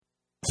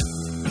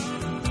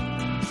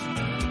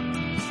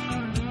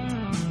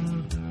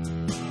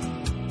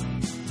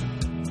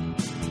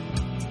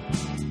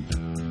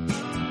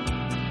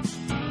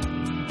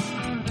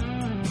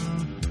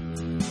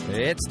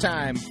It's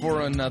time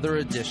for another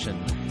edition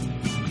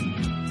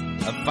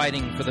of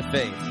Fighting for the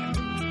Faith.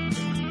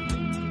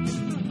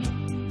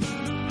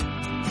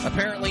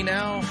 Apparently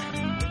now,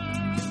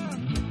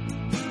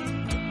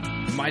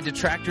 my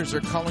detractors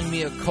are calling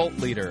me a cult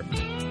leader.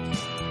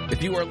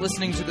 If you are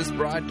listening to this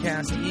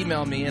broadcast,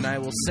 email me and I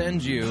will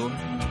send you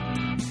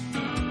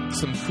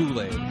some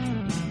Kool-Aid.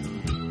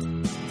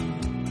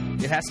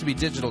 It has to be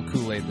digital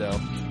Kool-Aid, though,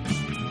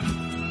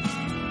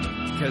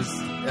 because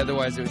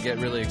otherwise it would get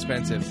really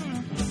expensive.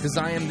 Because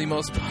I am the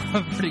most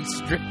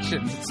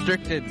poverty-stricken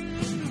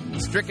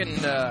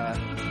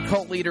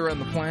cult leader on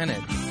the planet.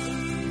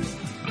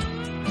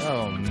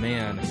 Oh,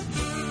 man.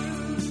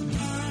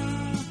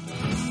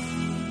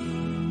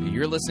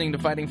 You're listening to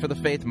Fighting for the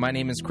Faith. My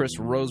name is Chris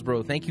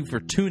Rosebrough. Thank you for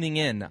tuning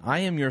in. I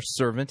am your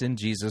servant in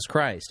Jesus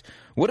Christ.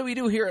 What do we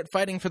do here at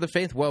Fighting for the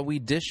Faith? Well, we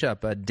dish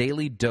up a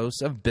daily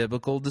dose of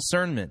biblical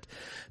discernment,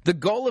 the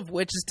goal of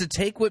which is to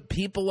take what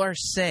people are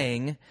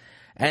saying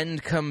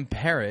and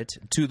compare it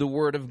to the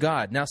Word of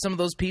God. Now, some of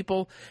those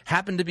people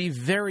happen to be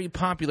very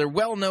popular,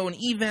 well-known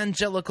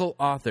evangelical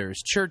authors,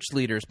 church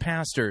leaders,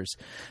 pastors.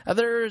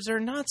 Others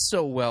are not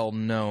so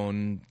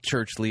well-known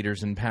church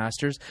leaders and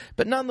pastors,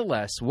 but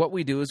nonetheless, what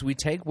we do is we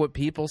take what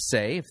people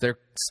say, if they're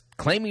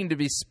claiming to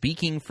be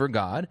speaking for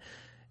God,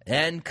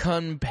 and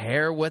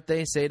compare what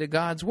they say to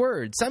God's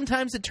Word.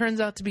 Sometimes it turns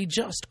out to be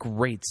just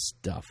great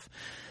stuff.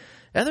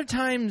 Other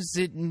times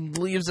it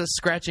leaves us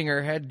scratching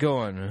our head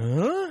going,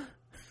 huh?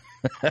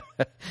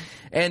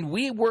 And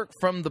we work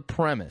from the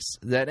premise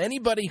that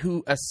anybody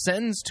who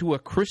ascends to a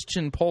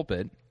Christian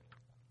pulpit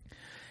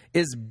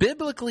is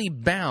biblically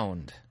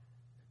bound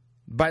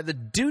by the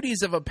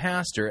duties of a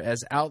pastor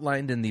as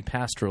outlined in the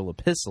pastoral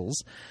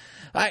epistles.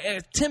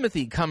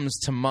 Timothy comes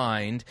to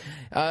mind.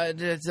 Was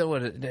it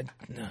 1 or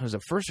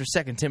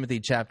 2 Timothy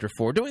chapter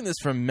 4? Doing this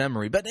from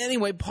memory. But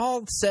anyway,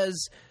 Paul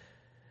says,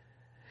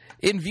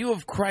 in view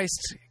of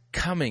Christ's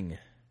coming,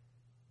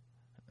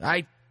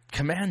 I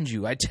command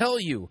you, I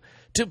tell you,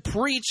 to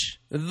preach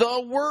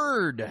the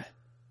word.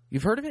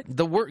 You've heard of it?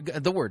 The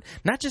word.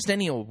 Not just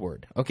any old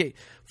word. Okay,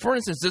 for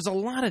instance, there's a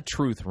lot of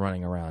truth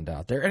running around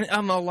out there. And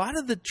a lot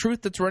of the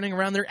truth that's running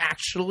around there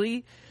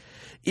actually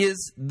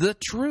is the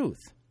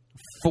truth.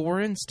 For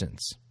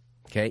instance,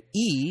 okay,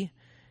 E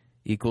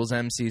equals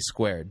MC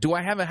squared. Do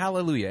I have a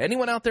hallelujah?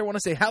 Anyone out there want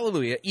to say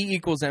hallelujah? E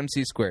equals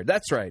MC squared.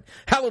 That's right.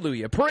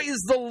 Hallelujah.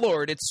 Praise the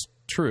Lord. It's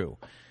true.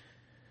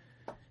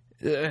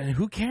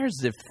 Who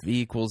cares if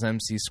E equals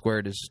MC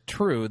squared is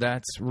true?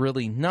 That's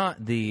really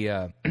not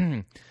the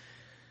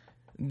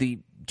the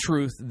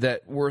truth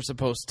that we're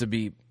supposed to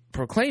be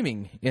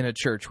proclaiming in a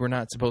church. We're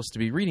not supposed to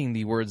be reading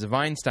the words of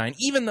Einstein,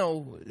 even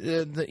though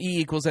the E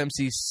equals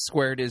MC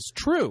squared is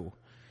true.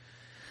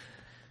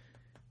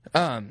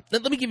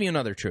 Let me give you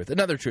another truth.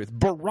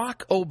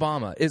 Barack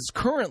Obama is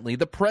currently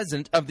the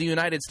president of the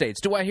United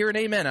States. Do I hear an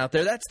amen out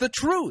there? That's the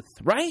truth,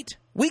 right?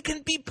 We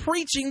can be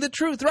preaching the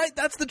truth, right?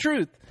 That's the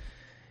truth.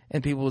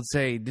 And people would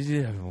say,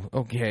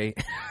 okay,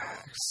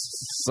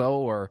 so,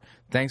 or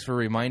thanks for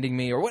reminding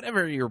me, or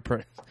whatever your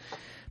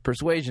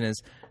persuasion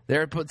is.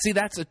 There, but see,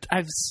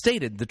 I've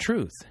stated the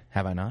truth,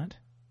 have I not?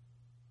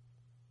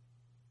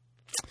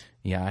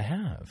 Yeah, I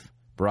have.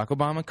 Barack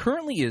Obama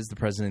currently is the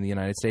president of the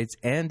United States,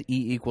 and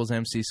E equals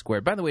MC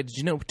squared. By the way, did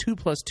you know 2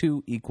 plus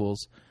 2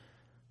 equals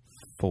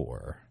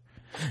 4?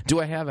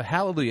 Do I have a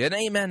hallelujah, an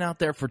amen out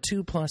there for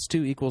 2 plus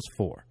 2 equals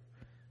 4?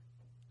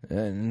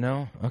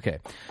 No? Okay.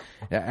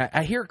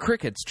 I hear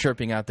crickets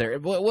chirping out there.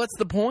 What's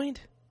the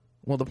point?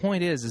 Well, the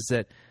point is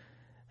that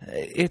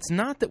it's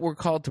not that we're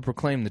called to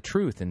proclaim the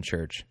truth in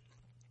church.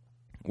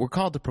 We're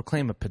called to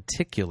proclaim a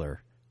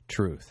particular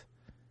truth.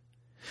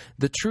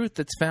 The truth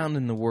that's found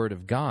in the Word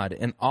of God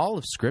and all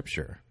of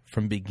Scripture,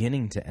 from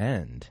beginning to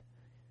end,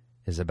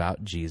 is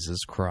about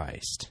Jesus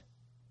Christ.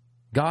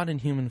 God in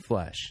human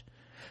flesh,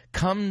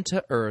 come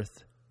to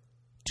earth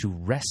to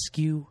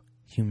rescue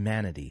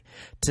humanity,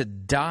 to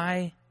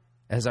die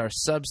as our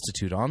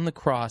substitute on the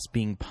cross,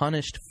 being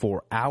punished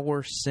for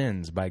our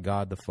sins by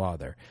God the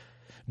Father,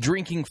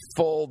 drinking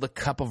full the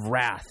cup of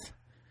wrath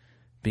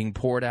being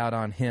poured out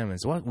on him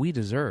is what we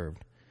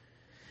deserved.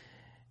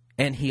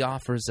 And he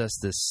offers us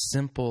this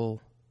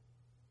simple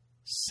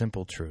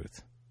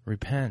truth.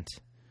 Repent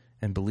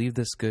and believe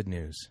this good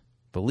news.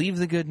 Believe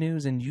the good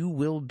news and you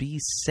will be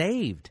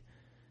saved.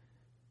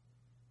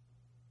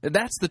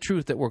 That's the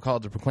truth that we're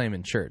called to proclaim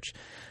in church.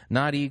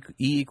 Not E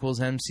equals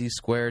MC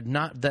squared,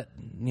 not that,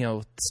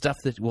 stuff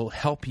that will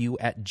help you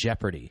at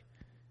jeopardy.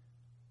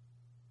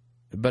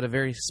 But a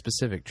very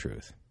specific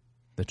truth.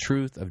 The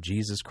truth of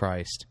Jesus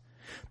Christ,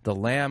 the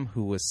Lamb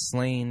who was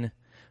slain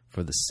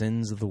for the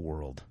sins of the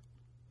world.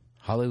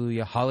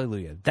 Hallelujah,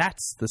 hallelujah.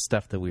 That's the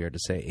stuff that we are to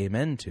say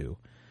amen to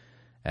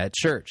at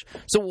church.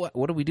 So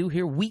what do we do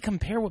here? We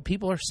compare what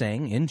people are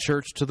saying in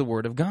church to the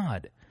Word of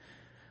God.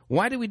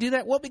 Why do we do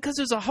that? Well, because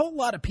there's a whole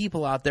lot of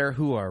people out there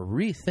who are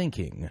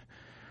rethinking,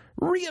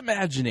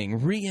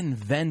 reimagining,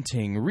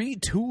 reinventing,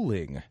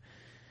 retooling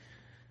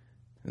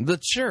the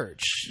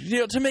church,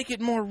 to make it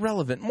more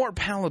relevant, more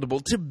palatable,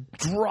 to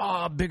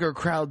draw bigger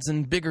crowds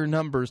and bigger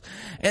numbers.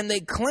 And they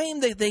claim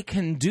that they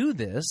can do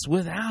this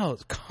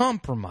without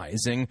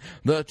compromising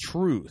the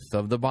truth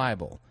of the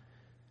Bible.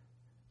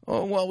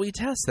 Oh, well, we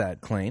test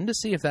that claim to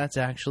see if that's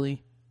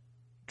actually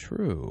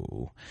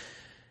true.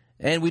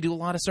 And we do a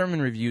lot of sermon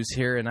reviews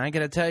here, and I got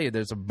to tell you,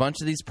 there's a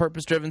bunch of these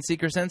purpose-driven,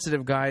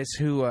 seeker-sensitive guys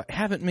who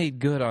haven't made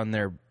good on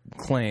their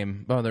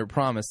claim, or their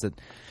promise that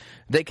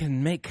they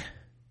can make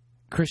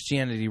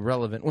Christianity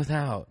relevant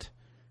without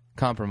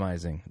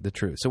compromising the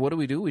truth. So what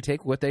do? We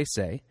take what they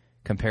say,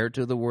 compare it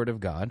to the Word of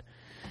God,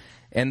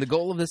 and the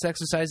goal of this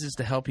exercise is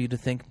to help you to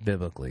think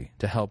biblically,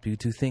 to help you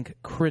to think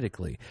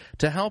critically,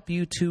 to help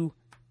you to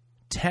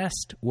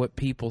test what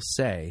people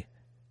say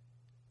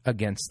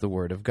against the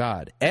Word of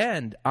God.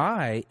 And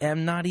I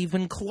am not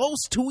even close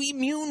to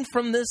immune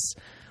from this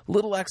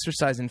little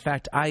exercise. In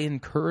fact, I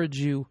encourage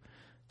you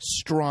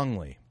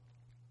strongly,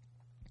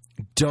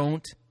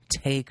 don't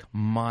take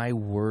my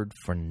word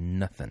for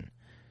nothing.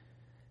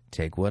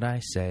 Take what I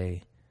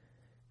say,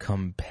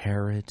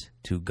 compare it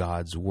to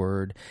God's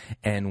Word,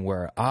 and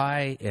where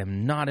I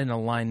am not in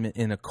alignment,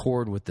 in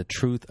accord with the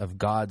truth of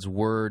God's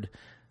Word,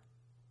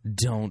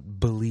 don't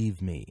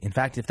believe me. In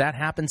fact, if that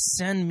happens,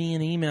 send me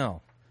an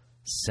email.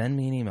 Send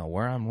me an email.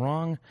 Where I'm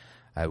wrong,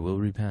 I will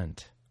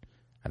repent.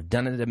 I've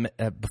done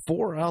it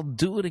before. I'll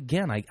do it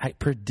again. I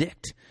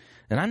predict.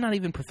 And I'm not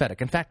even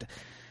prophetic. In fact,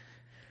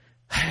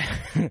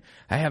 I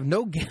have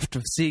no gift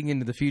of seeing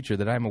into the future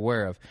that I'm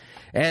aware of.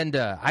 And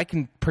I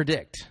can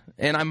predict.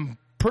 And I'm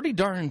pretty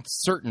darn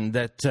certain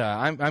that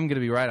I'm going to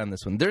be right on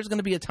this one. There's going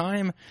to be a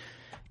time,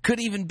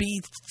 could even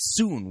be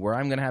soon, where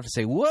I'm going to have to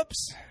say,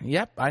 whoops,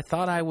 yep, I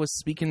thought I was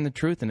speaking the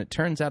truth. And it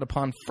turns out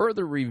upon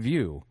further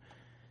review,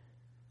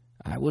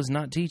 I was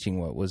not teaching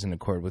what was in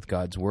accord with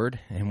God's Word,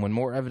 and when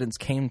more evidence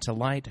came to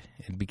light,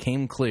 it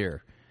became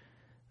clear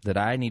that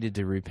I needed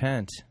to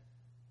repent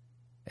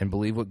and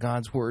believe what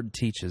God's Word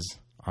teaches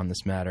on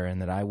this matter,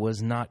 and that I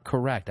was not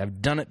correct.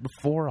 I've done it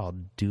before, I'll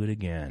do it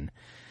again.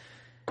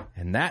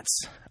 And that's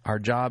our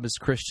job as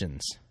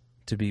Christians,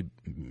 to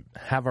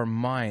have our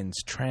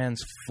minds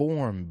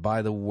transformed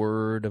by the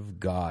Word of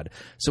God.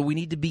 So we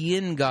need to be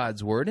in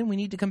God's Word, and we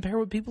need to compare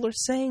what people are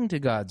saying to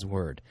God's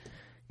Word.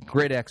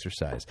 Great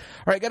exercise.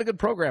 All right, got a good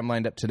program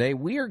lined up today.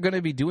 We are going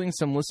to be doing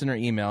some listener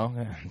email.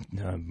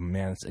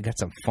 Man, I got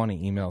some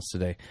funny emails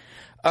today.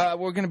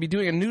 We're going to be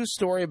doing a news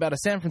story about a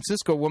San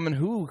Francisco woman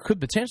who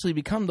could potentially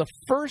become the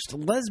first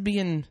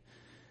lesbian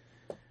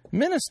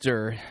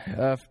minister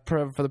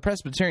for the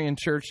Presbyterian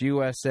Church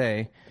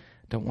USA.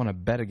 Don't want to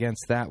bet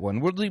against that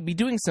one. We'll be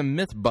doing some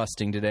myth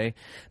busting today.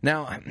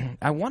 Now,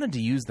 I wanted to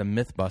use the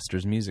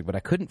Mythbusters music, but I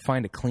couldn't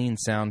find a clean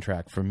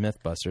soundtrack for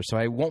Mythbusters, so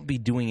I won't be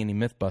doing any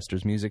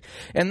Mythbusters music.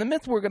 And the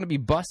myth we're going to be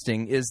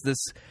busting is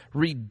this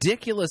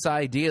ridiculous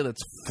idea that's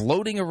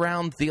floating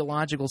around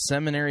theological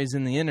seminaries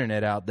in the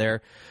internet out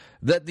there,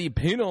 that the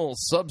penal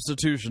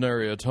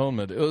substitutionary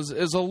atonement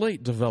is a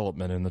late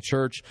development in the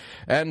church.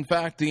 And in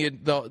fact,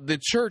 the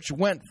church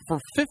went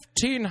for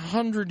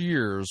 1,500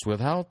 years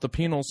without the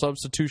penal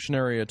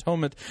substitutionary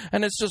atonement,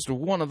 and it's just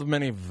one of the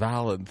many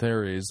valid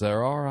theories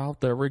there are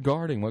out there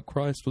regarding what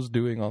Christ was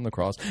doing on the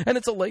cross. And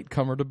it's a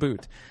latecomer to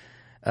boot.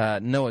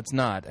 No, it's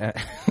not.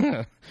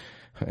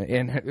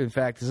 In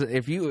fact,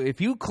 if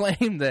you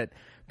claim that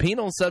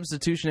penal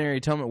substitutionary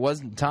atonement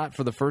wasn't taught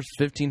for the first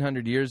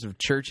 1,500 years of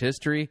church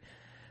history,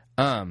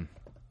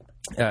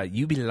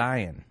 you be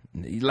lying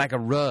like a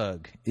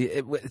rug.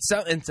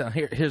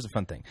 Here's a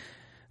fun thing.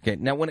 Okay,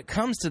 now when it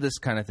comes to this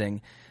kind of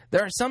thing,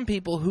 there are some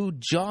people who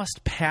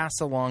just pass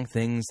along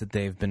things that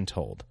they've been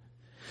told.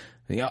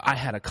 I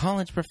had a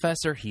college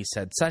professor. He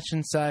said such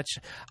and such.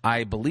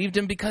 I believed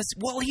him because,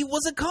 well, he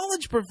was a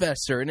college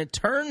professor, and it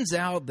turns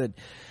out that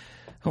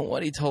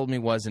what he told me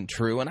wasn't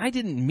true. And I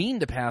didn't mean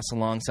to pass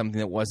along something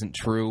that wasn't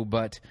true,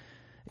 but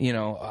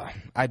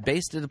I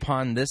based it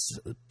upon this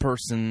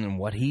person and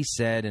what he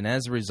said, and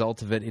as a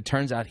result of it, it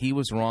turns out he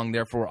was wrong,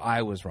 therefore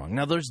I was wrong.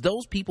 Now, there's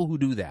those people who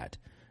do that,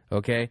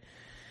 okay?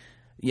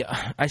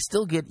 Yeah, I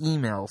still get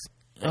emails,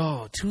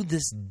 to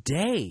this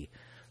day,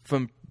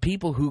 from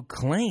people who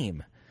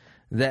claim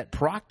that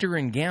Procter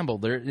 & Gamble,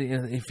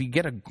 if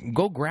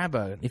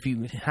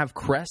you have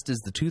Crest as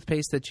the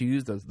toothpaste that you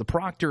use, the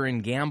Procter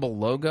 & Gamble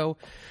logo,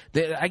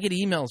 I get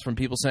emails from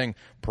people saying,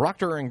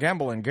 Procter &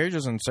 Gamble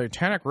engages in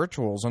satanic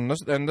rituals, and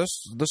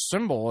this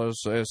symbol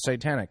is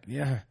satanic.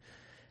 Yeah.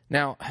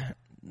 Now,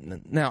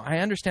 I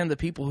understand that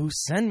people who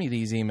send me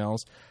these emails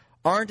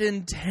aren't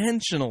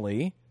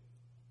intentionally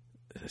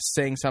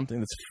saying something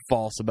that's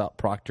false about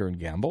Procter &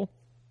 Gamble.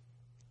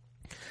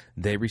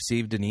 They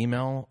received an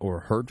email or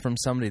heard from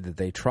somebody that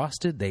they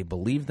trusted, they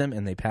believed them,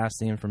 and they passed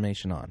the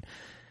information on.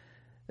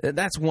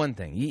 That's one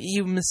thing.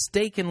 You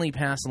mistakenly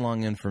pass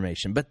along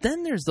information. But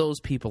then there's those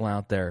people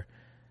out there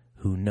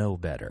who know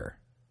better.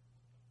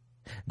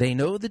 They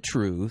know the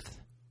truth,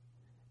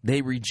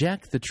 they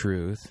reject the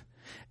truth,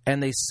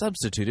 and they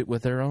substitute it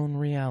with their own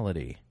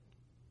reality.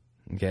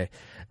 Okay,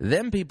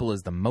 them people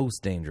is the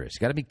most dangerous. You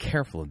got to be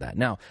careful of that.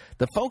 Now,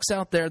 the folks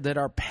out there that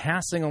are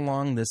passing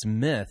along this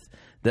myth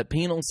that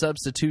penal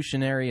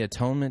substitutionary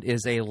atonement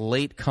is a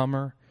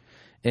latecomer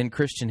in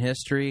Christian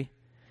history,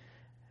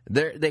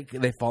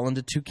 they fall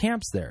into two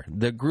camps there.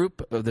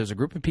 There's a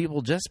group of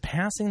people just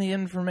passing the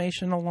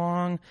information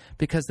along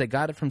because they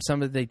got it from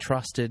somebody they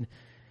trusted,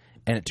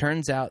 and it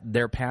turns out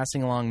they're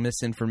passing along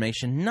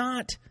misinformation,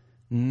 not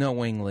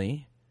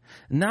knowingly,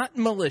 not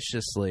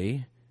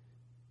maliciously,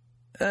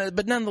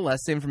 but nonetheless,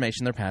 the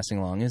information they're passing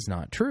along is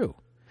not true.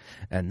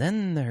 And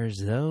then there's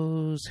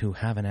those who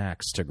have an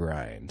axe to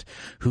grind,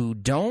 who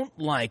don't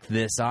like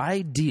this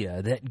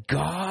idea that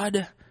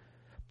God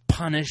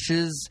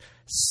punishes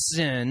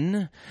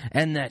sin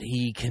and that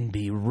he can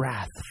be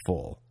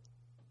wrathful.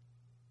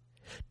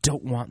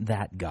 Don't want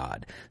that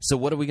God. So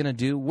what are we going to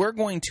do? We're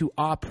going to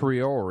a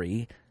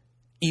priori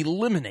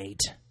eliminate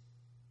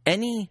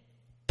any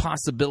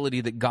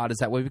possibility that God is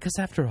that way, because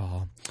after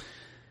all,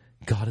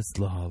 God is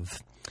love.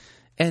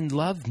 And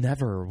love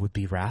never would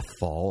be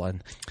wrathful,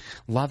 and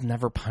love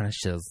never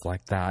punishes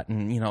like that.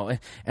 And,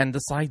 and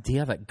this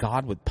idea that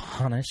God would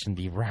punish and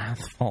be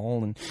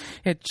wrathful, and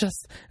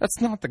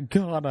that's not the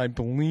God I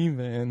believe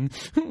in.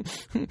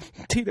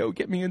 Tito,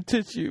 get me a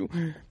tissue.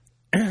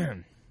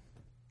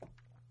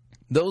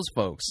 Those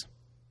folks,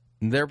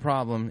 their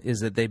problem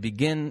is that they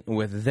begin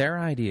with their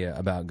idea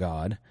about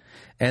God,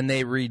 and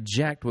they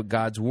reject what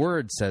God's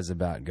word says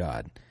about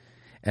God.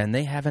 And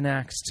they have an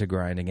axe to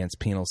grind against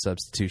penal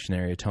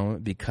substitutionary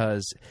atonement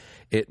because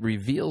it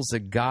reveals a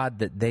God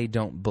that they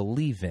don't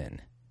believe in.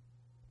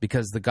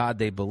 Because the God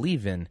they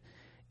believe in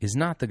is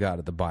not the God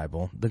of the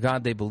Bible. The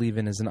God they believe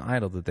in is an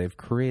idol that they've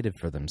created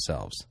for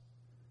themselves.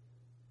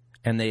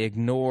 And they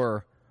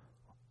ignore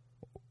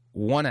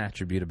one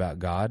attribute about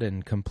God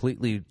and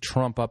completely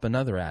trump up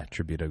another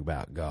attribute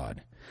about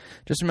God.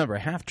 Just remember,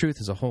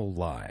 half-truth is a whole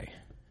lie.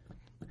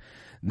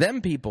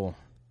 Them people...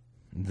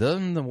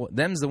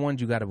 Them's the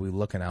ones you got to be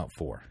looking out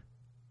for,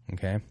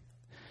 okay?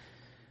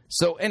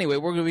 So anyway,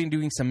 we're going to be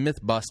doing some myth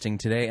busting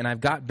today, and I've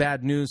got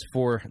bad news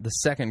for the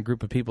second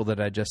group of people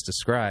that I just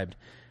described.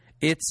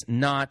 It's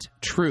not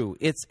true.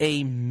 It's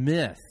a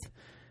myth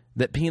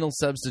that penal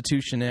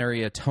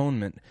substitutionary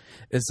atonement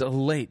is a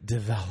late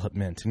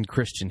development in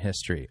Christian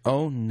history.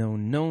 Oh, no,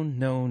 no,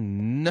 no,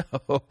 no.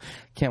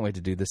 Can't wait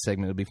to do this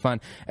segment. It'll be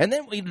fun. And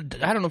then,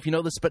 I don't know if you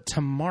know this, but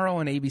tomorrow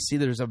on ABC,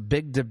 there's a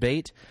big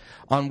debate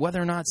on whether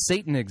or not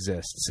Satan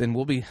exists. And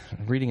we'll be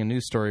reading a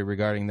news story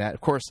regarding that. Of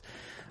course,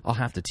 I'll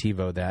have to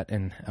TiVo that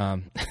and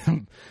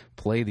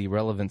play the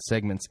relevant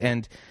segments.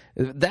 And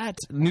that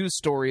news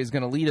story is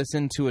going to lead us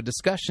into a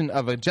discussion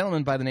of a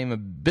gentleman by the name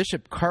of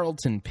Bishop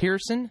Carlton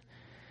Pearson.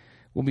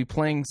 We'll be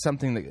playing some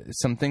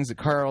things that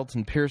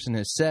Carlton Pearson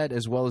has said,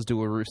 as well as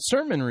do a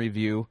sermon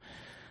review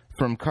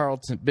from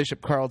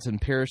Bishop Carlton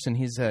Pearson.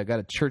 He's got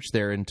a church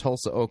there in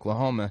Tulsa,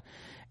 Oklahoma,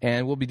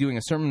 and we'll be doing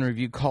a sermon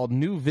review called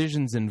New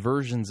Visions and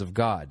Versions of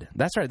God.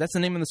 That's right, that's the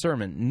name of the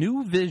sermon,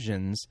 New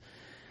Visions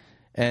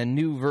and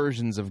New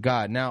Versions of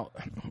God. Now,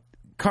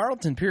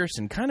 Carlton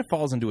Pearson kind of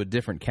falls into a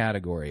different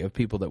category of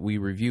people that we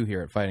review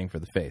here at Fighting for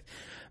the Faith.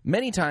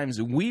 Many times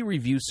we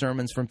review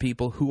sermons from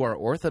people who are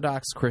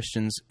Orthodox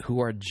Christians who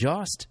are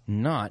just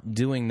not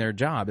doing their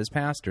job as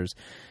pastors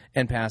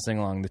and passing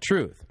along the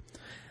truth.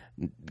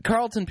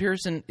 Carlton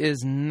Pearson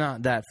is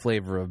not that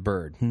flavor of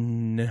bird.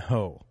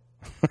 No.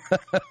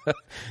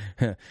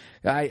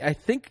 I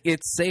think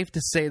it's safe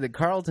to say that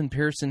Carlton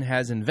Pearson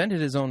has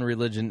invented his own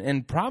religion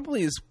and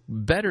probably is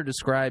better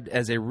described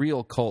as a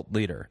real cult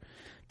leader,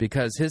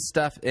 because his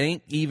stuff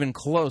ain't even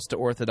close to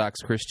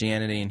Orthodox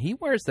Christianity, and he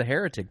wears the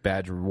heretic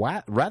badge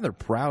rather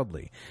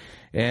proudly.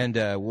 And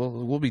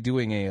we'll be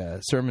doing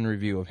a sermon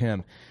review of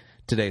him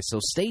today,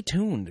 so stay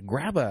tuned.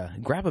 Grab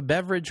a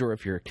beverage, or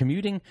if you're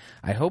commuting,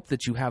 I hope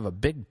that you have a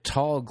big,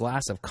 tall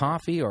glass of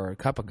coffee or a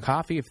cup of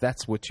coffee if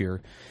that's what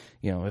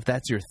if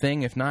that's your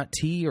thing. If not,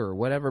 tea or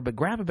whatever. But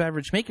grab a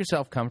beverage, make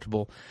yourself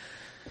comfortable,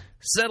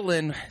 settle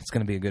in. It's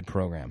going to be a good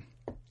program.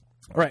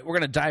 All right, we're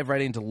going to dive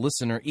right into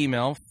listener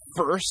email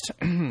first.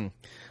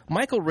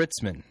 Michael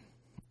Ritzman.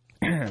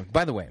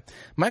 By the way,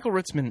 Michael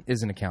Ritzman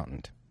is an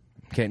accountant.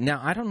 Okay, now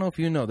I don't know if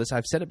you know this.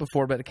 I've said it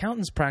before, but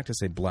accountants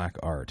practice a black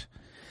art,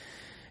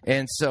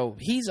 and so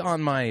he's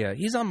on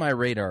my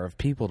radar of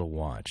people to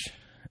watch.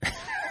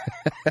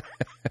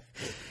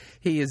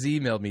 He has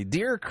emailed me,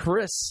 Dear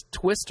Chris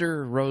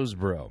Twister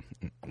Roseboro.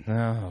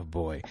 Oh,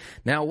 boy.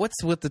 Now,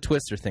 what's with the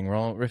Twister thing?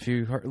 Well, if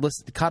you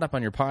caught up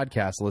on your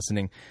podcast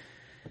listening,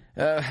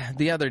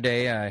 the other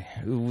day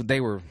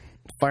they were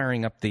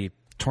firing up the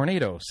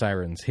tornado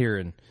sirens here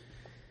in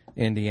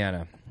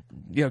Indiana,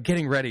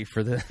 getting ready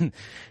for the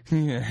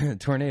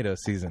tornado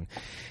season.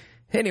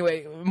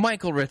 Anyway,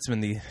 Michael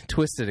Ritzman, the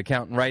twisted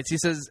accountant, writes, he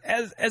says,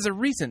 as a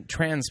recent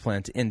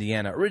transplant to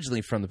Indiana,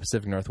 originally from the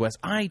Pacific Northwest,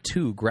 I,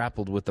 too,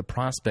 grappled with the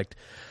prospect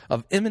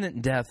of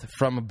imminent death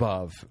from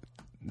above.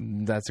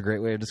 That's a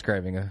great way of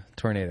describing a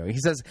tornado. He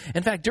says,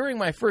 in fact, during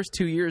my first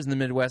 2 years in the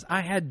Midwest,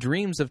 I had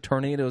dreams of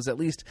tornadoes at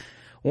least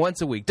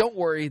once a week. Don't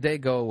worry, they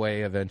go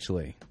away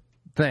eventually.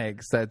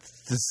 Thanks.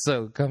 That's just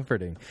so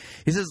comforting.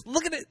 He says,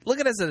 look at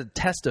it as a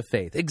test of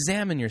faith.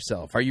 Examine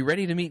yourself. Are you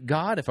ready to meet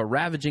God if a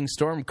ravaging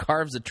storm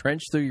carves a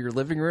trench through your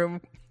living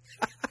room?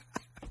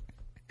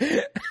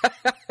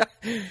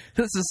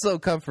 This is so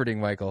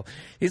comforting, Michael.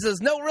 He says,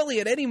 no, really,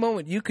 at any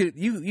moment you could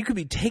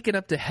be taken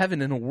up to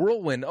heaven in a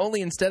whirlwind, only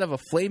instead of a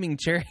flaming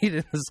chariot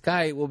in the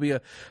sky, it will be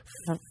a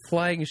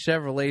flying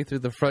Chevrolet through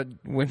the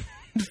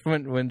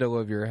front window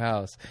of your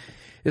house.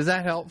 Is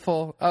that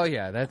helpful? Oh,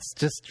 yeah, that's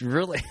just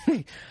really...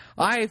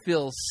 I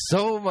feel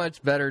so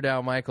much better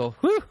now, Michael.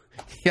 Whew.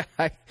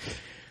 Yeah,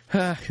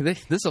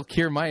 this will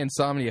cure my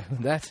insomnia.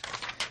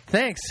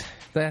 Thanks.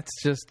 That's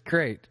just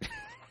great.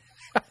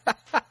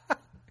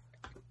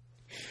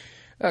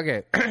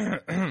 Okay.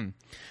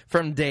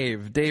 From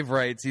Dave. Dave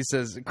writes, he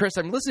says, Chris,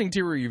 I'm listening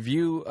to a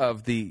review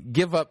of the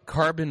Give Up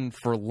Carbon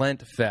for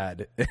Lent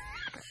fad.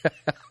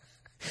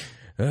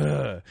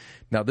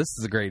 Now, this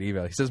is a great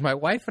email. He says, my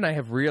wife and I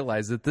have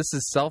realized that this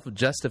is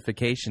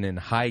self-justification in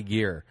high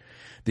gear.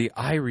 The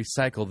I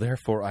recycle,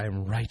 therefore I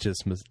am righteous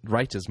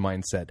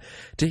mindset.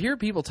 To hear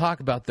people talk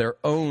about their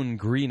own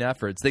green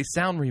efforts, they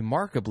sound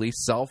remarkably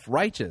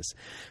self-righteous.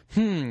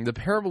 The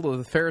parable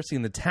of the Pharisee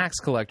and the tax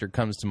collector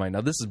comes to mind.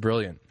 Now, this is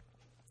brilliant.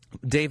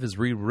 Dave has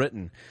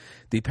rewritten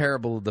the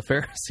parable of the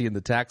Pharisee and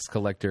the tax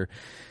collector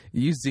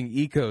using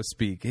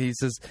eco-speak. He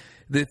says,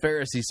 the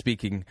Pharisee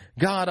speaking,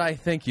 God, I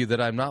thank you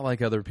that I'm not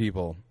like other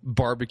people,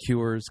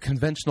 barbecuers,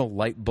 conventional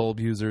light bulb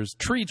users,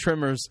 tree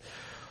trimmers,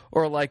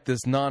 or like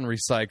this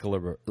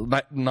recycler.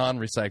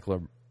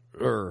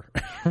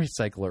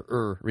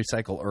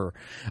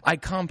 I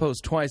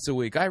compost twice a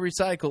week. I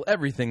recycle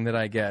everything that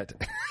I get.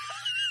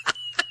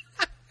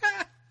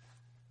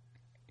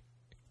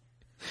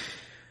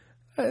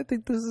 I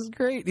think this is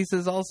great. He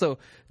says also,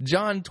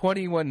 John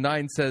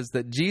 21:9 says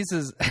that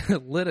Jesus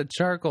lit a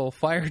charcoal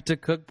fire to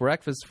cook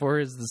breakfast for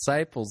his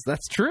disciples.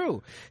 That's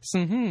true.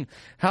 So,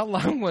 how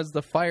long was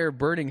the fire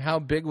burning? How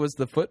big was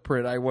the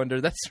footprint? I wonder.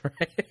 That's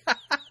right.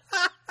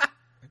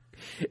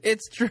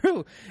 It's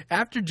true.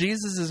 After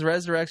Jesus'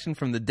 resurrection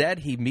from the dead,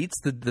 he meets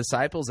the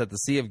disciples at the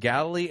Sea of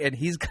Galilee, and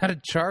he's got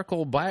a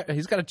charcoal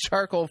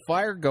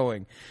fire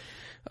going.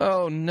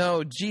 Oh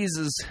no,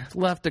 Jesus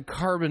left a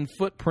carbon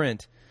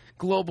footprint.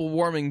 Global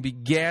warming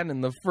began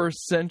in the 1st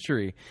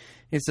century.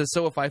 He says,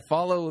 so if I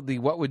follow the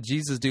what would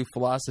Jesus do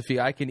philosophy,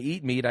 I can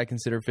eat meat, I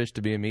consider fish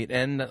to be a meat,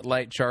 and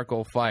light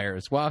charcoal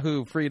fires.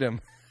 Wahoo, freedom.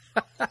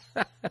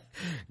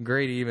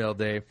 Great email,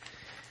 Dave.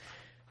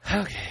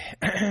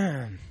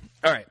 Okay.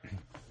 All right.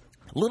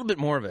 A little bit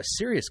more of a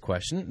serious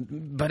question,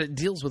 but it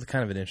deals with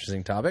kind of an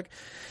interesting topic.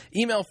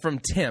 Email from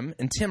Tim,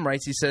 and Tim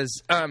writes, he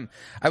says,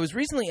 I was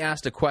recently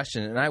asked a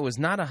question, and I was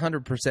not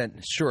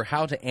 100% sure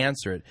how to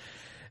answer it.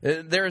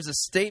 There is a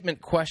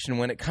statement question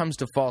when it comes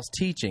to false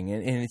teaching,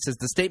 and it says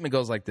the statement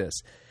goes like this.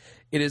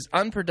 It is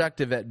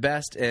unproductive at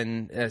best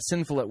and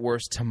sinful at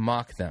worst to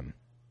mock them.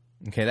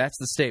 Okay, that's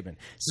the statement.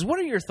 It says, what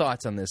are your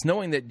thoughts on this,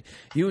 knowing that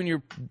you and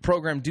your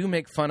program do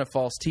make fun of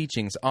false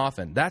teachings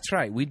often? That's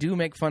right, we do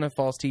make fun of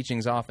false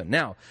teachings often.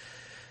 Now,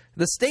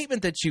 the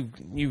statement that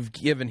you've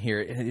given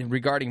here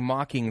regarding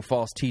mocking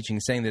false teaching,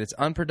 saying that it's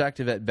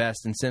unproductive at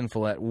best and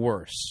sinful at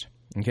worst.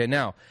 Okay,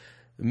 now,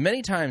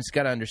 many times,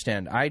 got to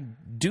understand, I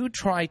do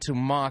try to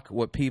mock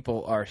what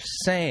people are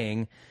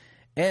saying,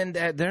 and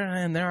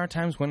there are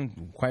times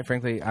when, quite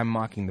frankly, I'm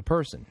mocking the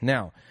person.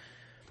 Now,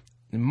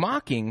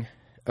 mocking,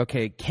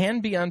 okay,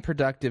 can be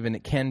unproductive and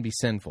it can be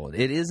sinful.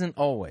 It isn't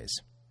always,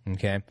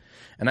 okay?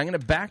 And I'm going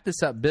to back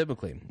this up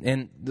biblically.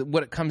 And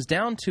what it comes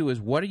down to is,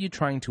 what are you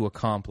trying to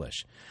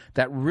accomplish?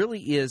 That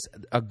really is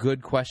a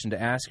good question to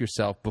ask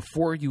yourself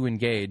before you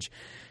engage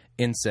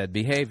in said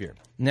behavior.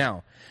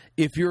 Now,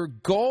 if your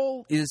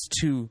goal is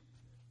to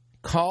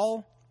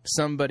call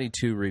somebody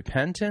to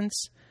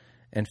repentance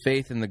and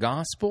faith in the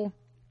gospel,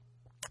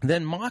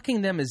 then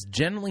mocking them is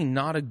generally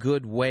not a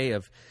good way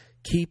of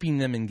keeping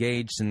them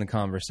engaged in the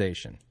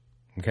conversation.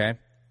 Okay?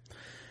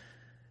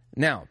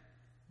 Now,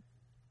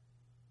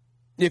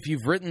 if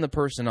you've written the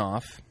person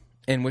off,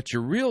 and what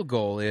your real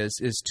goal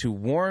is to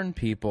warn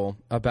people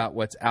about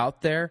what's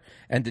out there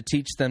and to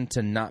teach them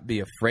to not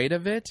be afraid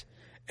of it,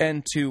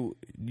 and to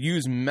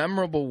use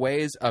memorable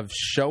ways of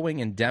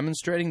showing and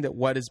demonstrating that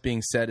what is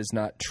being said is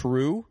not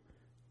true,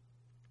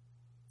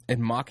 and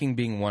mocking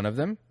being one of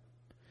them,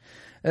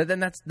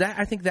 then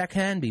I think that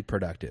can be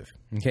productive.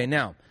 Okay,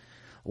 now,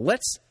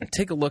 let's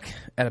take a look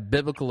at a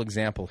biblical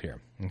example here.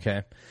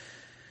 Okay,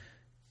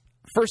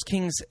 1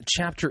 Kings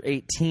chapter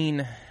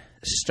 18,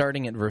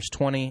 starting at verse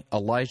 20,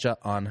 Elijah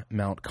on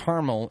Mount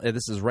Carmel.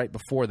 This is right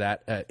before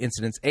that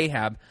incident.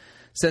 Ahab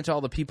sent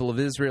all the people of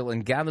Israel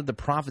and gathered the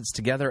prophets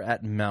together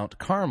at Mount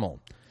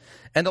Carmel.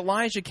 And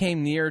Elijah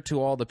came near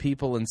to all the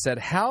people and said,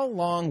 how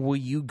long will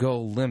you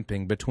go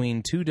limping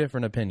between two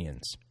different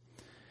opinions?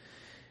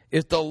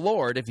 If the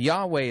Lord, if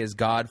Yahweh is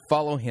God,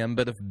 follow him,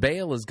 but if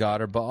Baal is God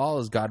or Baal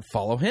is God,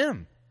 follow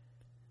him.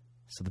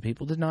 So the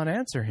people did not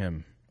answer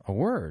him a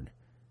word.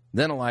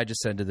 Then Elijah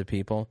said to the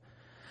people,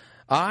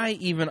 I,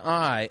 even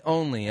I,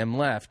 only am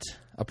left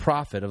a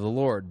prophet of the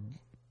Lord.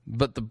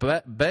 but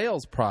the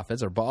Baal's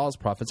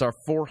prophets are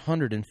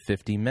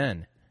 450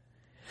 men.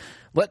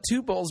 Let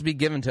 2 bowls be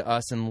given to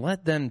us, and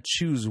let them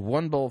choose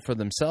 1 bowl for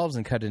themselves,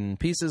 and cut it in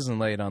pieces, and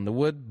lay it on the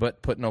wood,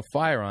 but put no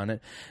fire on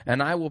it.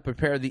 And I will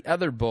prepare the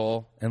other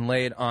bowl, and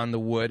lay it on the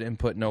wood, and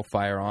put no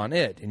fire on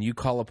it. And you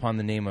call upon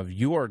the name of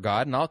your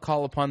God, and I'll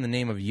call upon the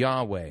name of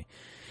Yahweh.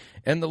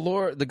 And the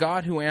Lord, the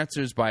God who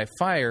answers by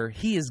fire,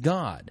 he is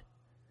God.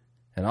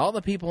 And all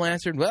the people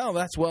answered, well,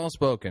 that's well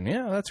spoken.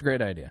 Yeah, that's a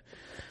great idea.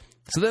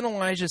 So then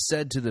Elijah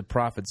said to the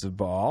prophets of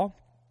Baal,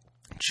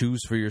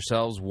 choose for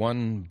yourselves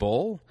 1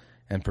 bowl,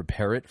 and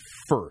prepare it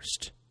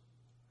first.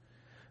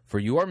 For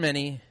you are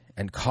many,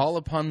 and call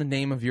upon the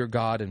name of your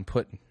God, and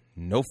put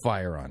no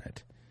fire on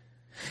it.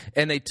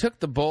 And they took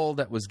the bowl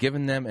that was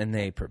given them, and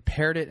they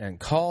prepared it, and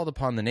called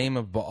upon the name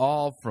of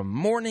Baal from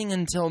morning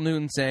until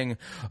noon, saying,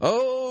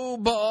 O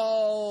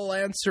Baal,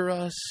 answer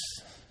us.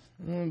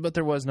 But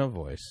there was no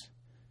voice.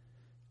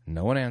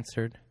 No one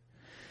answered.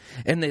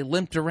 And they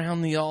limped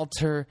around the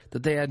altar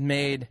that they had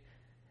made,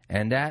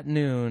 and at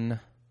noon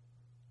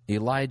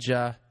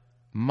Elijah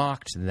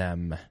mocked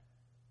them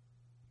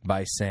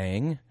by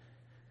saying,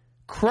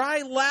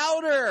 cry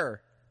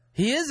louder!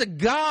 He is a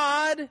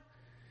god!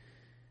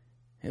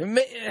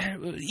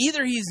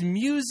 Either he's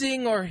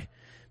musing, or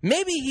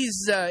maybe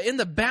he's in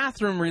the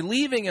bathroom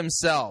relieving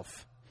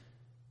himself.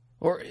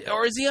 Or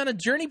is he on a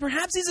journey?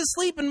 Perhaps he's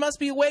asleep and must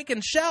be awake,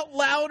 and shout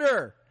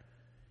louder!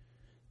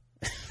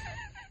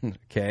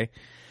 Okay.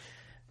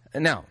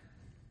 Now,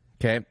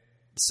 okay,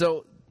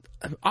 so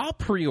a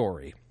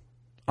priori,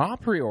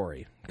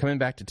 coming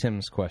back to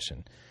Tim's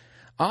question,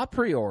 a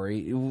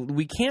priori,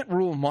 we can't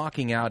rule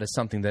mocking out as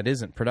something that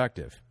isn't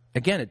productive.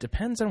 Again, it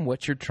depends on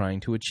what you're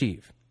trying to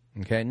achieve.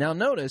 Okay, now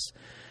notice,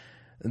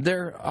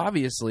 there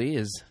obviously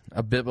is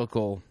a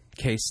biblical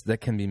case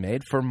that can be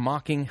made for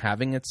mocking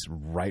having its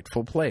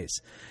rightful place.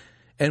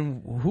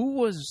 And who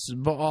was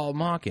Baal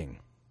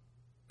mocking?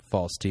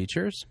 False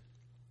teachers,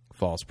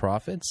 false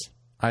prophets,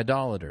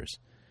 idolaters.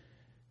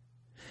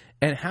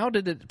 And how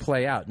did it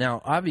play out?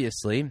 Now,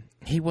 obviously,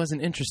 he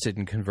wasn't interested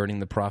in converting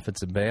the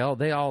prophets of Baal.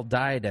 They all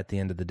died at the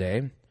end of the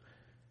day.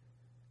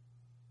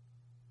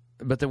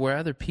 But there were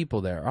other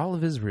people there. All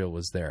of Israel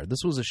was there.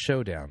 This was a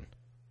showdown.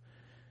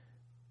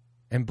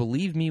 And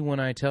believe me when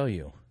I tell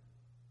you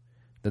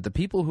that the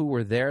people who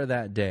were there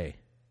that day,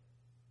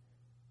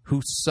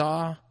 who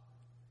saw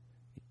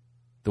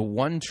the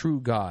one true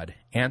God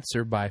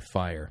answer by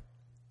fire,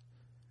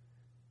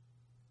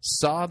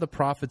 saw the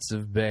prophets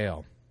of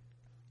Baal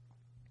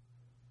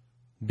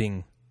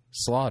being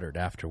slaughtered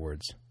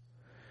afterwards.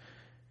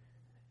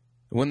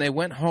 When they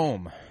went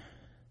home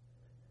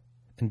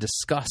and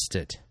discussed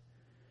it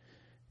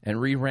and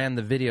reran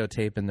the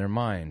videotape in their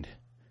mind,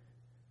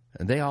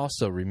 they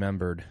also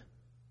remembered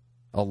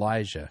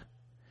Elijah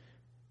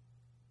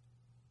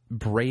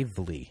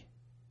bravely,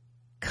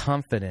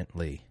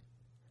 confidently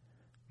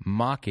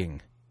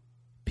mocking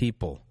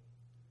people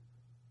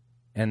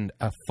and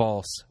a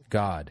false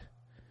god.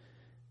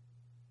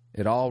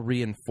 It all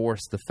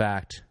reinforced the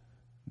fact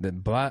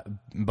that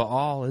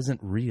Baal isn't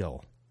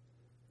real.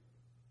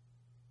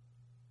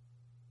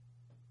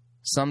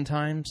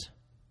 Sometimes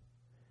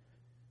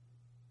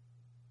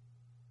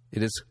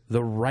it is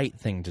the right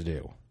thing to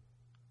do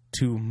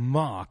to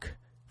mock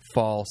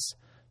false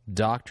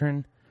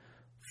doctrine,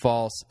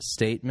 false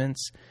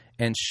statements,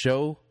 and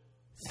show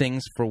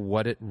things for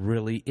what it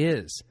really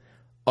is.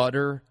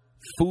 Utter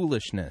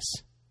foolishness.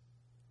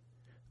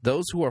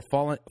 Those who are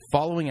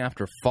following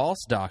after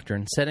false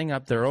doctrine, setting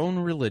up their own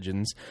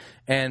religions,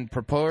 and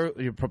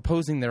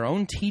proposing their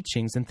own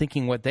teachings and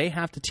thinking what they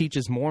have to teach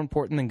is more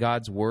important than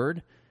God's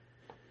word,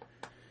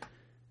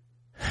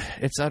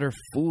 it's utter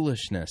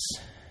foolishness.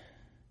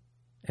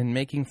 And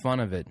making fun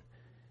of it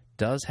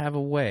does have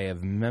a way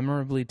of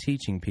memorably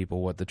teaching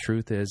people what the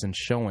truth is and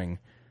showing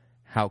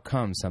how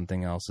come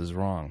something else is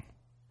wrong.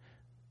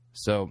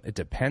 So it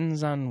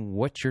depends on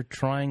what you're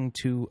trying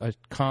to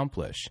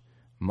accomplish.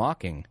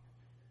 Mocking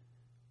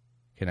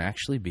can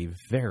actually be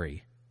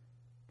very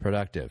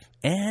productive.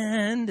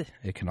 And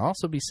it can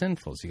also be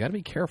sinful, so you got to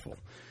be careful.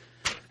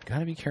 Got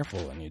to be careful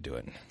when you do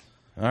it.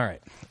 All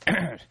right.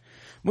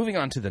 Moving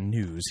on to the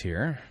news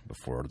here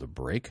before the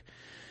break.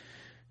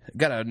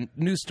 Got a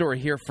news story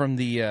here from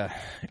the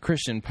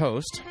Christian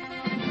Post.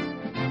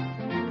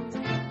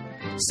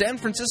 San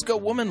Francisco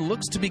woman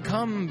looks to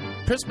become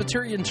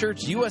Presbyterian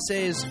Church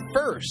USA's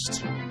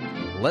first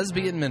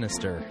lesbian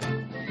minister.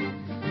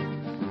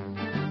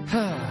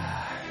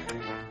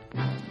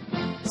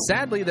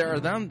 Sadly, there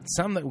are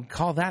some that would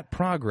call that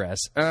progress.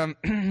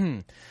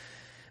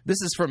 This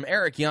is from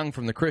Eric Young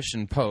from the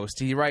Christian Post.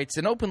 He writes,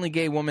 an openly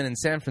gay woman in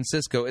San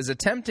Francisco is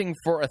attempting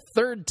for a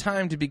third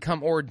time to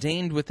become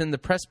ordained within the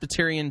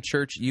Presbyterian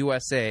Church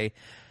USA,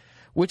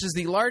 which is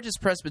the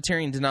largest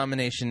Presbyterian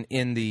denomination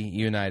in the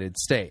United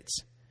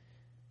States.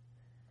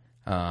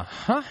 Yeah,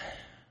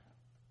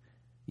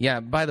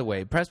 by the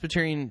way,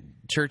 Presbyterian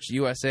Church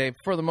USA,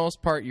 for the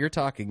most part, you're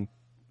talking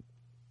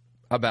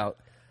about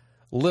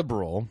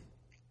liberal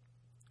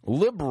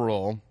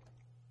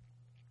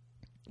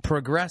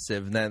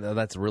progressive,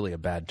 that's really a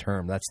bad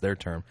term. That's their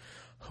term.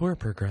 We're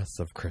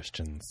progressive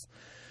Christians.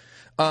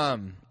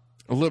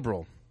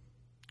 Liberal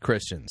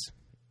Christians.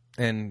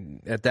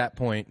 And at that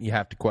point, you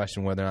have to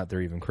question whether or not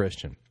they're even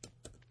Christian.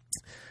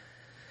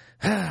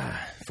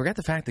 Forget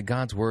the fact that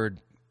God's word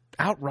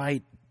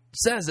outright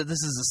says that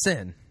this is a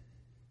sin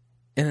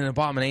and an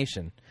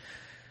abomination.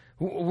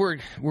 We're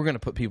going to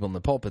put people in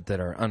the pulpit that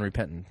are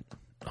unrepentant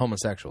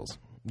homosexuals.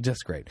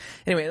 Just great.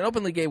 Anyway, an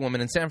openly gay woman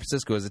in San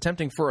Francisco is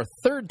attempting for a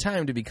third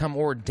time to become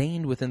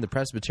ordained within the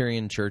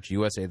Presbyterian Church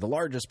USA, the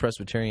largest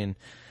Presbyterian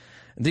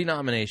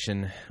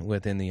denomination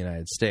within the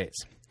United States.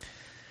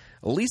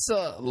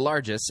 Lisa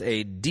Largis,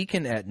 a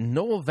deacon at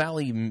Noel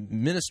Valley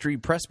Ministry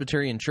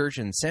Presbyterian Church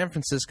in San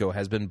Francisco,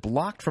 has been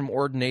blocked from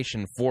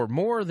ordination for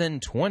more than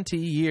 20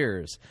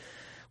 years.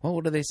 Well,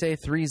 what do they say?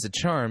 Three's a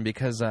charm,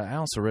 because I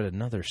also read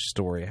another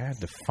story. I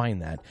had to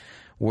find that,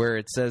 where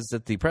it says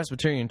that the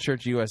Presbyterian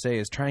Church USA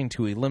is trying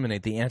to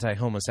eliminate the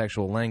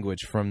anti-homosexual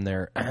language from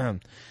their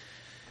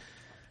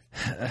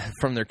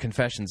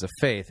confessions of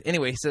faith.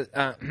 Anyway, he says,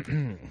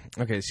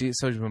 okay, so she's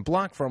been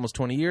blocked for almost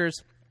 20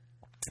 years,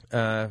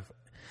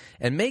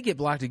 and may get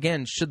blocked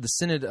again should the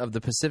Synod of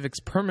the Pacific's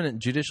Permanent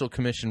Judicial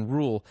Commission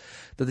rule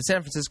that the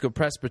San Francisco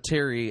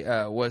Presbytery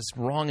was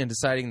wrong in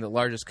deciding that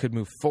Largis could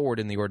move forward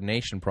in the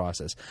ordination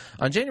process.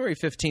 On January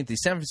 15th, the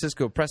San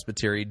Francisco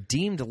Presbytery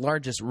deemed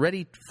Largis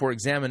ready for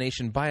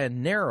examination by a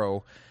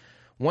narrow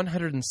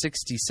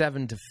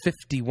 167 to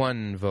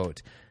 51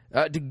 vote.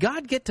 Did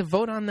God get to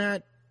vote on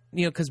that?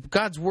 You know, because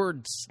God's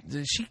words,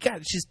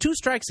 she's 2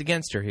 strikes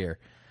against her here.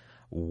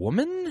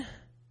 Woman?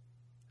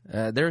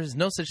 There is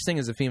no such thing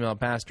as a female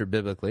pastor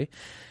biblically.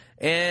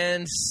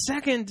 And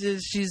second,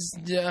 is she's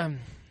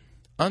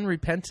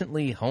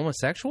unrepentantly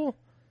homosexual?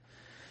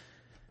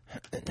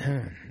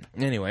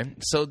 Anyway,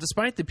 so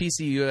despite the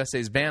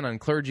PCUSA's ban on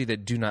clergy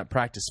that do not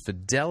practice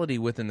fidelity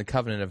within the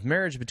covenant of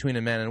marriage between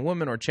a man and a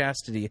woman or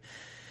chastity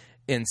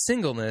in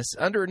singleness,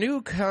 under a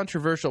new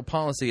controversial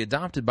policy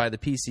adopted by the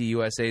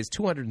PCUSA's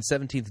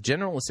 217th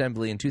General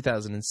Assembly in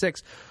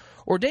 2006,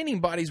 ordaining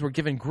bodies were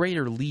given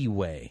greater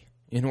leeway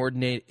to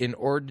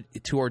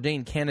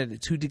ordain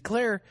candidates who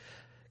declare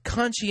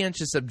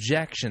conscientious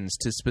objections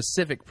to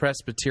specific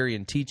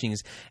Presbyterian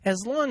teachings,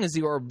 as long as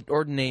the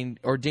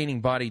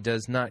ordaining body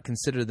does not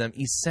consider them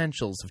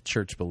essentials of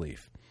church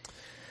belief.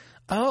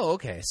 Oh,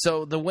 okay.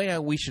 So the way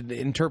we should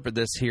interpret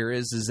this here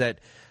is that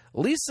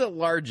Lisa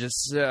Largis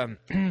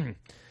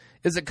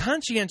is a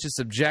conscientious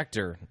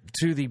objector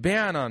to the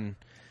ban on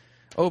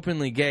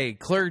openly gay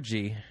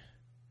clergy,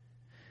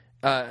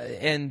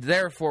 and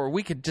therefore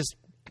we could just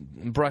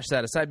brush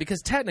that aside,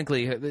 because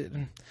technically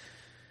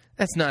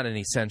that's not an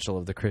essential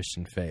of the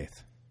Christian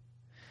faith.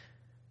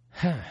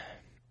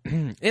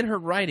 In her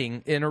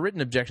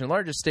written objection,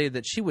 Largis stated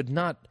that she would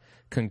not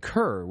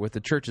concur with the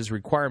church's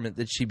requirement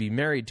that she be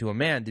married to a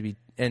man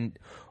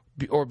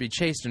or be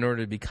chaste in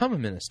order to become a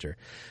minister.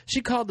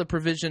 She called the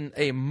provision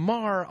a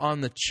mar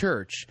on the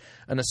church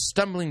and a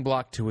stumbling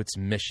block to its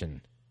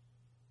mission.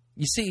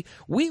 You see,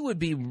 we would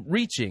be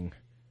reaching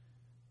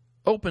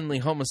openly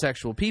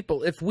homosexual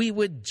people if we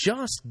would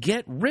just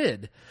get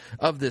rid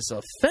of this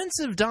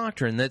offensive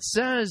doctrine that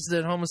says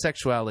that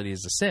homosexuality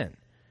is a sin.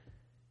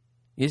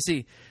 You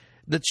see,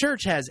 the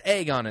church has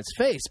egg on its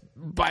face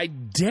by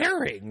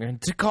daring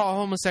to call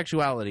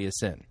homosexuality a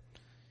sin.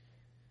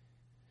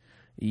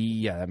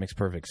 Yeah, that makes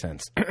perfect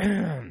sense.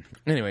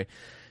 Anyway,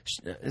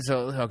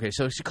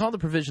 so she called the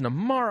provision a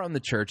mar on the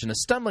church and a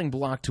stumbling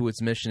block to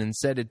its mission, and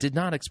said it did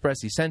not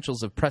express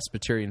essentials of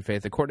Presbyterian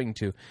faith, according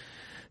to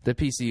the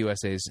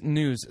PCUSA's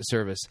news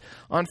service.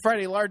 On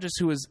Friday, Largis,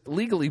 who is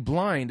legally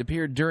blind,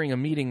 appeared during a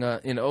meeting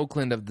in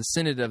Oakland of the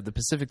Synod of the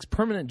Pacific's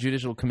Permanent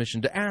Judicial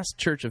Commission to ask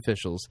church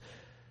officials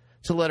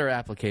to let her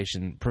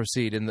application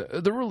proceed, and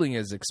the ruling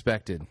is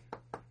expected.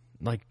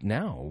 Like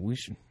now, we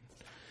should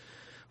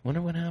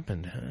wonder what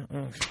happened.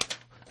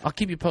 I'll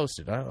keep you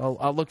posted.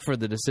 I'll look for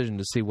the decision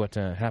to see what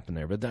happened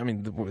there. But I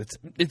mean,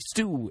 it's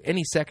due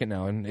any second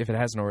now, and if it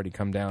hasn't already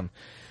come down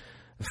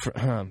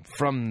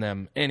from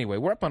them. Anyway,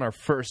 we're up on our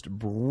first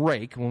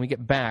break. When we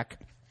get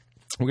back,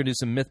 we're going to do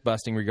some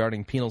myth-busting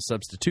regarding penal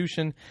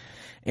substitution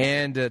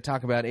and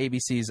talk about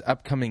ABC's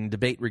upcoming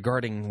debate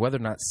regarding whether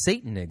or not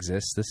Satan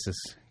exists. This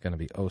is going to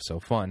be so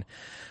fun.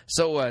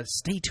 So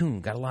stay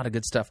tuned. Got a lot of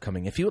good stuff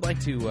coming. If you would like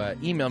to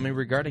email me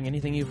regarding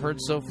anything you've heard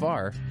so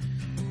far,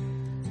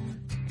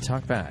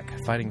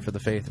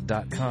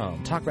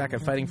 talkback@fightingforthefaith.com.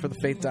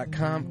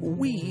 Talkback@fightingforthefaith.com.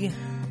 We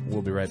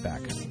will be right back.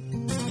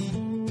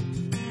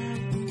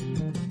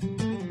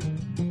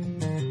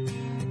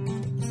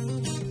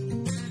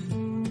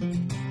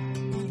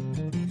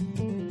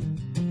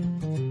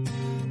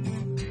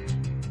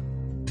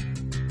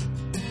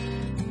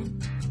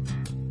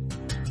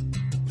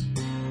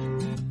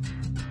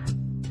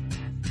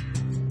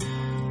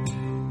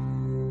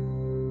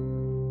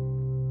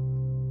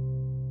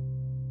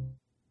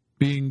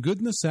 Being good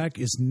in the sack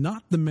is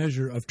not the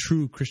measure of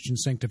true Christian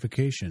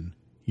sanctification.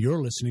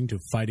 You're listening to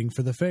Fighting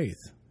for the Faith.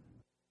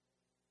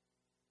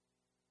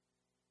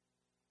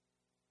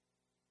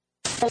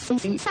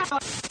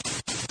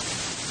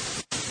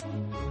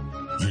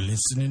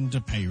 listening to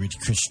Pirate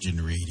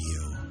Christian Radio.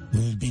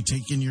 We'll be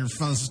taking your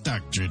false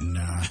doctrine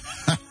now.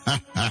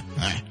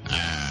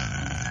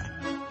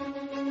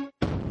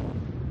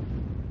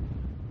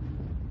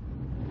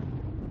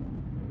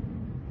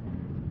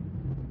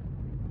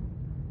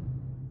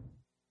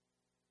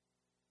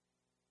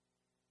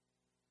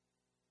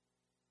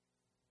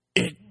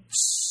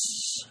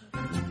 It's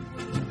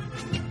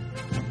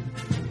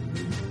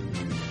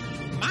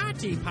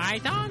Monty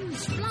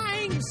Python's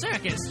Flying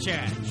Circus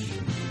Church.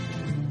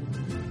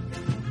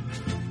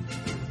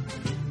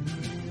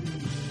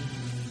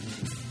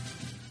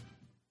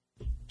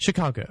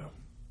 Chicago,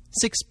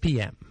 6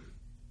 p.m.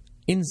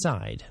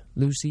 Inside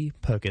Lucy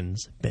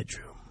Perkins'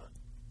 bedroom.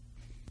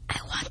 I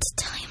want to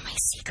tell you my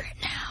secret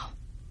now.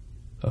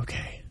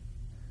 Okay.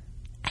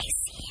 I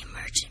see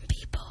emergent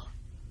people.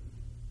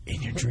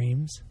 In your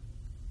dreams?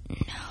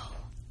 No.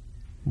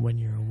 When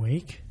you're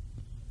awake?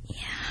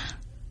 Yeah.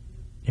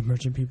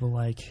 Emergent people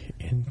like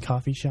in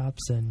coffee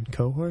shops and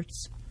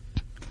cohorts?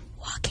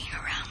 Walking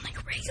around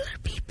like regular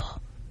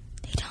people.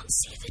 They don't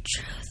see the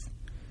truth.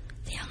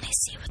 They only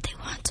see what they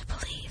want to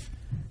believe.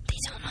 They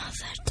don't know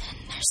they're dead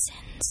in their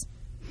sins.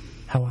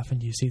 How often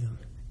do you see them?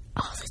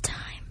 All the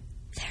time.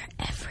 They're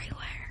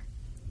everywhere.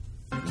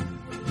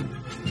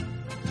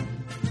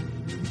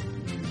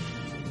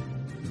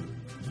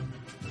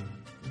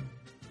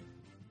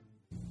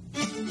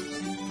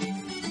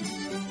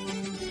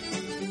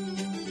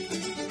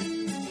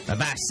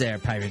 Avast there,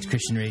 Pirate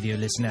Christian Radio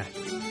listener.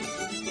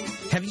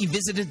 Have you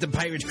visited the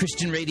Pirate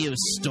Christian Radio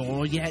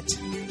store yet?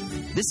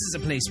 This is a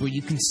place where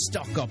you can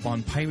stock up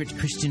on Pirate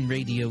Christian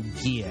Radio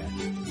gear.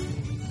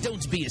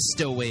 Don't be a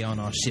stowaway on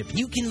our ship.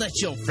 You can let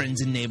your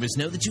friends and neighbors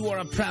know that you are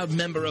a proud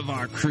member of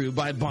our crew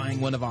by buying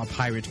one of our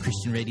Pirate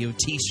Christian Radio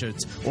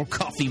t-shirts or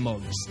coffee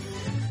mugs.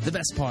 The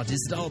best part is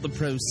that all the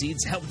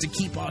proceeds help to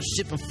keep our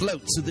ship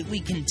afloat so that we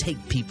can take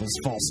people's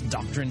false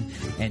doctrine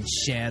and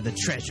share the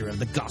treasure of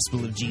the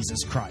gospel of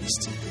Jesus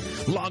Christ.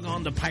 Log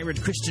on to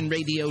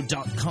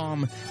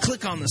piratechristianradio.com,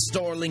 click on the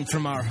store link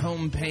from our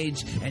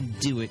homepage, and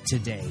do it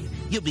today.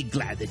 You'll be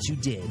glad that you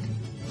did.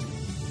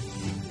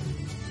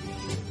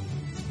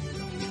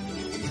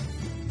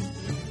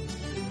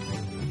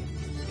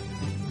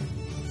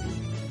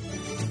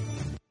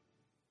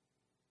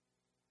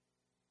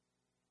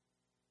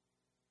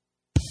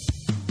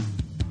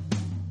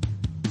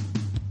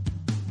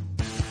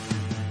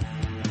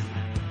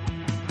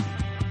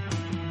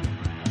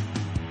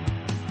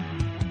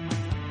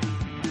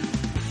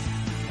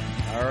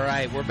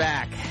 We're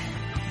back.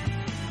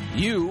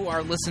 You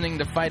are listening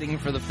to Fighting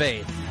for the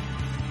Faith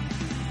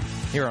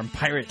here on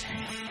Pirate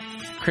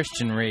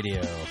Christian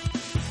Radio.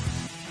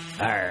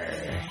 Arr.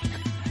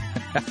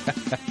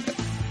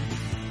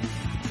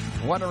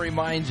 I want to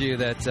remind you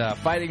that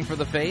Fighting for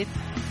the Faith,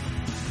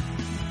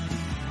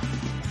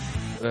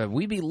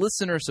 we be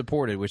listener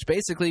supported, which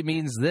basically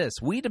means this.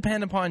 We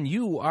depend upon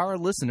you, our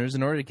listeners,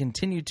 in order to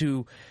continue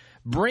to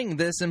bring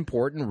this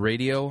important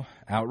radio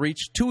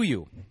outreach to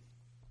you.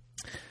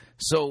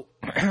 So,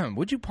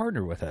 would you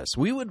partner with us?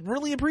 We would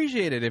really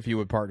appreciate it if you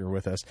would partner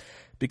with us,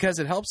 because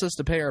it helps us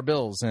to pay our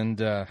bills and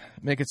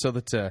make it so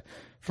that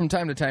from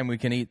time to time we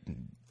can eat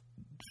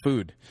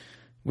food,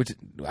 which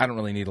I don't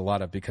really need a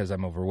lot of because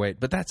I'm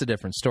overweight, but that's a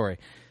different story.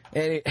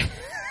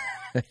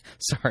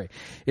 Sorry.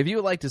 If you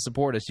would like to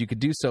support us, you could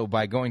do so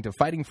by going to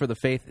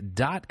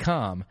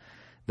fightingforthefaith.com.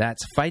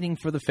 That's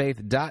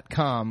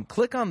fightingforthefaith.com.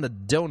 Click on the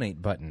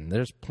donate button.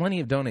 There's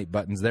plenty of donate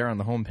buttons there on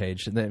the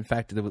homepage. In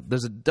fact,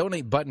 there's a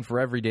donate button for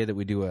every day that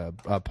we do a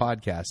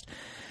podcast.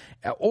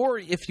 Or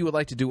if you would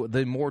like to do it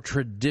the more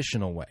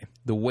traditional way,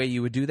 the way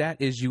you would do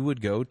that is you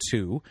would go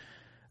to,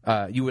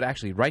 you would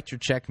actually write your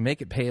check,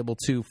 make it payable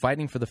to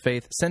Fighting for the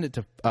Faith, send it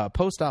to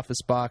Post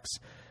Office Box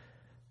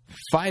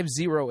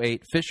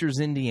 508, Fishers,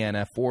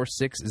 Indiana,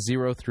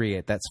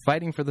 46038. That's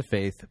Fighting for the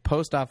Faith,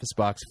 Post Office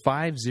Box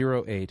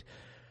 508,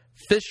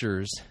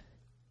 Fishers,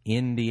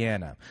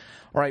 Indiana.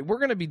 All right, we're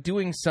going to be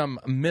doing some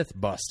myth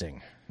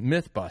busting.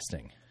 And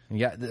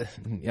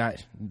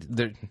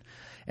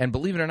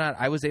believe it or not,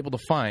 I was able to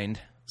find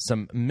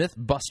some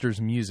Mythbusters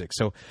music.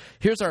 So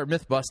here's our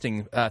myth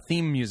busting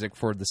theme music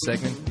for the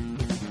segment.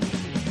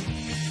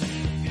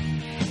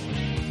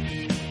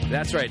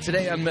 That's right.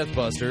 Today on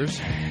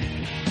Mythbusters,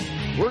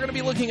 we're going to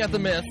be looking at the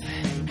myth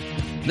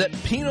that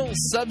penal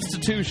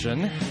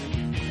substitution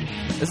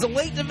is a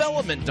late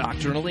development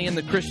doctrinally in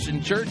the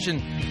Christian church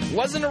and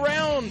wasn't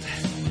around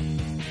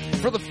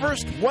for the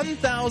first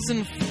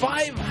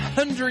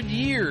 1,500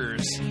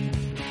 years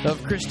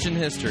of Christian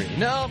history.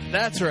 No,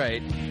 that's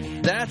right.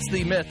 That's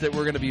the myth that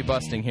we're going to be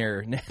busting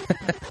here.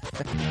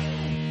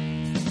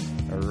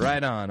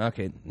 Right on.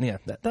 Okay, yeah,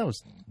 that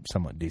was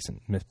somewhat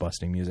decent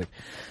myth-busting music.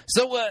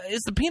 So,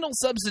 is the penal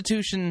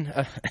substitution,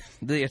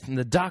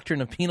 the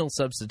doctrine of penal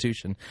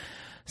substitution,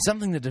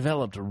 something that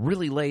developed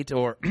really late,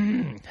 or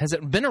has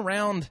it been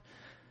around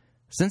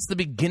since the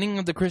beginning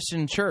of the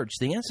Christian church?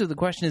 The answer to the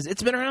question is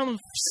it's been around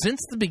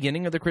since the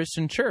beginning of the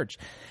Christian church.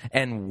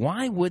 And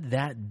why would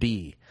that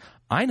be?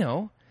 I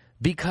know,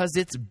 because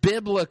it's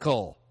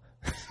biblical.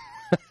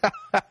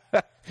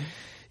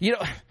 You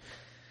know,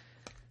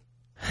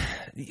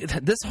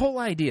 this whole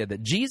idea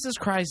that Jesus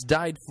Christ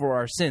died for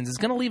our sins is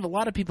going to leave a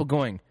lot of people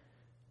going,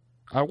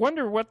 I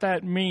wonder what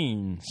that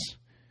means.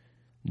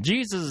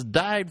 Jesus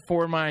died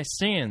for my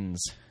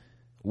sins.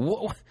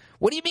 What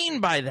do you mean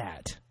by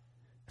that?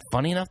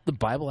 Funny enough, the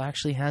Bible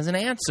actually has an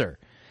answer.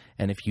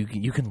 And if you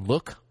can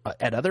look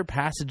at other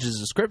passages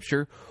of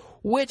Scripture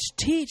which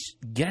teach,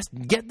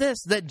 get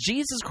this, that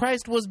Jesus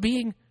Christ was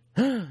being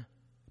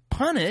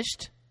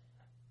punished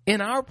in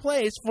our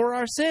place for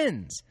our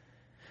sins.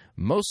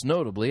 Most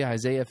notably,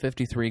 Isaiah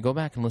 53. Go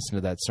back and listen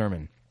to that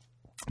sermon.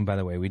 By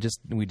the way, we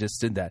just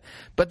did that.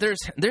 But there's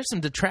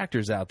some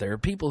detractors out there,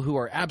 people who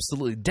are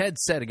absolutely dead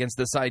set against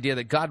this idea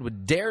that God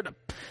would dare to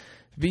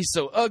be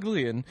so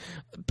ugly and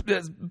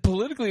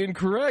politically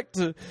incorrect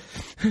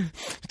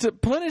to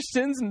punish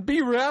sins and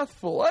be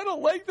wrathful. I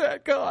don't like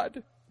that,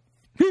 God.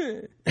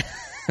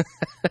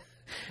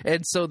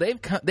 And so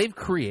they've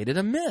created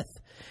a myth.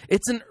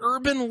 It's an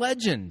urban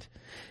legend.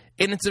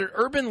 And it's an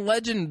urban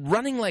legend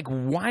running like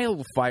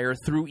wildfire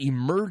through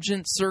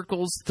emergent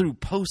circles, through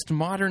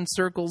postmodern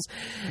circles,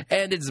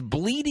 and it's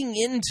bleeding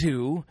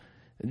into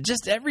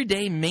just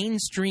everyday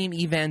mainstream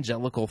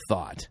evangelical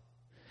thought.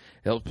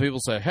 People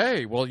say,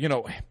 hey, well,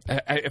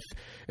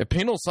 if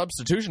penal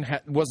substitution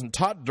wasn't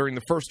taught during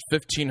the first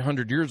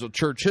 1,500 years of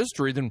church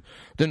history,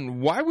 then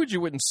why would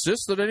you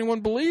insist that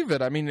anyone believe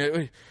it? I mean,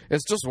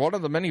 it's just one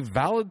of the many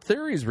valid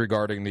theories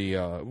regarding the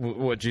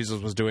what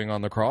Jesus was doing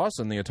on the cross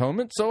and the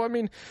atonement. So, I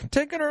mean,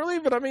 take it or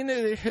leave it. I mean,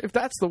 if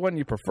that's the one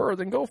you prefer,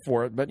 then go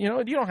for it. But,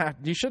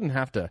 you shouldn't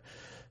have to.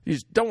 You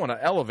don't want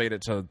to elevate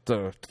it to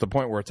the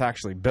point where it's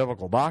actually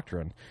biblical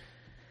doctrine.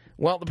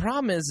 Well, the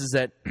problem is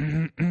that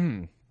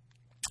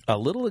a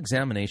little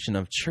examination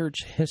of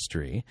church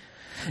history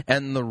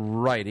and the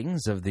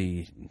writings of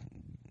the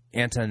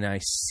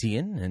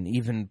ante-Nicene and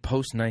even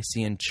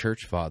post-Nicene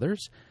church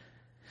fathers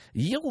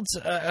yields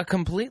a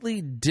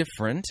completely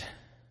different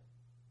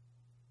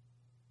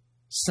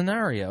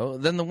scenario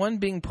than the one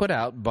being put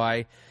out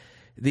by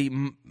the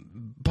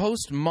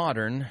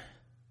postmodern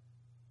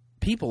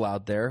people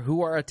out there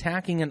who are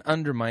attacking and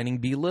undermining,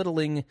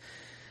 belittling,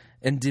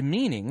 and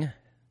demeaning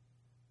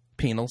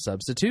penal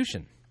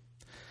substitution.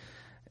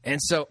 And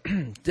so,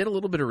 did a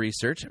little bit of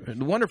research.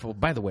 Wonderful,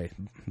 by the way,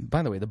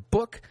 the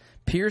book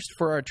 "Pierced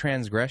for Our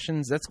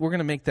Transgressions." We're going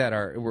to make that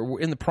we're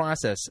in the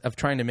process of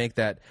trying to make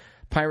that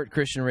Pirate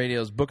Christian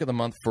Radio's Book of the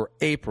Month for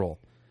April.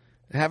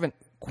 I haven't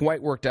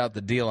quite worked out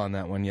the deal on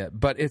that one yet,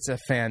 but it's a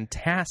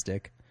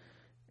fantastic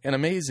and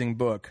amazing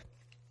book.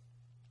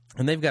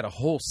 And they've got a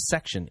whole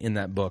section in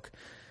that book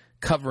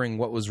covering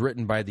what was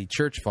written by the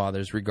church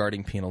fathers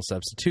regarding penal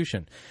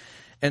substitution.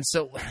 And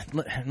so,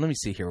 let me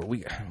see here.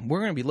 We're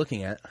going to be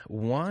looking at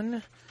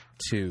 1,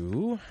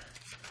 2,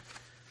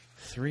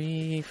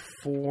 3,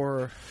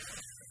 4,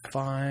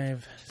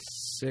 5,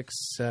 6,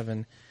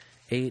 7,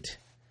 8,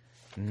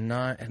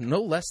 9, no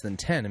less than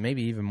 10, and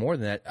maybe even more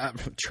than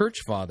that, church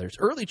fathers,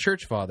 early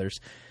church fathers,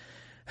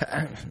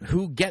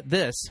 who, get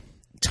this,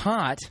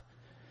 taught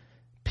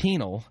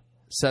penal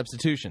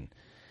substitution.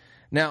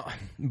 Now,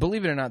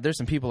 believe it or not, there's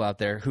some people out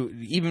there who,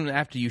 even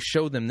after you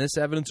show them this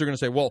evidence, are going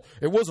to say, well,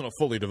 it wasn't a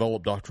fully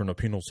developed doctrine of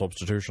penal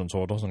substitution,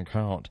 so it doesn't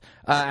count.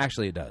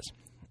 Actually, it does.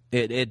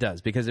 It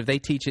does, because if they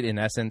teach it in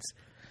essence,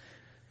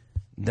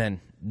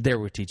 then they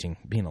were teaching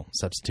penal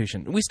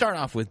substitution. We start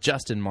off with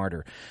Justin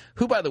Martyr,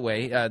 who, by the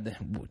way,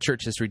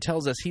 church history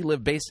tells us he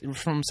lived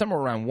from somewhere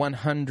around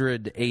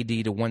 100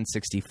 A.D. to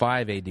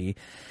 165 A.D.,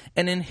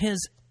 and in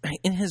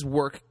his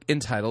work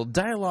entitled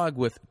Dialogue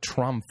with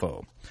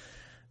Trypho,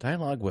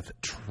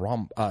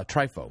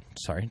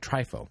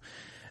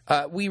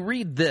 we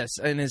read this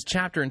in his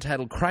chapter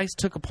entitled, Christ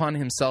Took Upon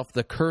Himself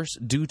the Curse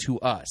Due to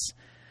Us.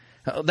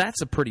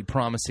 That's a pretty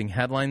promising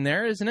headline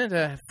there, isn't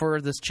it, for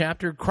this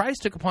chapter?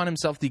 Christ Took Upon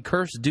Himself the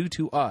Curse Due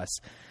to Us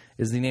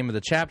is the name of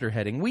the chapter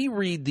heading. We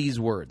read these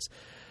words.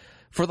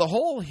 For the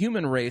whole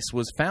human race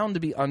was found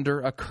to be under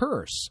a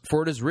curse,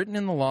 for it is written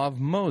in the law of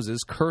Moses,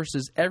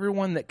 curses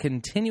everyone that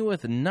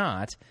continueth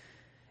not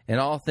in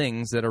all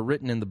things that are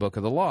written in the book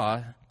of the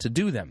law to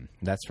do them.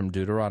 That's from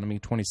Deuteronomy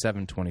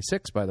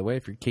 27:26, by the way,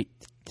 if you're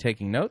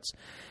taking notes.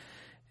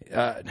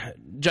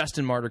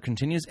 Justin Martyr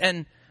continues,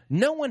 and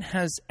no one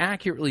has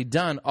accurately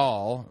done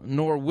all,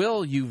 nor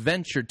will you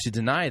venture to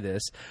deny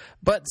this,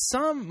 but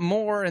some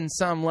more and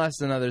some less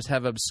than others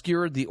have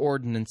obscured the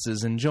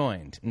ordinances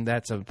enjoined. And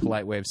that's a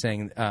polite way of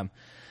saying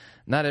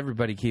not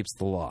everybody keeps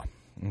the law.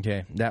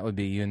 Okay, that would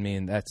be you and me,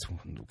 and that's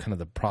kind of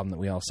the problem that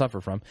we all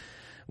suffer from.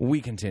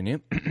 We continue.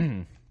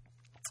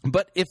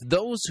 But if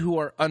those who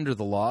are under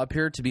the law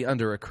appear to be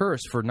under a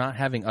curse for not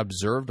having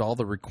observed all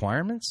the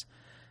requirements,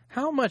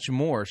 how much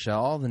more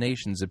shall all the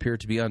nations appear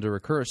to be under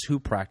a curse who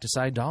practice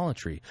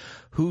idolatry,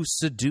 who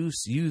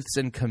seduce youths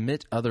and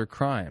commit other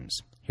crimes?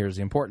 Here's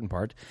the important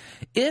part.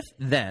 If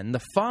then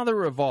the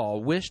Father of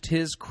all wished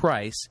his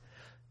Christ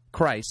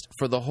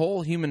for the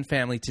whole human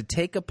family to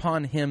take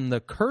upon him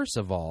the curse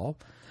of all,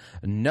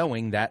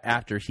 knowing that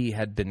after he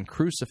had been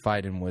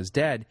crucified and was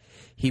dead,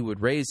 he would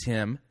raise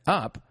him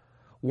up,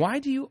 why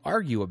do you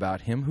argue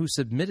about him who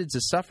submitted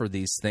to suffer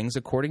these things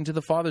according to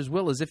the Father's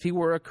will, as if he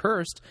were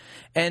accursed,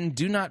 and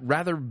do not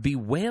rather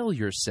bewail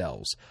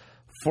yourselves?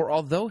 For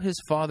although his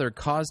Father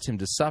caused him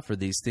to suffer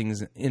these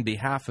things in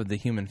behalf of the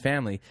human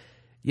family,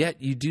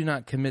 yet you do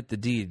not commit the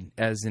deed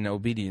as in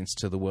obedience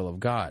to the will of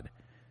God.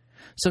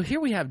 So here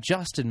we have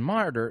Justin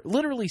Martyr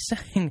literally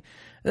saying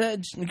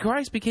that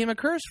Christ became a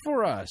curse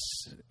for us,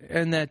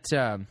 and that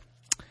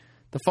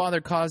the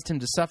Father caused him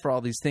to suffer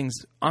all these things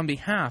on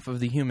behalf of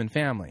the human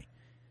family.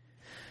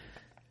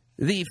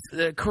 The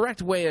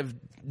correct way of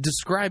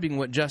describing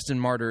what Justin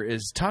Martyr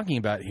is talking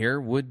about here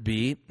would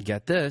be,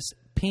 get this,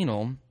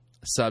 penal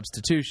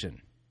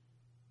substitution.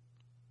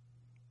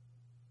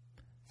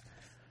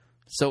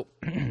 So,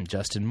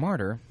 Justin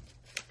Martyr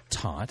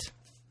taught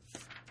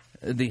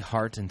the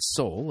heart and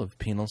soul of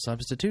penal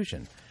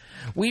substitution.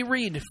 We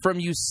read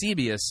from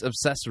Eusebius of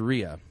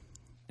Caesarea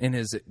in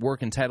his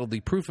work entitled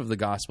The Proof of the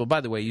Gospel.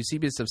 By the way,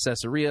 Eusebius of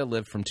Caesarea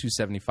lived from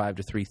 275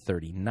 to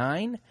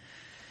 339.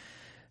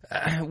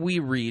 We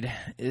read,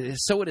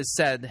 so it is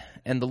said,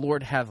 and the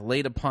Lord hath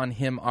laid upon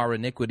him our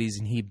iniquities,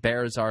 and he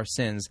bears our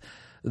sins.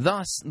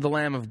 Thus the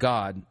Lamb of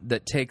God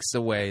that takes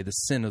away the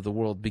sin of the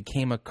world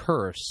became a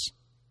curse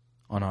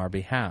on our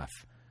behalf.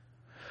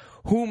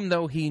 Whom,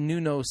 though he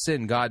knew no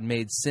sin, God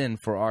made sin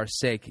for our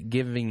sake,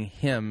 giving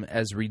him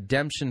as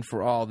redemption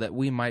for all, that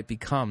we might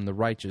become the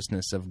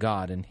righteousness of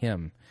God in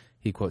him.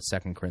 He quotes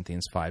 2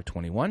 Corinthians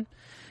 5:21. And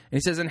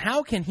he says, and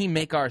how can he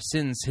make our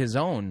sins his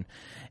own,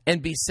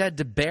 and be said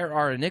to bear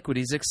our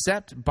iniquities,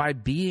 except by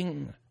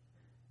being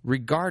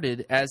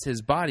regarded as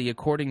his body,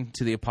 according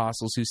to the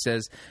apostles, who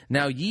says,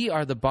 now ye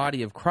are the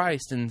body of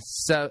Christ, and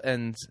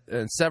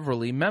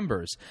severally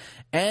members,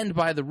 and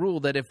by the rule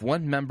that if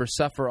one member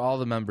suffer, all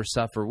the members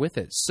suffer with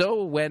it.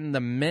 So when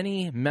the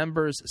many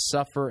members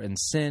suffer and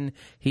sin,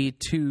 he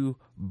too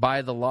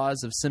by the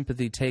laws of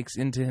sympathy takes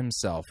into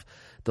himself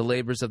the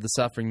labors of the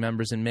suffering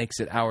members, and makes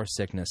it our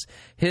sickness.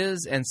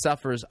 His and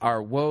suffers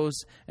our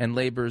woes and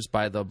labors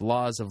by the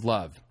laws of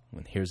love.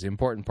 And here's the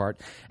important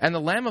part. And the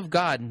Lamb of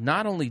God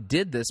not only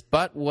did this,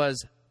 but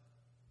was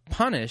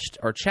punished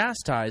or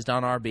chastised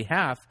on our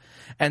behalf,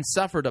 and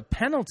suffered a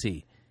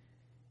penalty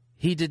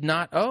he did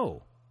not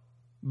owe,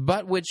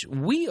 but which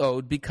we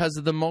owed because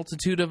of the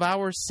multitude of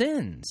our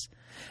sins.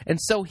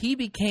 And so he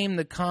became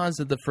the cause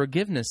of the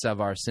forgiveness of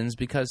our sins,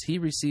 because he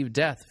received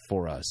death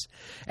for us,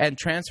 and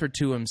transferred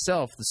to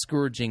himself the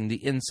scourging,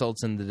 the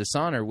insults, and the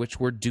dishonor which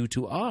were due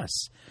to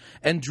us,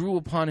 and drew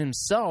upon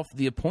himself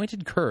the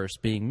appointed curse,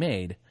 being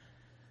made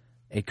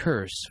a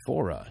curse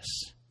for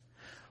us.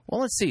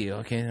 Well, let's see.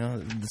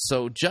 Okay,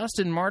 so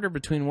Justin Martyr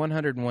between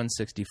 100 and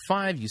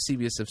 165,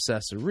 Eusebius of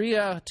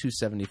Caesarea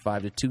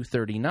 275 to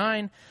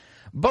 239,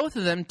 both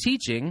of them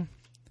teaching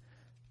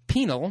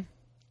penal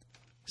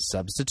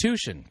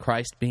substitution,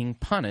 Christ being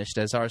punished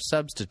as our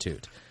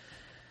substitute.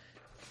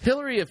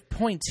 Hilary of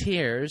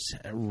Poitiers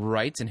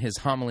writes in his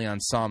homily on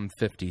Psalm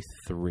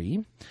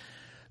 53,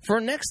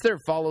 for next there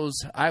follows,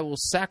 I will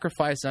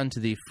sacrifice unto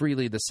thee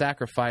freely the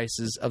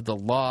sacrifices of the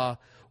law,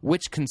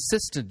 which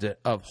consisted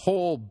of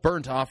whole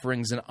burnt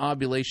offerings and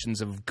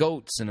oblations of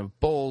goats and of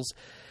bulls,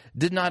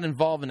 did not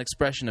involve an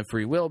expression of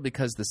free will,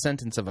 because the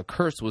sentence of a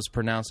curse was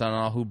pronounced on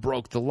all who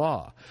broke the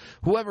law.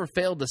 Whoever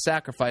failed to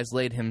sacrifice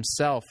laid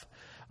himself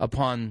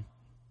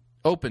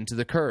open to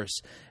the curse,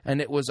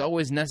 and it was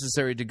always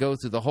necessary to go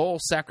through the whole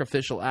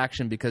sacrificial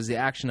action, because the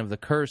action of the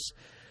curse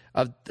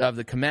of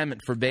the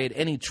commandment forbade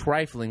any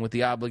trifling with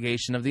the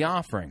obligation of the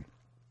offering.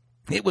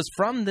 It was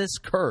from this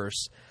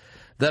curse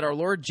that our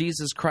Lord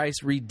Jesus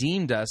Christ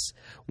redeemed us,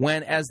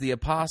 when, as the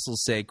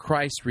apostles say,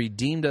 Christ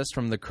redeemed us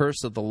from the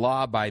curse of the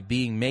law by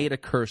being made a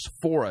curse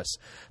for us.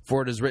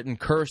 For it is written,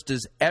 cursed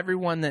is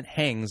everyone that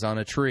hangs on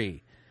a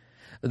tree.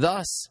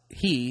 Thus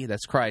he,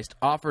 that's Christ,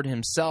 offered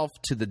himself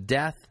to the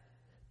death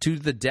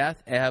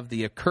of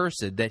the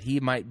accursed, that he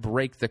might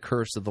break the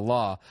curse of the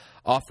law,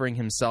 offering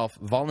himself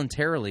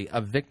voluntarily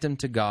a victim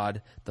to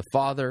God the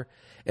Father,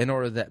 in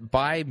order that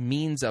by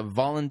means of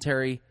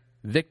voluntary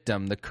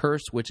victim, the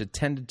curse which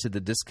attended to the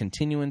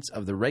discontinuance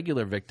of the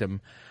regular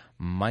victim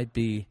might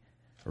be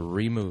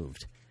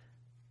removed.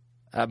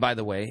 By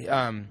the way,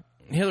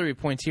 Hilary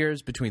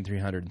Poitiers, between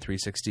 300 and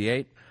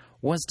 368,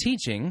 was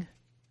teaching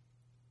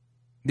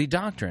the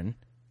doctrine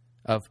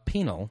of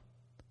penal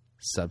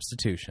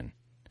substitution.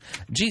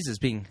 Jesus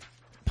being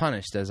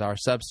punished as our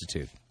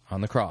substitute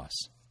on the cross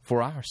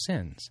for our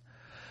sins.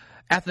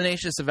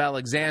 Athanasius of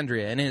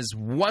Alexandria, in his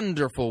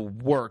wonderful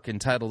work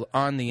entitled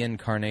On the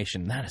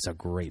Incarnation. That is a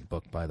great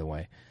book, by the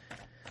way.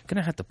 I'm going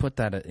to have to put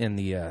that in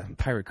the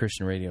Pirate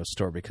Christian Radio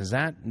store, because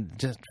that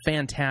just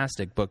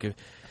fantastic book.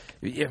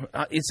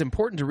 It's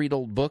important to read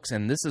old books,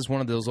 and this is one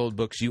of those old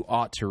books you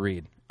ought to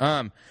read.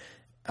 I'm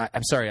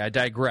sorry, I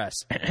digress.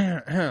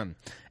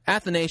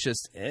 Athanasius,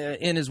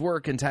 in his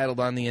work entitled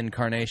On the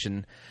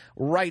Incarnation,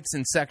 writes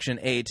in section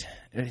 8,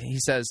 he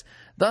says,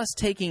 thus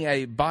taking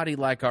a body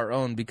like our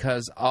own,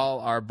 because all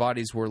our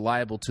bodies were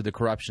liable to the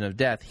corruption of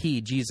death, he,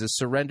 Jesus,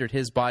 surrendered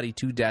his body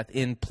to death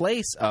in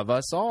place of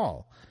us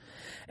all,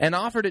 and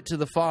offered it to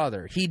the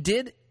Father. He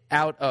did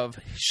out of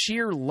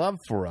sheer love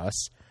for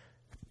us,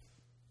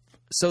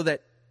 so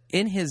that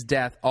in his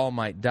death all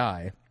might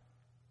die,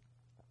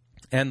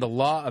 and the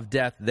law of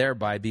death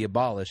thereby be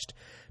abolished,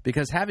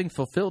 because having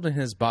fulfilled in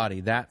his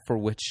body that for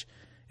which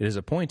it is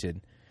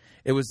appointed,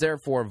 it was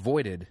therefore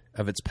voided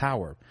of its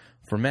power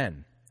for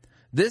men.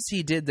 This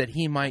he did that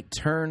he might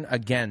turn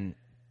again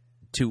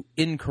to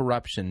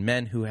incorruption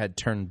men who had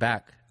turned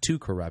back to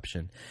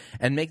corruption,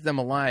 and make them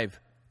alive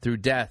through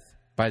death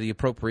by the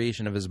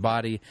appropriation of his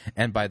body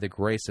and by the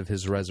grace of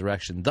his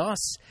resurrection.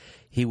 Thus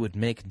he would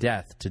make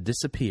death to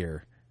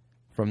disappear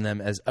from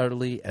them as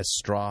utterly as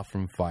straw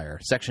from fire.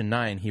 Section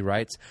 9, he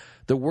writes,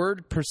 the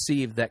Word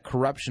perceived that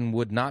corruption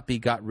would not be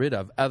got rid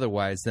of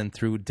otherwise than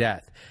through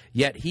death.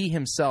 Yet he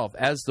himself,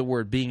 as the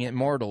Word, being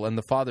immortal, and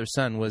the Father's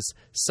Son, was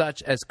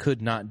such as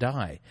could not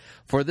die.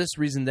 For this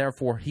reason,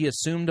 therefore, he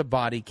assumed a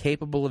body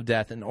capable of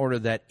death, in order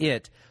that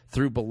it,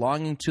 through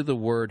belonging to the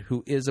Word,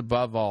 who is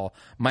above all,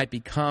 might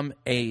become,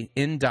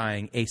 in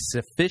dying, a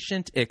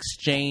sufficient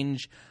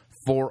exchange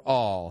for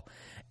all,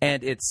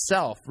 and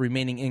itself,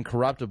 remaining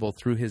incorruptible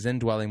through his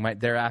indwelling, might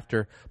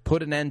thereafter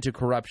put an end to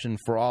corruption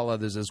for all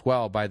others as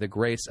well, by the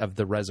grace of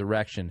the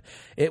resurrection.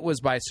 It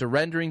was by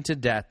surrendering to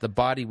death the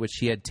body which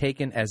he had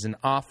taken as an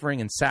offering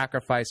and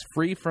sacrifice,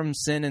 free from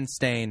sin and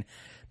stain,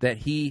 that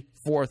he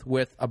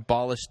forthwith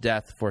abolished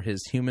death for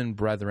his human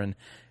brethren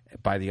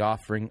by the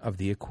offering of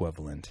the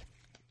equivalent.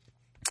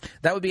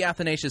 That would be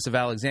Athanasius of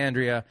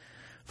Alexandria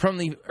from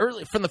the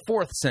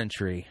 4th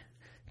century,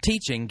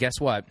 teaching, guess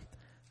what?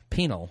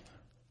 Penal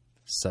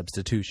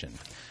substitution.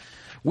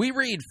 We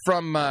read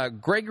from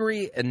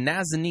Gregory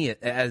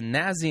Nazianzus.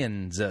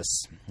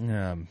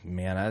 Oh,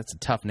 man, that's a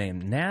tough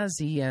name.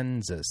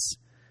 Nazianzus.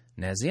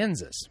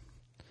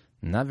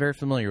 Not very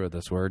familiar with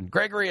this word.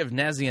 Gregory of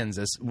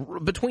Nazianzus,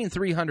 between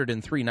 300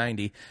 and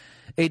 390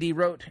 AD,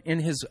 wrote in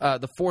his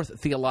the 4th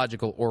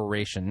theological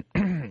oration,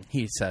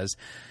 he says,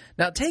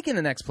 now take in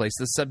the next place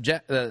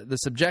the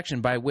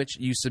subjection by which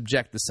you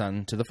subject the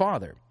Son to the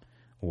Father.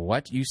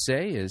 What, you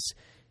say, is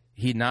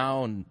he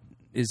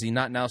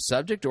not now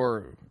subject,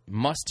 or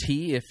must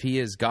he, if he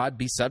is God,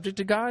 be subject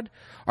to God?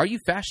 Are you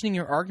fashioning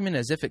your argument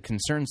as if it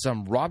concerns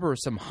some robber or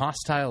some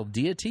hostile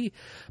deity?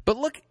 But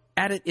look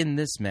at it in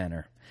this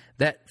manner,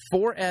 that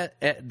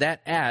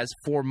as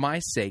for my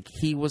sake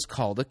he was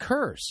called a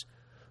curse,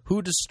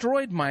 who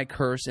destroyed my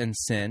curse and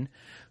sin,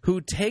 who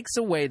takes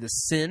away the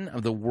sin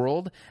of the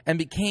world, and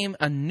became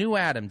a new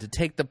Adam to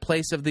take the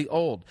place of the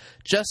old.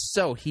 Just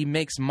so he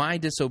makes my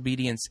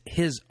disobedience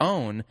his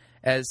own,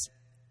 as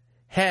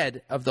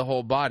head of the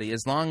whole body,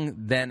 as long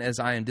then as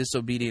I am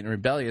disobedient and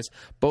rebellious,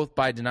 both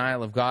by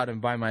denial of God and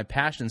by my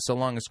passion, so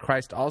long as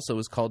Christ also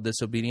is called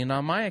disobedient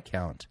on my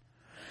account.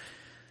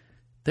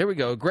 There we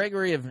go.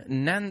 Gregory of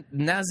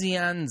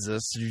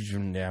Nazianzus,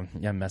 yeah,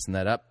 I'm messing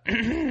that up,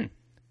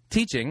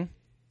 teaching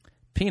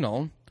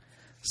penal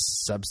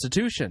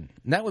substitution.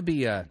 And that would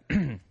be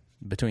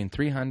between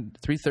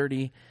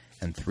 330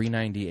 and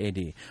 390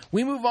 AD.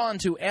 We move on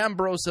to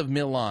Ambrose of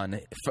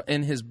Milan.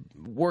 In his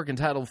work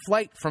entitled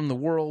Flight from the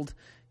World,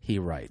 he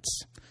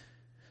writes,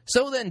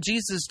 so then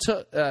Jesus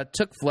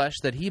took flesh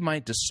that he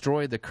might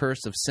destroy the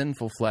curse of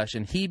sinful flesh,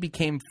 and he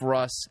became for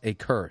us a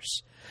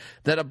curse,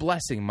 that a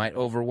blessing might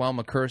overwhelm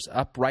a curse,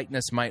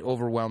 uprightness might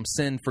overwhelm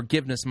sin,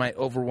 forgiveness might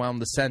overwhelm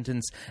the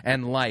sentence,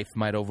 and life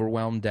might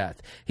overwhelm death.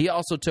 He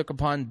also took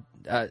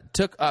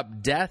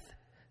up death,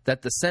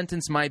 that the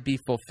sentence might be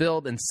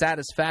fulfilled and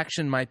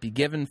satisfaction might be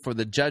given for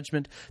the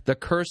judgment the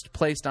curse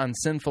placed on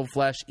sinful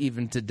flesh,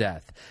 even to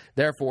death.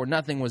 Therefore,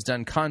 nothing was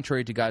done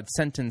contrary to God's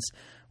sentence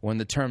when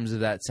the terms of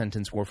that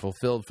sentence were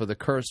fulfilled, for the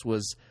curse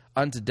was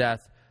unto death,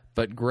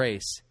 but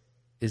grace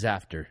is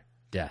after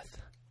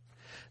death.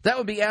 That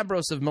would be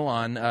Ambrose of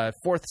Milan,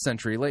 4th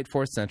century, late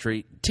 4th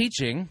century,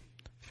 teaching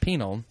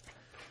penal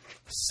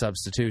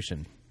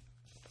substitution.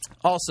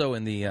 Also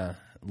in the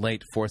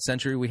late 4th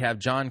century, we have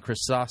John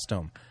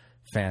Chrysostom.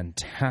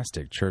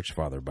 Fantastic church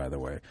father, by the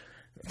way.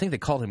 I think they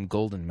called him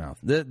Golden Mouth.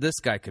 This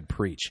guy could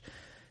preach.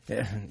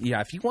 Yeah,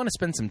 if you want to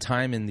spend some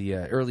time in the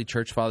early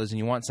church fathers and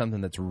you want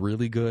something that's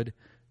really good,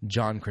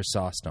 John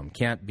Chrysostom.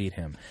 Can't beat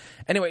him.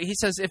 Anyway, he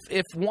says,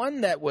 if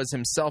one that was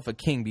himself a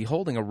king,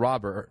 beholding a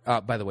robber,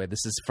 by the way,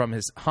 this is from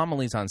his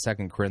homilies on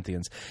 2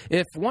 Corinthians.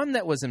 If one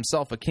that was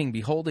himself a king,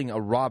 beholding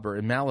a robber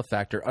and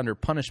malefactor under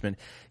punishment,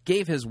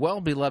 gave his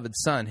well-beloved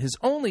son, his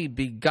only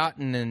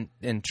begotten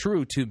and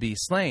true, to be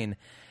slain,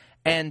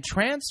 and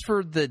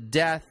transferred the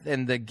death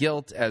and the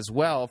guilt as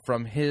well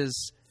from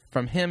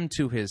him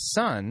to his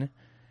son,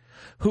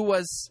 who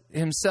was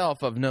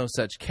himself of no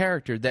such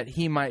character, that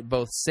he might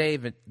both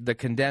save the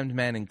condemned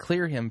man and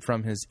clear him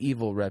from his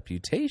evil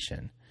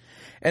reputation.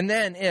 And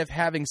then, if,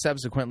 having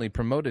subsequently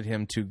promoted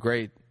him to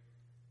great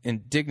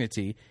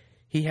indignity,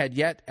 he had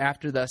yet,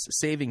 after thus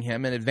saving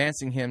him and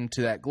advancing him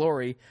to that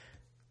glory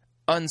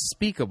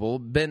unspeakable,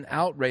 been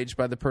outraged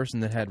by the person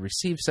that had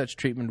received such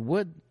treatment,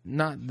 would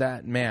not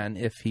that man,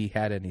 if he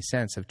had any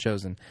sense, have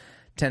chosen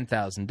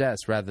 10,000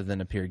 deaths rather than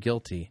appear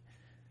guilty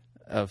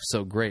of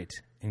so great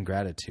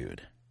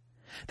ingratitude?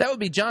 That would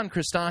be John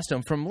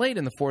Chrysostom from late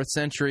in the 4th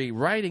century,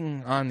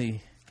 writing on the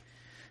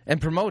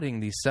and promoting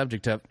the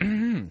subject of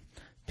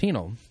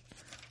penal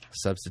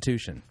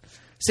substitution.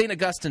 St.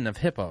 Augustine of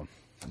Hippo.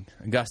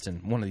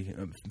 Augustine, one of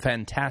the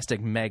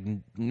fantastic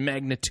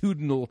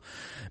magnitudinal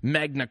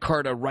Magna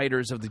Carta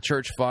writers of the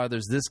Church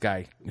Fathers. This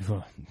guy,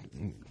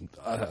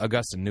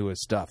 Augustine, knew his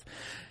stuff.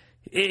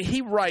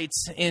 He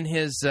writes in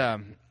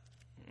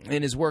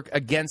his work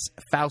Against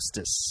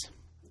Faustus,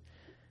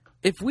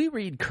 if we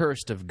read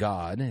cursed of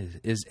God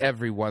is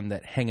everyone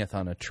that hangeth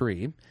on a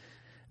tree,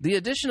 the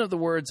addition of the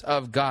words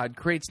of God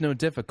creates no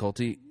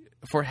difficulty,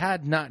 for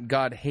had not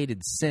God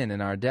hated sin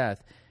in our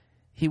death,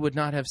 he would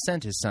not have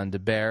sent his Son to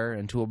bear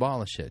and to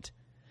abolish it.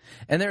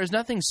 And there is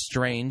nothing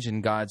strange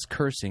in God's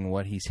cursing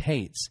what he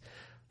hates,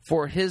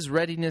 for his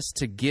readiness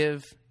to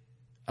give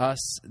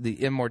us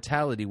the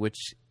immortality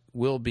which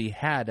will be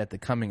had at the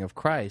coming of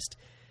Christ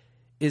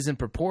is in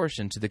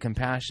proportion to the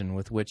compassion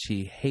with which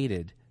he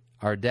hated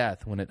our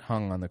death when it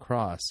hung on the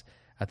cross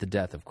at the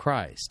death of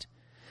Christ.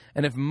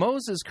 And if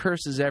Moses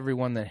curses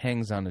everyone that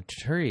hangs on a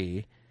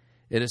tree,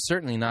 it is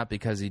certainly not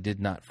because he did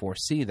not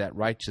foresee that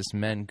righteous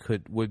men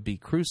would be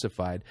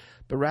crucified,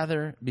 but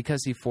rather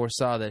because he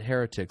foresaw that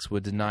heretics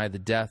would deny the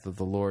death of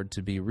the Lord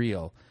to be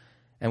real,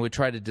 and would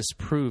try to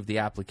disprove the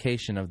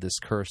application of this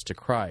curse to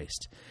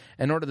Christ,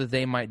 in order that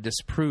they might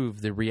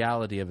disprove the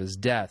reality of his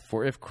death.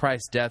 For if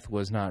Christ's death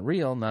was not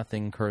real,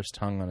 nothing cursed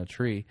hung on the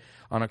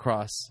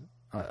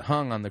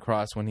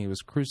cross when he was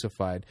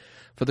crucified.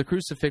 For the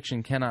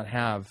crucifixion cannot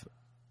have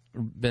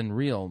been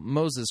real.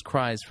 Moses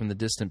cries from the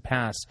distant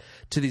past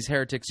to these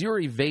heretics, your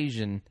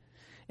evasion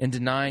in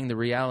denying the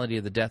reality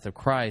of the death of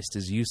Christ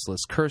is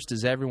useless. Cursed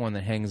is everyone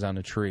that hangs on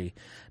a tree.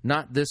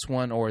 Not this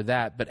one or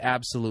that, but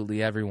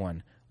absolutely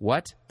everyone.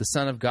 What? The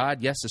Son of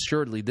God? Yes,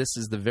 assuredly, this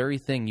is the very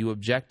thing you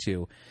object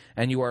to,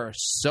 and you are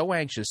so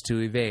anxious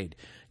to evade.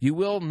 You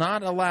will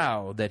not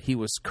allow that he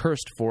was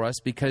cursed for us,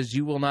 because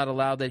you will not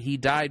allow that he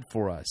died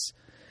for us.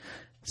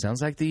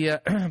 Sounds like the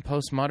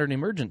postmodern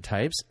emergent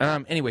types.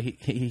 Anyway,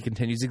 he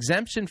continues,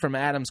 exemption from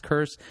Adam's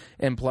curse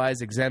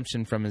implies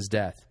exemption from his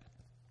death.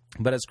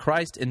 But as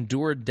Christ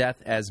endured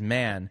death as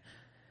man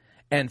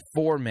and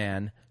for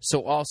man,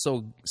 so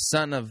also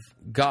Son of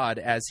God,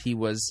 as he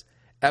was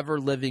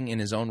ever living in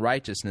his own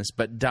righteousness,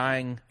 but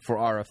dying for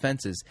our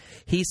offenses,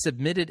 he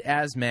submitted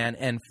as man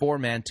and for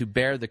man to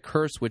bear the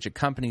curse which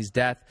accompanies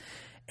death.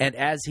 And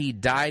as he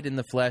died in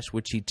the flesh,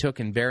 which he took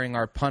in bearing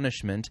our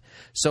punishment,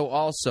 so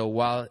also,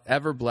 while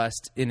ever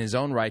blessed in his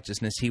own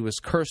righteousness, he was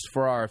cursed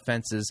for our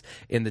offenses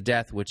in the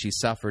death which he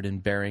suffered in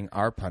bearing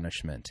our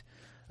punishment.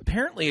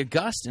 Apparently,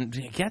 Augustine,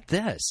 get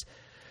this,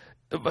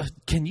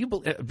 can you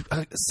believe,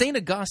 St.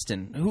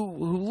 Augustine, who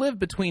lived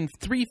between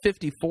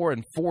 354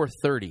 and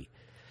 430,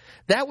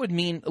 that would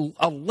mean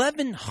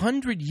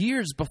 1,100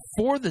 years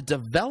before the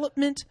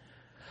development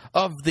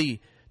of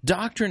the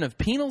doctrine of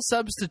penal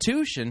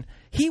substitution,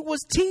 he was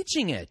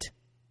teaching it.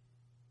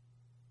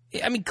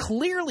 I mean,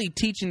 clearly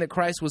teaching that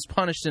Christ was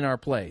punished in our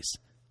place.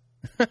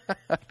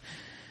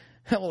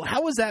 Well,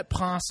 how is that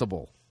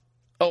possible?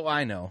 Oh,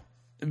 I know.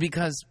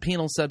 Because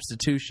penal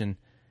substitution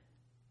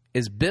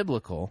is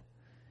biblical.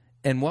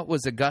 And what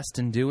was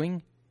Augustine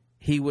doing?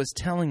 He was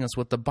telling us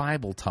what the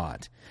Bible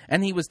taught.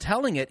 And he was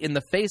telling it in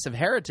the face of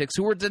heretics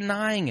who were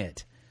denying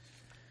it.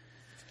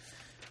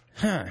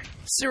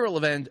 Cyril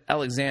of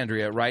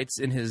Alexandria writes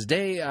in his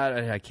day,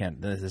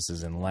 this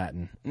is in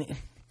Latin.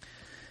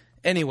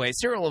 Anyway,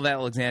 Cyril of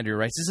Alexandria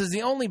writes, this is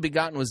the only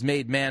begotten was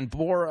made man,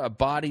 bore a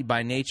body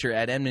by nature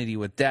at enmity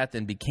with death,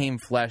 and became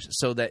flesh,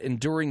 so that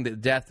enduring the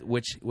death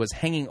which was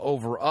hanging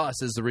over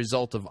us as the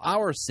result of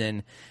our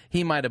sin,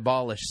 he might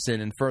abolish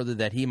sin, and further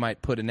that he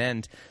might put an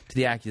end to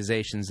the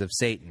accusations of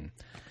Satan.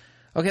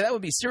 Okay, that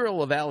would be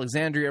Cyril of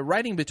Alexandria,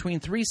 writing between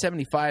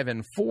 375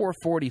 and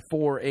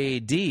 444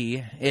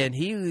 A.D., and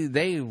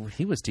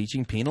he was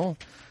teaching penal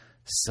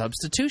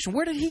substitution.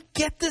 Where did he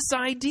get this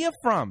idea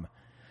from?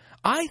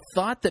 I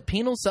thought that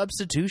penal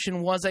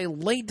substitution was a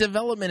late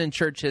development in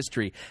church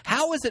history.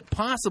 How is it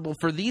possible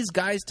for these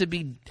guys to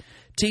be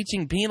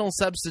teaching penal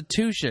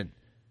substitution?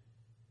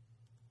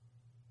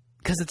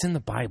 Because it's in the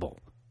Bible.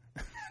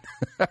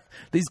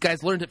 These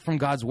guys learned it from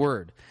God's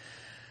Word.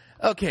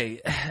 Okay,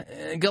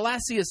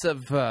 Galasius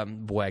of,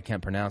 I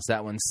can't pronounce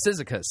that one,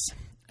 Cyzicus.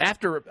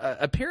 After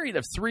a period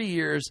of 3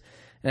 years,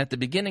 and at the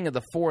beginning of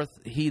the fourth,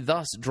 he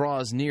thus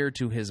draws near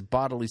to his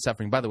bodily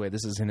suffering. By the way,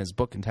 this is in his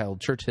book entitled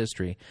Church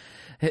History.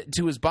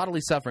 To his bodily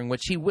suffering,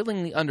 which he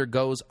willingly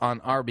undergoes on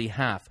our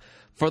behalf.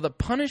 For the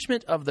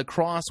punishment of the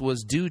cross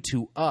was due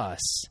to us.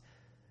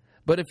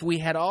 But if we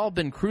had all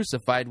been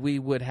crucified, we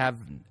would have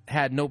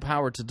had no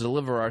power to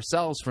deliver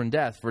ourselves from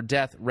death. For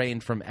death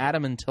reigned from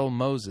Adam until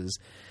Moses,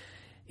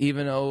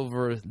 even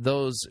over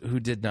those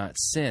who did not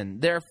sin.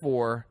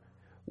 Therefore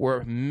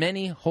were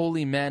many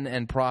holy men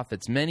and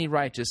prophets, many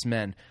righteous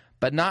men,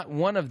 but not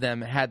one of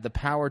them had the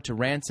power to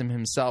ransom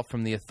himself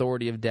from the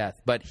authority of death.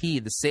 But he,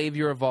 the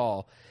Savior of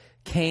all,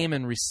 came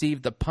and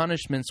received the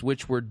punishments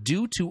which were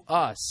due to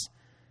us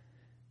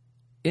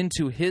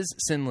into his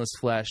sinless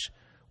flesh,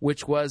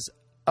 which was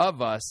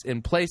of us,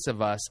 in place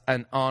of us,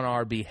 and on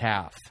our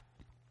behalf.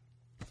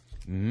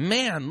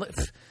 Man,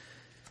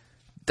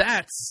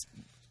 That's...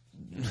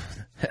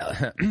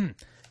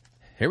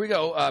 Here we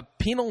go.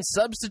 Penal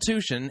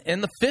substitution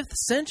in the 5th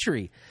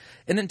century.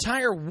 An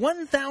entire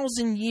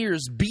 1,000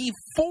 years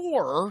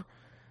before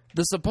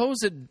the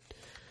supposed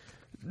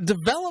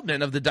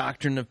development of the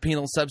doctrine of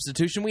penal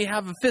substitution, we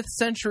have a 5th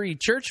century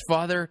church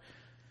father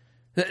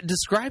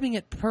describing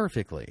it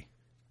perfectly.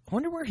 I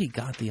wonder where he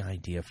got the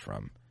idea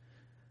from.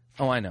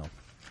 Oh, I know.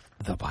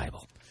 The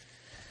Bible.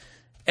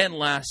 And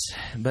last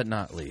but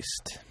not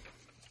least,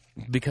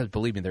 because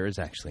believe me, there is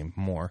actually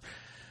more,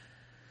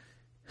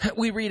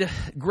 we read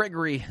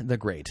Gregory the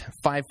Great,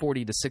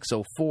 540 to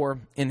 604,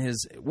 in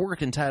his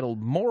work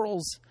entitled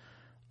Morals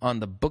on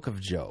the Book of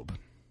Job.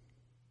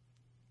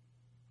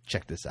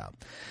 Check this out.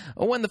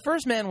 When the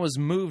first man was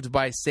moved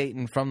by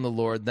Satan from the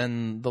Lord,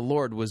 then the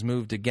Lord was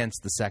moved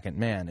against the second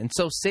man. And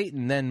so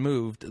Satan then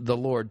moved the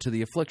Lord to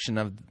the affliction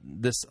of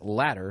this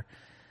latter,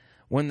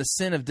 when the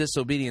sin of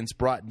disobedience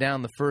brought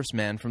down the first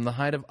man from the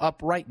height of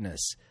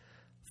uprightness.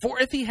 For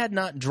if he had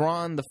not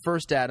drawn the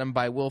first Adam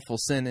by willful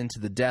sin into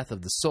the death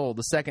of the soul,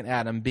 the second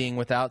Adam, being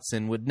without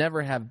sin, would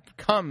never have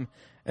come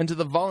into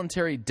the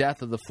voluntary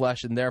death of the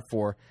flesh, and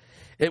therefore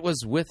it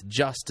was with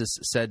justice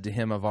said to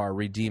him of our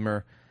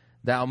Redeemer,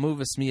 Thou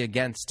movest me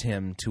against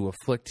him to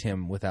afflict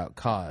him without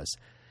cause.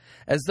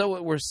 As though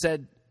it were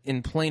said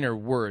in plainer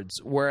words,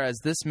 whereas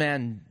this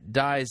man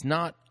dies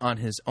not on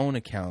his own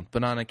account,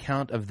 but on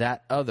account of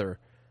that other,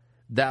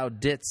 thou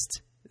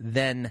didst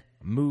then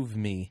move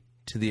me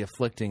to the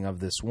afflicting of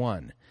this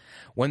one.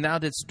 When thou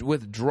didst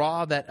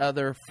withdraw that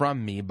other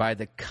from me by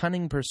the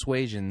cunning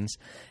persuasions,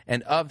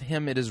 and of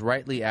him it is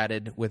rightly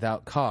added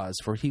without cause,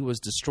 for he was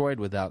destroyed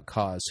without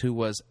cause, who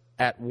was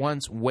at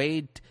once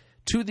weighed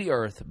to the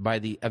earth by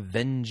the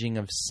avenging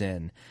of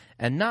sin,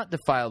 and not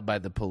defiled by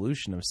the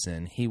pollution of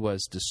sin, he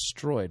was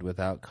destroyed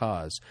without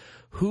cause,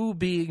 who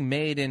being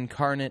made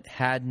incarnate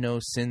had no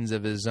sins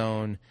of his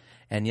own,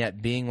 and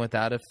yet being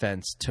without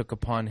offense took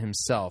upon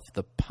himself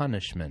the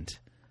punishment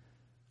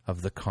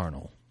of the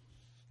carnal.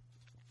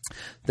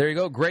 There you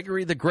go,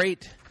 Gregory the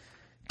Great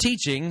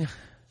teaching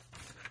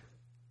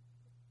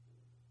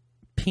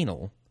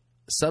penal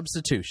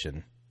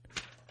substitution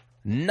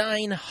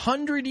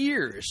 900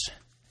 years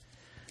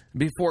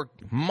before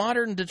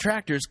modern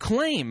detractors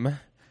claim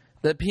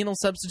that penal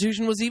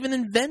substitution was even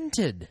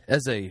invented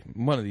as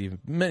one of the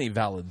many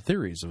valid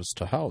theories as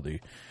to how the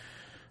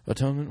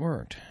atonement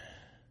worked.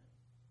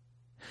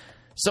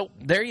 So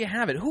there you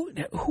have it.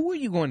 Who are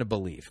you going to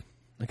believe?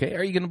 Okay,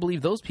 are you going to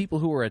believe those people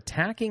who are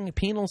attacking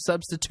penal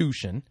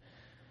substitution?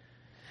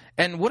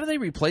 And what are they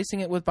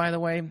replacing it with, by the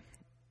way?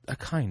 A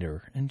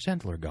kinder and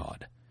gentler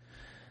God.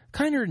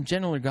 Kinder and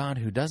gentler God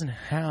who doesn't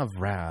have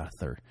wrath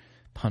or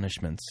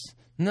punishments.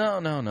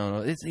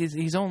 No.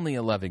 He's only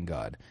a loving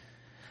God.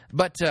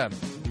 But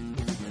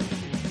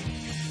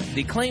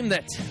the claim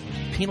that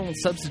penal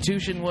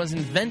substitution was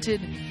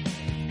invented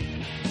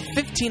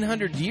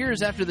 1,500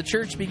 years after the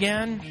church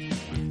began,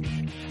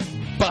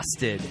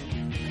 busted.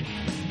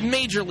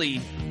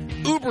 Majorly,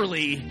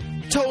 uberly,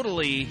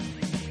 totally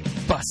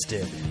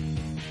busted.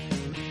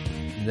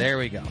 There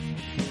we go.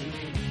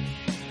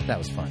 That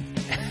was fun.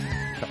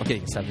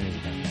 Okay, stop the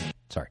music now.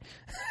 Sorry.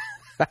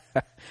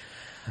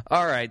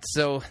 All right,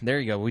 so there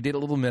you go. We did a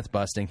little myth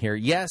busting here.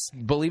 Yes,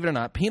 believe it or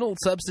not, penal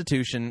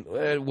substitution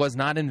was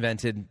not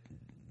invented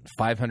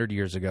 500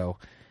 years ago.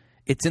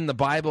 It's in the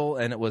Bible,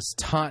 and it was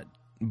taught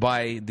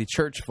by the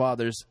church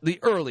fathers, the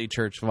early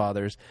church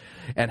fathers.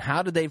 And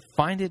how did they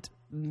find it?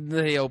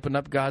 They opened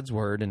up God's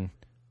Word and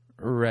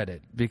read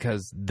it,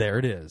 because there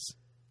it is.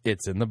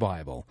 It's in the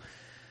Bible.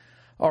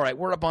 All right,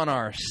 we're up on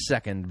our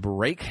second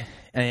break,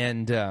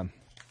 and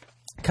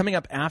coming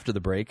up after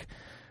the break,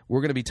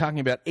 we're going to be talking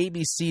about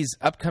ABC's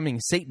upcoming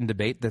Satan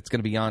debate that's going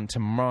to be on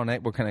tomorrow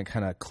night. We're going to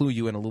kind of clue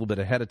you in a little bit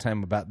ahead of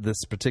time about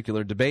this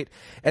particular debate.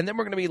 And then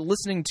we're going to be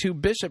listening to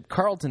Bishop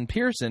Carlton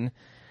Pearson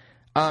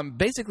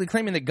basically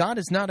claiming that God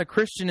is not a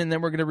Christian, and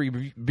then we're going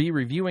to be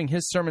reviewing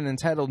his sermon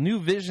entitled New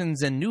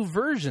Visions and New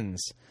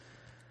Versions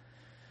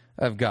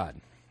of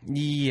God.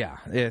 Yeah,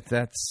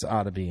 that's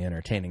ought to be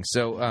entertaining.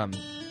 So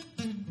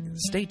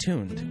stay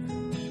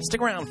tuned.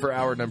 Stick around for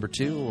hour number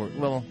 2,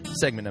 or,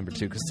 segment number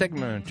 2, because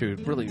segment number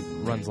 2 really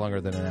runs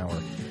longer than an hour.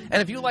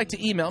 And if you'd like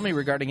to email me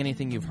regarding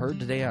anything you've heard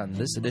today on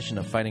this edition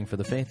of Fighting for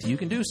the Faith, you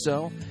can do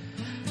so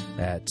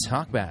at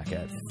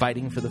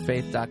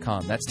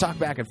talkback@fightingforthefaith.com. That's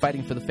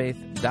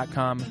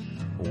talkback@fightingforthefaith.com.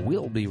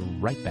 We'll be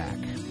right back.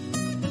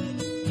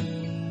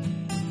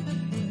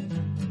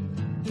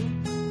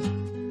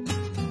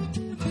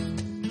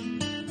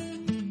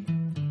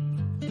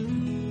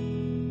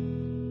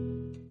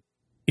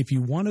 If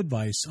you want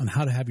advice on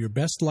how to have your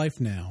best life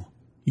now,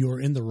 you are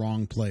in the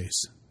wrong place.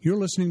 You're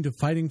listening to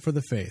Fighting for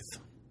the Faith.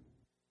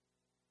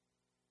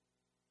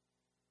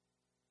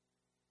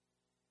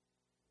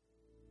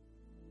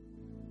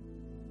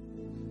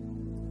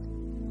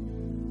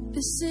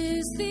 This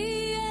is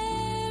the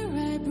air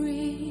I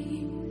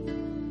breathe.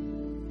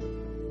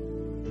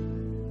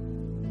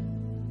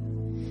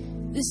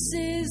 This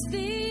is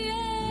the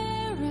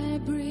air I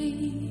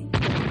breathe.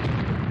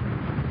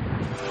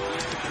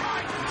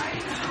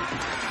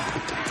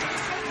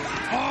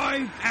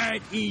 I've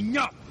had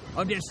enough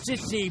of the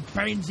sissy,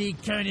 pansy,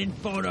 cannon,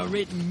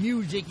 photo-written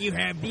music you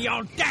have the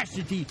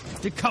audacity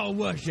to call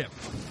worship.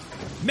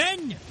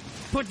 Men,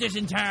 put this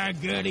entire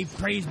girly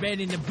praise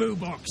band in the boo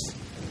box.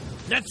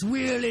 Let's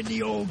wheel in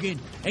the organ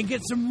and get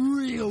some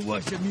real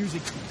worship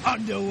music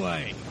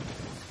underway.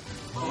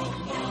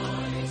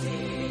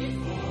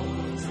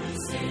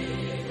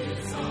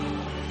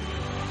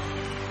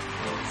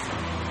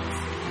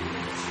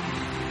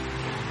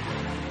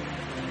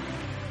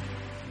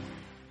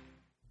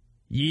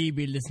 Ye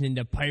be listening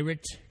to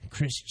Pirate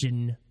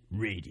Christian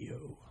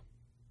Radio.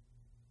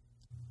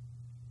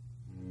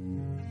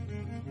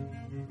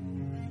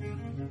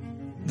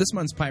 This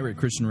month's Pirate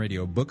Christian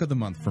Radio Book of the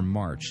Month for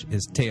March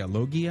is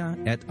Theologia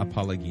et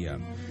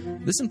Apologia.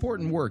 This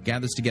important work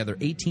gathers together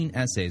 18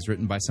 essays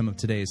written by some of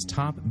today's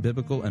top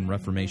biblical and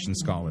Reformation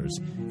scholars,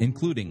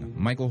 including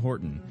Michael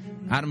Horton,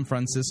 Adam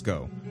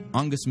Francisco,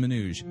 Angus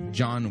Menuge,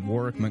 John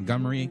Warwick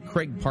Montgomery,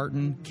 Craig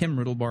Parton, Kim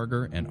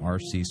Riddlebarger, and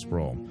R.C.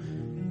 Sproul.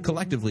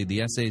 Collectively,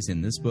 the essays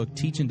in this book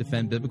teach and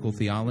defend biblical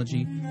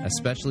theology,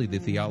 especially the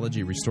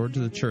theology restored to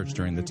the church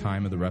during the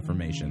time of the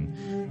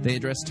Reformation. They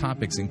address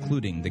topics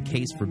including the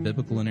case for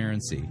biblical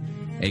inerrancy,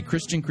 a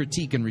Christian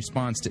critique in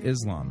response to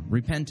Islam,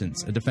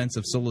 repentance, a defense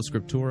of sola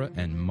scriptura,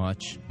 and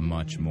much,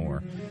 much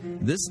more.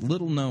 This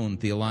little-known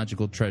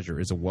theological treasure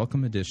is a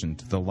welcome addition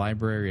to the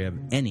library of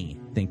any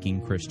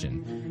thinking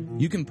Christian.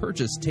 You can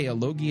purchase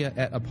Theologia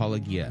et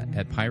Apologia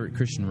at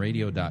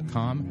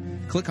piratechristianradio.com.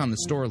 Click on the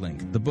store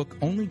link. The book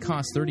only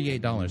costs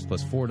 $38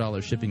 plus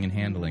 $4 shipping and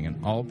handling,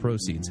 and all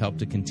proceeds help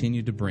to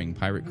continue to bring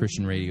Pirate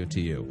Christian Radio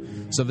to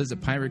you. So visit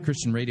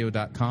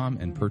piratechristianradio.com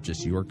and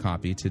purchase your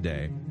copy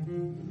today.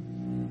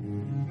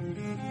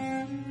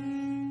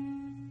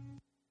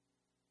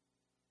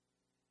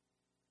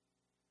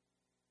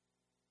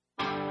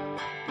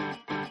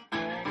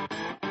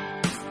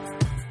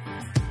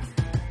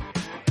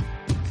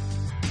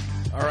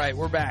 All right,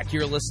 we're back.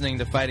 You're listening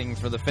to Fighting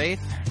for the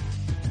Faith.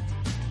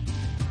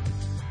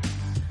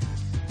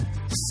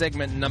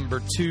 Segment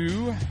number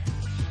 2,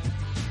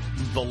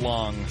 the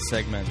long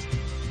segment.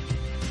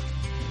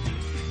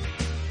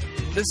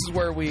 This is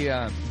where we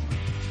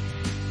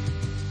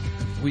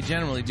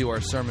generally do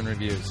our sermon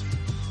reviews.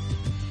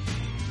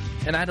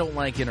 And I don't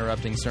like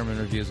interrupting sermon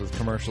reviews with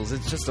commercials.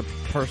 It's just a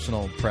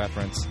personal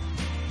preference.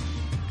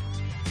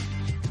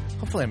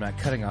 Hopefully I'm not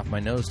cutting off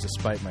my nose to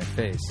spite my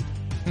face.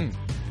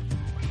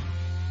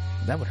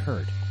 That would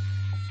hurt.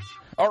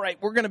 All right,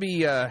 we're going to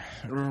be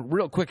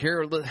real quick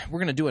here. We're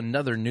going to do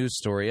another news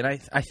story, and I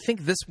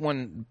think this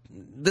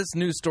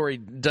news story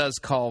does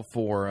call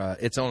for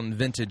its own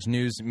vintage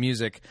news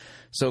music.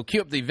 So cue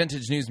up the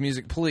vintage news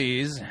music,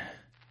 please.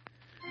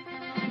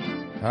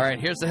 All right,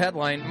 here's the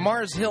headline: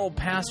 Mars Hill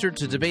pastor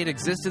to debate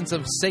existence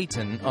of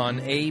Satan on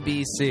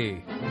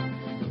ABC.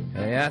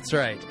 That's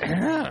right.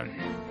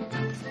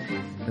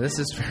 This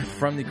is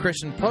from the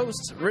Christian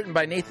Post, written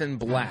by Nathan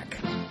Black.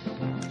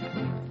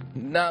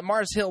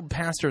 Mars Hill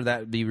pastor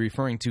that would be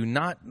referring to,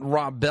 not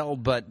Rob Bell,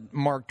 but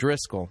Mark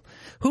Driscoll,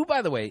 who,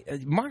 by the way,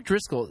 Mark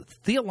Driscoll,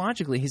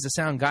 theologically, he's a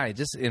sound guy.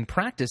 Just in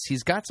practice,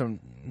 he's got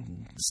some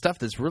stuff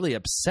that's really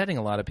upsetting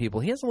a lot of people.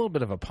 He has a little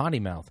bit of a potty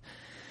mouth.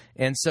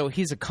 And so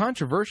he's a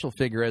controversial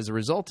figure as a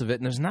result of it,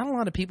 and there's not a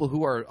lot of people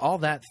who are all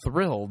that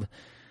thrilled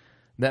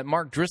that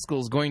Mark Driscoll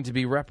is going to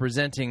be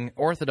representing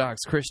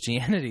Orthodox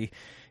Christianity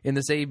in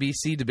this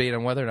ABC debate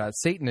on whether or not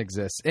Satan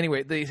exists.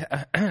 Anyway,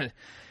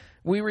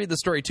 we read the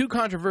story. 2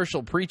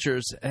 controversial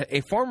preachers, a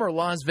former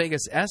Las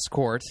Vegas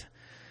escort,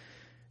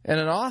 and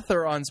an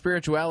author on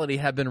spirituality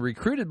have been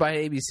recruited by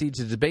ABC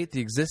to debate the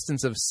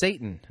existence of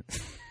Satan.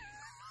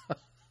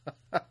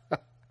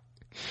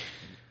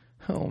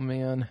 Oh,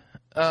 man.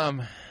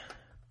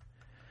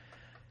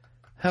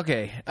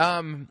 Okay.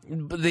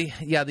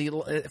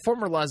 The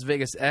former Las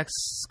Vegas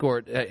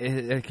escort,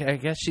 I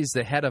guess she's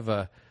the head of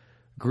a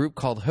group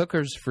called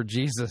Hookers for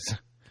Jesus.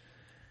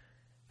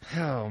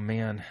 Oh,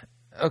 man.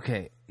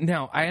 Okay,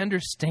 now, I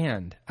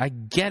understand. I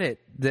get it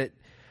that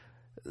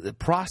the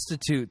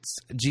prostitutes,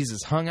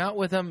 Jesus hung out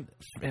with them,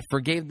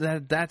 forgave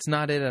that. That's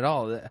not it at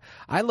all.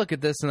 I look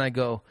at this and I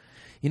go,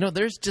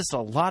 there's just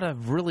a lot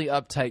of really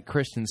uptight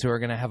Christians who are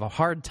going to have a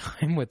hard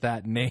time with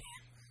that name.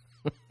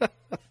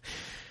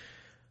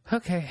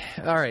 Okay,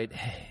 all right.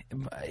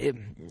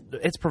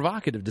 It's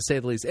provocative, to say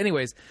the least.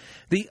 Anyways,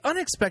 the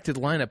unexpected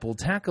lineup will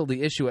tackle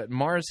the issue at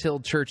Mars Hill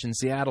Church in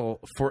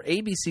Seattle for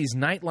ABC's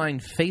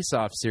Nightline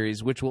Face-Off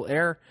series, which will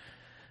air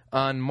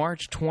on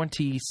March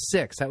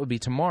 26th. That would be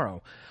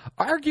tomorrow.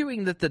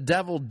 Arguing that the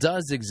devil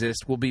does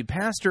exist will be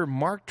Pastor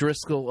Mark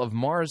Driscoll of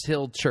Mars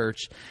Hill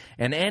Church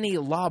and Annie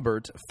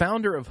Laubert,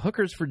 founder of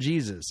Hookers for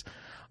Jesus.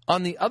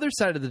 On the other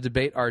side of the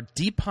debate are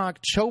Deepak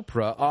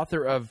Chopra,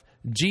 author of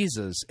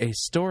Jesus, A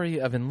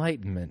Story of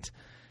Enlightenment,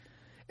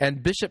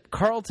 and Bishop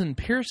Carlton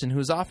Pearson, who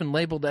is often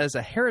labeled as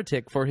a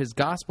heretic for his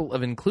gospel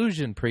of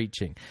inclusion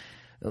preaching.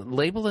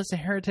 Labeled as a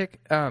heretic?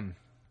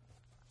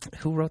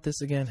 Who wrote this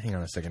again? Hang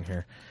on a second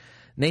here.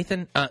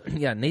 Nathan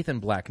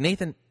Black.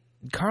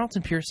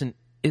 Carlton Pearson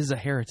is a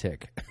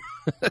heretic.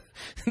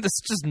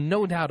 There's just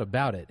no doubt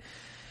about it.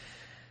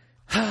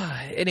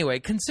 Anyway,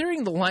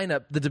 considering the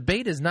lineup, the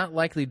debate is not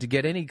likely to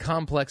get any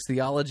complex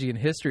theology and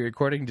history,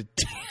 according to...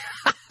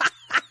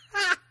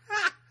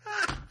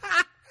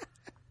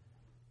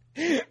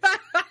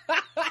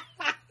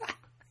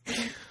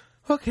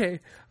 Okay,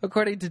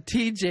 according to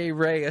T.J.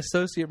 Ray,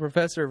 Associate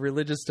Professor of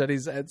Religious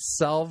Studies at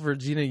Sal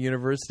Virginia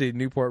University in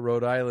Newport,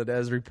 Rhode Island,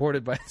 as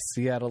reported by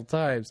Seattle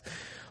Times.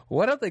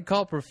 Why don't they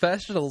call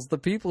professionals the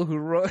people who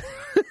wrote...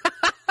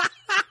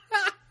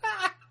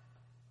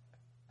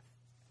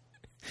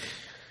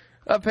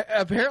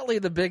 Apparently,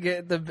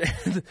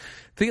 the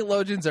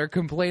theologians are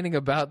complaining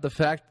about the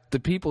fact the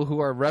people who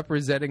are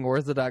representing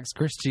Orthodox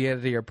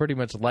Christianity are pretty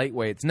much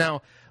lightweights.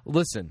 Now,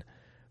 listen...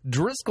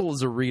 Driscoll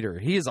is a reader.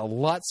 He is a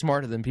lot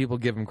smarter than people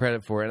give him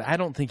credit for, and I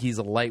don't think he's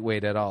a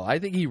lightweight at all. I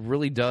think he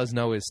really does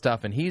know his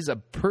stuff, and he's a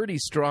pretty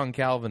strong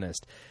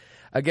Calvinist.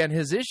 Again,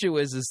 his issue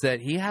is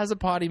that he has a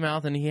potty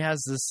mouth, and he has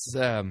this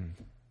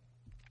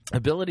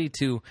ability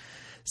to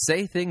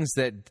say things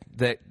that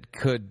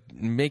could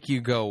make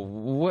you go,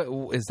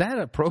 "What is that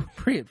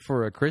appropriate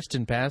for a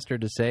Christian pastor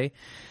to say?"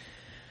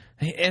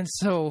 And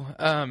so,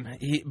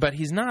 but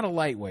he's not a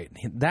lightweight.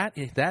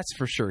 That's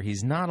for sure.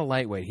 He's not a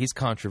lightweight. He's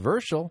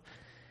controversial.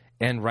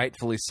 And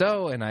rightfully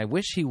so, and I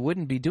wish he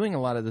wouldn't be doing a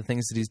lot of the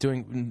things that he's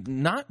doing,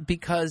 not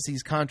because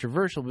he's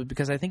controversial, but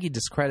because I think he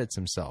discredits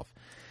himself.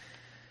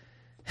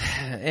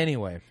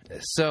 Anyway,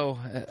 so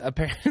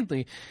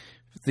apparently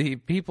the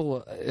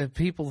people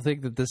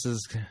think that this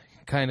is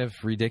kind of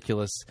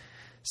ridiculous.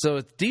 So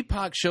it's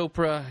Deepak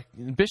Chopra,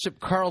 Bishop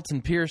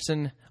Carlton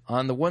Pearson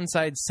on the one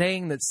side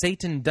saying that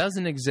Satan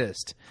doesn't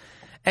exist.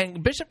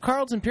 And Bishop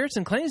Carlton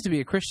Pearson claims to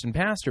be a Christian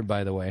pastor,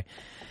 by the way.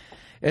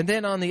 And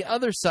then on the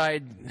other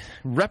side,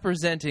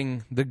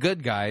 representing the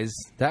good guys,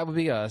 that would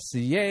be us,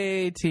 the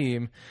yay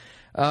team,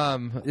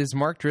 is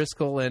Mark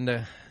Driscoll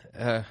and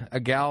a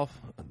gal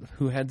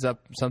who heads up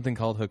something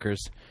called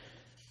Hookers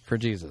for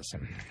Jesus.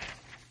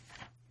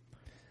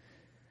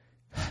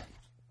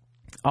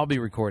 I'll be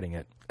recording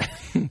it.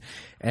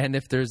 And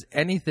if there's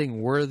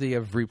anything worthy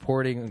of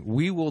reporting,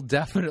 we will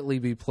definitely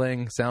be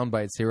playing sound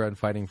bites here on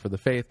Fighting for the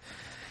Faith.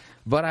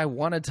 But I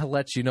wanted to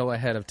let you know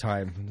ahead of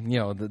time,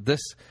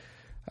 this...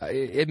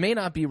 it may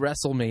not be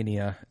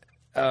WrestleMania,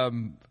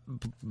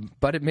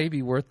 but it may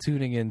be worth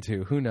tuning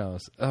into. Who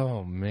knows?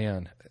 Oh,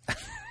 man.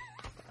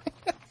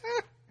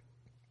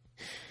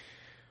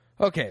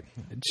 Okay,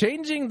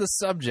 changing the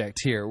subject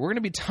here. We're going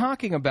to be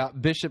talking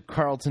about Bishop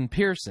Carlton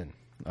Pearson,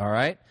 all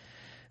right?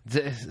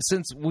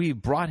 Since we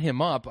brought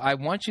him up, I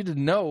want you to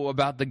know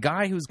about the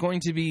guy who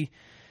claims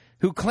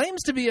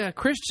to be a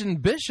Christian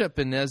bishop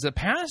and as a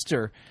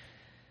pastor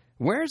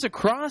wears a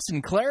cross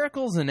and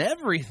clericals and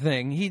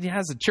everything. He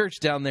has a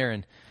church down there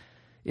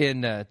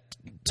in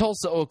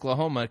Tulsa,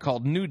 Oklahoma,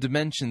 called New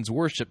Dimensions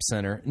Worship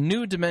Center.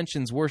 New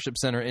Dimensions Worship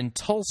Center in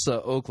Tulsa,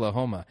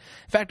 Oklahoma.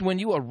 In fact, when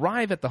you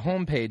arrive at the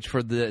homepage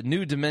for the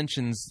New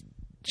Dimensions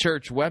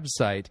Church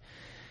website,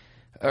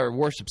 or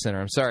worship center,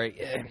 I'm sorry,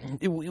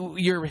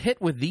 you're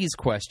hit with these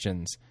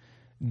questions.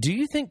 Do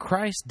you think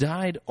Christ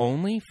died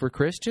only for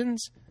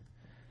Christians?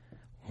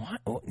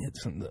 What?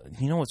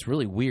 You know what's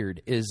really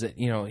weird is that,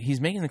 he's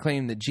making the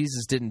claim that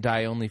Jesus didn't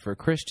die only for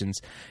Christians.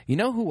 You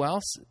know who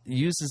else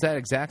uses that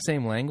exact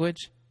same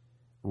language?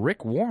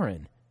 Rick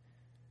Warren.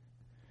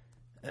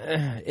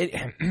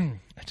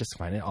 I just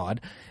find it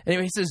odd.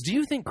 Anyway, he says, do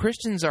you think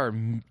Christians are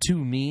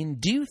too mean?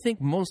 Do you think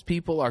most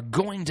people are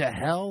going to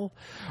hell?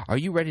 Are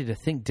you ready to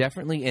think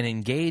differently and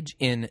engage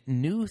in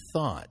new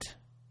thought?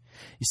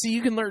 You see,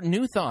 you can learn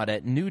new thought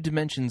at New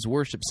Dimensions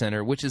Worship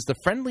Center, which is the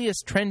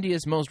friendliest,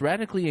 trendiest, most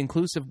radically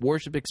inclusive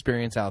worship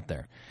experience out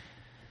there.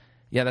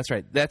 Yeah, that's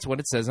right. That's what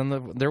it says on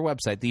their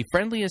website. The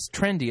friendliest,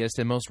 trendiest,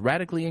 and most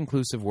radically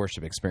inclusive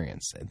worship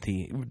experience.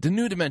 The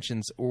New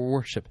Dimensions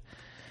Worship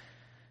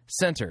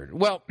Center.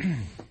 Well,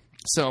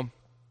 so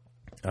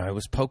I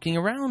was poking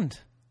around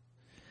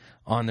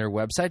on their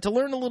website to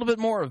learn a little bit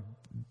more of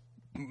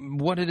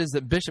what it is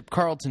that Bishop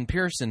Carlton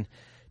Pearson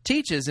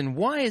teaches and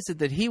why is it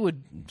that he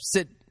would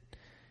sit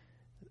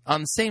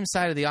on the same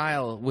side of the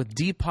aisle with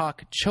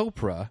Deepak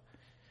Chopra,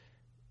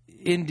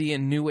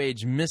 Indian New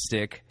Age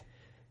mystic,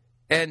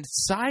 and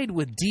side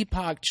with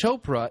Deepak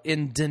Chopra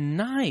in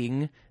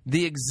denying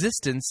the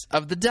existence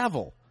of the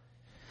devil.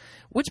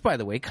 Which, by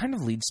the way, kind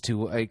of leads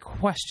to a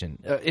question.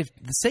 If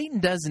Satan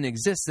doesn't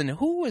exist, then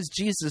who was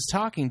Jesus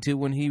talking to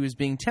when he was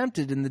being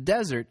tempted in the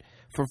desert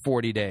for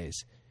 40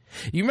 days?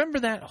 You remember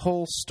that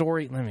whole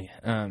story? Let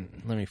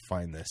me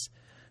find this.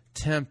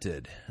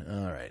 Tempted.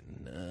 All right.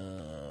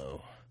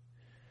 No.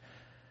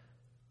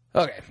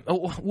 Okay.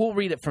 We'll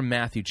read it from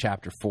Matthew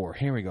chapter 4.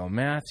 Here we go.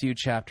 Matthew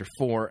chapter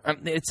 4.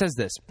 It says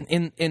this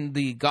in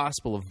the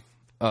Gospel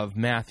of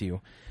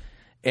Matthew.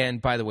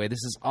 And by the way,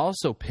 this is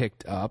also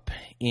picked up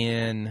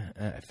in,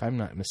 if I'm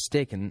not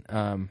mistaken,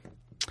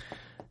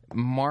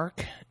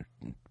 Mark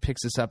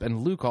picks this up,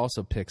 and Luke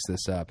also picks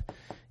this up.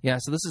 Yeah,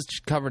 so this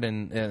is covered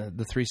in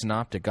the three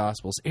synoptic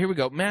Gospels. Here we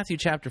go, Matthew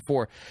chapter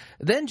 4.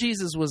 Then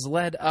Jesus was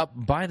led up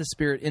by the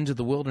Spirit into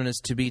the wilderness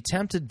to be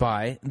tempted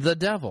by the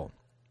devil.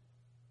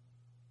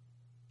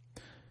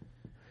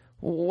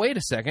 Wait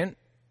a second.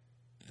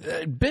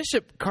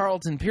 Bishop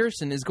Carlton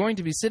Pearson is going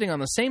to be sitting on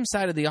the same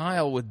side of the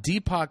aisle with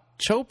Deepak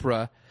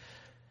Chopra,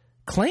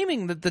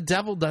 claiming that the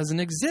devil doesn't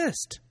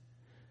exist.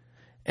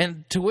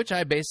 And to which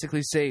I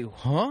basically say,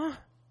 huh?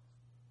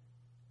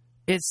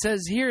 It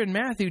says here in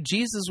Matthew,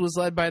 Jesus was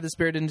led by the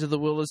Spirit into the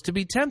wilderness to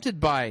be tempted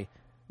by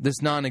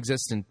this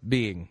non-existent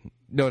being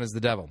known as the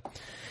devil.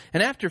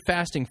 And after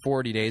fasting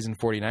 40 days and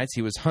 40 nights,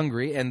 he was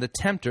hungry, and the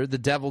tempter, the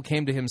devil,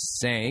 came to him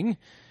saying,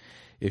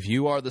 "If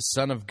you are the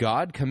Son of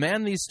God,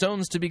 command these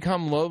stones to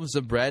become loaves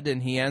of bread."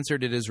 And he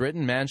answered, "It is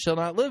written, man shall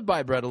not live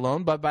by bread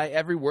alone, but by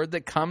every word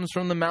that comes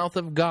from the mouth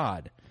of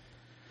God."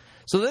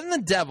 So then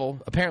the devil,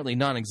 apparently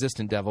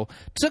non-existent devil,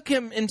 took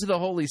him into the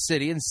holy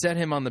city and set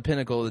him on the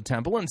pinnacle of the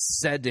temple and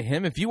said to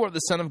him, "If you are the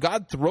Son of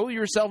God, throw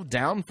yourself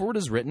down, for it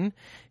is written,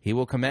 he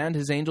will command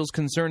his angels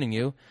concerning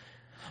you.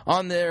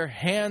 On their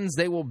hands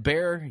they will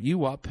bear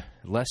you up,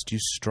 lest you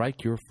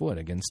strike your foot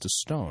against a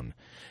stone."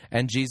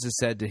 And Jesus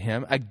said to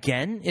him,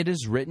 "Again it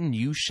is written,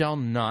 you shall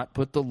not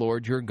put the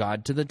Lord your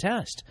God to the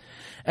test."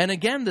 And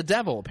again the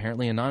devil,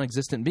 apparently a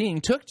non-existent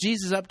being, took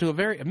Jesus up to a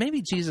very...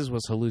 Maybe Jesus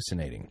was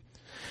hallucinating.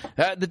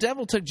 The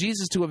devil took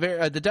Jesus to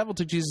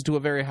a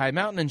very high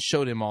mountain and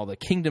showed him all the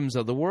kingdoms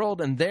of the world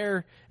and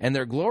their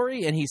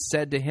glory. And he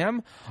said to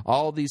him,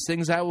 "All these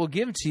things I will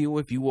give to you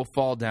if you will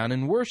fall down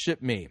and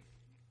worship me."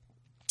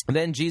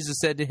 Then Jesus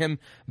said to him,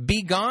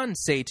 "Begone,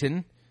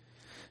 Satan,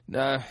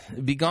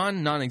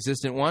 begone,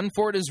 non-existent one,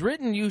 for it is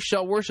written, you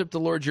shall worship the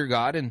Lord your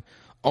God and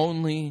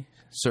only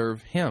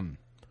serve him."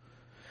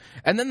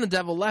 And then the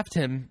devil left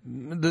him,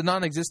 the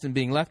non-existent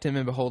being left him,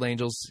 and behold,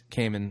 angels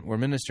came and were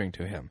ministering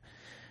to him.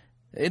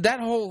 That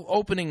whole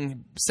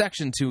opening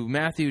section to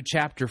Matthew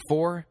chapter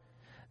 4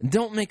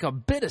 don't make a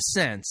bit of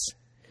sense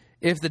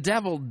if the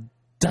devil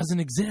doesn't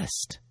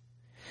exist.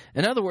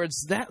 In other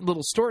words, that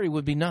little story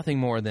would be nothing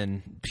more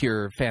than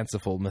pure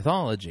fanciful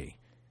mythology.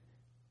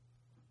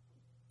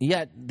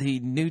 Yet the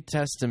New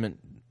Testament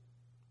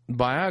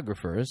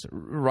biographers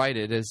write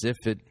it as if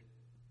it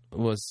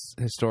was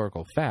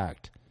historical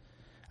fact.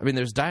 I mean,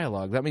 there's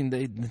dialogue. I mean,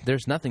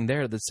 there's nothing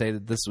there that say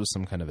that this was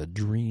some kind of a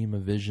dream, a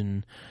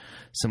vision,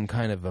 some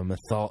kind of a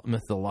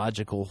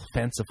mythological,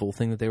 fanciful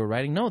thing that they were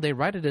writing. No, they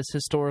write it as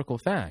historical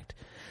fact.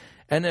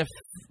 And if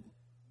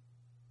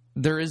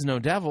there is no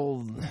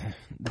devil,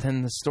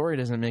 then the story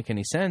doesn't make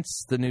any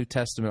sense. The New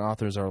Testament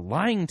authors are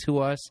lying to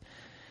us,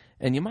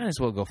 and you might as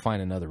well go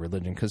find another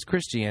religion, because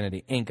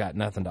Christianity ain't got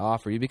nothing to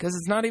offer you, because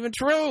it's not even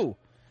true.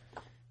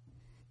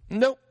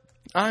 Nope.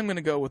 I'm going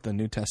to go with the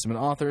New Testament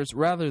authors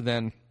rather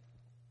than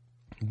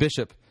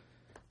Bishop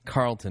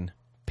Carlton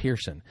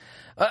Pearson.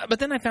 But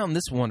then I found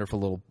this wonderful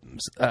little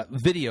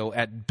video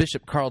at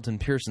Bishop Carlton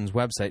Pearson's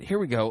website. Here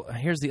we go.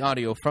 Here's the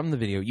audio from the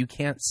video. You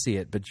can't see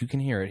it, but you can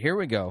hear it. Here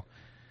we go.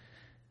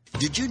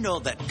 Did you know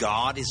that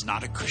God is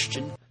not a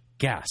Christian?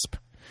 Gasp.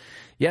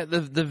 Yeah,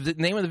 the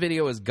name of the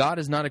video is God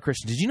is Not a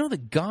Christian. Did you know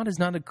that God is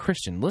not a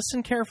Christian?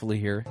 Listen carefully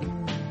here.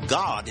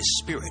 God is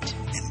spirit,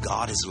 and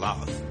God is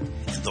love.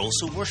 And those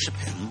who worship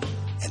him,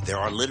 and there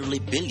are literally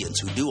billions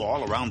who do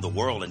all around the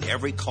world in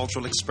every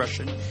cultural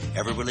expression,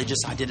 every religious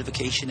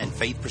identification and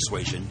faith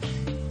persuasion,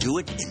 do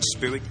it in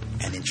spirit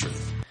and in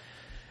truth.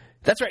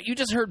 That's right. You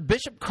just heard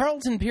Bishop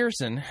Carlton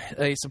Pearson,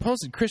 a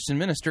supposed Christian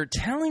minister,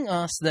 telling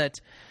us that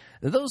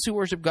those who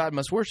worship God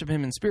must worship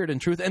him in spirit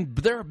and truth. And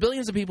there are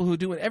billions of people who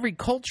do it, every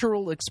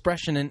cultural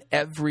expression in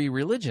every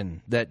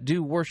religion that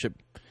do worship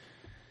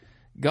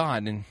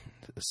God in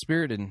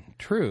spirit and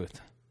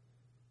truth.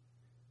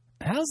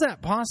 How's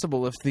that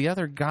possible if the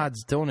other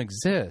gods don't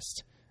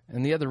exist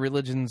and the other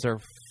religions are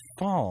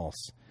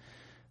false?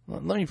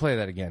 Let me play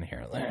that again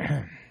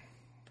here.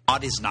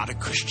 God is not a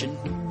Christian.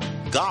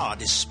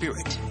 God is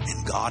spirit,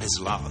 and God is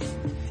love.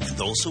 And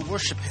those who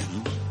worship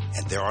him,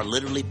 and there are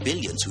literally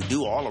billions who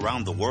do all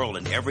around the world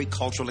in every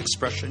cultural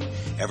expression,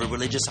 every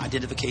religious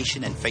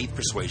identification and faith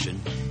persuasion,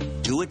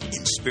 do it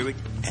in spirit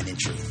and in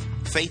truth.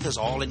 Faith is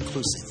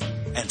all-inclusive,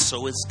 and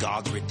so is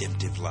God's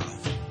redemptive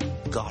love.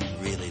 God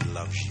really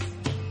loves you,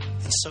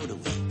 and so do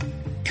we.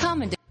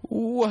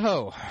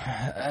 Whoa.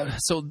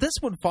 So this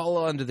would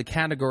fall under the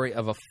category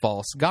of a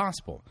false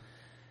gospel.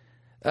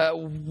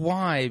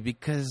 Why?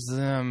 Because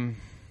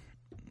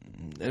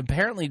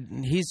apparently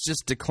he's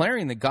just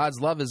declaring that God's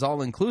love is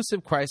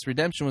all-inclusive, Christ's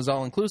redemption was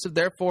all-inclusive,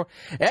 therefore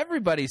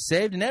everybody's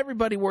saved and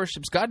everybody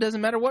worships God,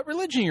 doesn't matter what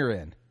religion you're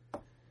in.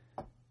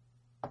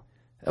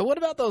 What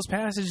about those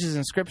passages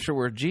in Scripture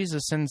where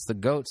Jesus sends the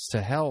goats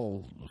to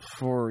hell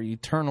for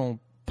eternal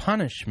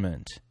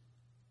punishment?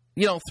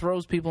 You know,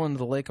 throws people into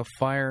the lake of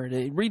fire.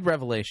 Read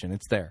Revelation,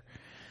 it's there.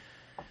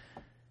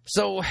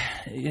 So,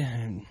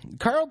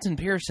 Carlton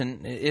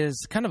Pearson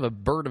is kind of a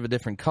bird of a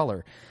different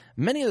color.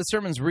 Many of the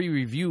sermons we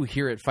review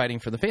here at Fighting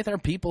for the Faith are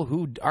people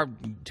who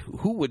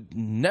would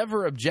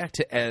never object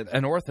to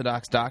an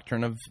orthodox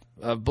doctrine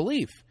of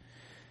belief.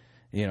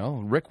 You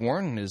know, Rick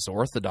Warren is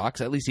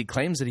orthodox. At least he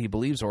claims that he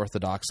believes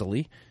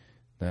orthodoxly.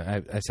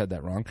 I said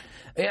that wrong.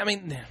 I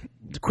mean,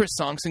 Chris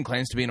Songson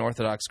claims to be an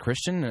Orthodox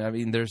Christian. I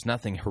mean, there's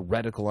nothing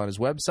heretical on his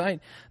website.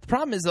 The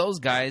problem is those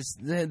guys,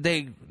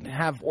 they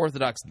have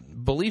Orthodox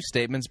belief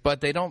statements, but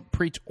they don't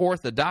preach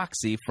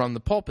orthodoxy from the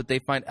pulpit. They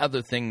find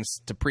other things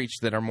to preach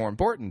that are more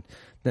important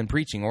than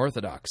preaching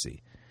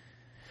orthodoxy.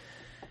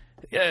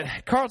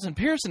 Carlton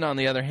Pearson, on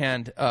the other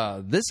hand,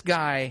 this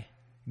guy,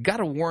 got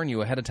to warn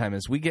you ahead of time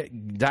as we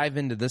dive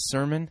into this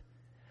sermon.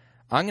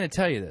 I'm going to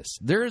tell you this.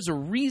 There is a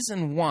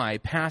reason why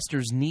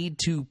pastors need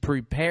to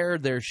prepare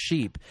their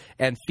sheep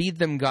and feed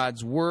them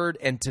God's Word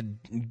and to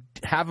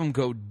have them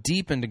go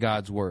deep into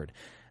God's Word.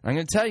 I'm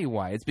going to tell you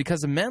why. It's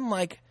because of men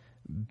like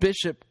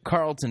Bishop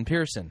Carlton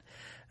Pearson.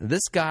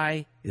 This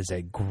guy is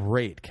a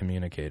great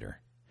communicator.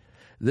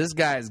 This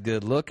guy is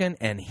good looking,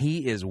 and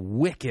he is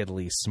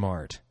wickedly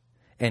smart.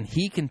 And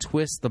he can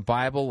twist the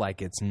Bible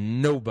like it's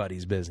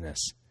nobody's business.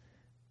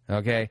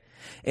 Okay?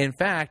 In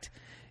fact,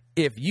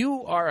 if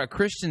you are a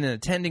Christian and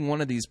attending one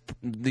of these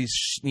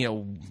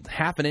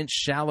half an inch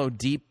shallow,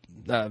 deep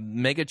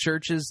mega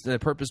churches,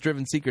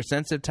 purpose-driven,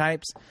 seeker-sensitive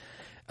types,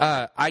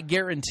 I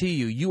guarantee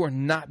you are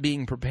not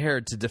being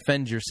prepared to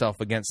defend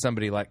yourself against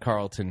somebody like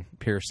Carlton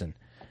Pearson.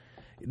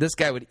 This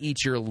guy would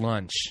eat your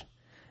lunch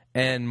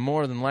and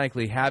more than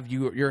likely have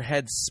your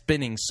head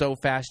spinning so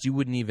fast you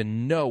wouldn't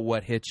even know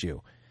what hit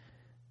you.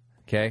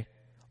 Okay?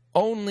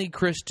 Only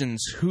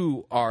Christians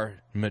who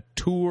are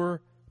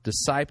mature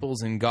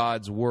disciples in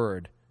God's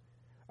Word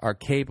are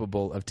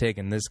capable of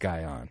taking this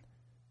guy on.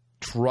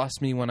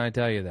 Trust me when I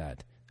tell you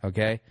that,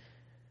 okay?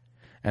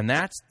 And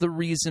that's the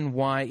reason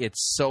why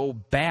it's so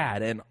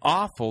bad and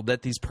awful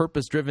that these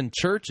purpose-driven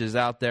churches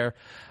out there,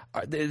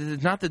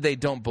 not that they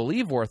don't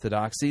believe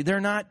orthodoxy,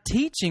 they're not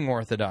teaching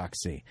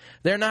orthodoxy.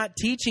 They're not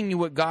teaching you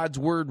what God's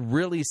Word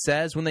really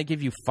says when they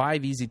give you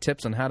 5 easy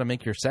tips on how to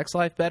make your sex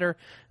life better.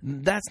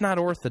 That's not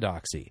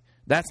orthodoxy.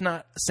 That's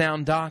not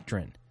sound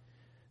doctrine.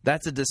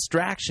 That's a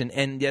distraction,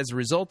 and as a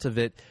result of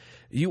it,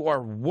 you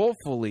are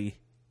woefully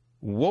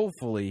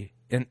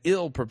and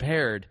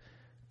ill-prepared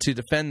to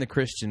defend the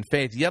Christian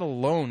faith, yet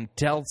alone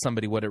tell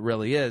somebody what it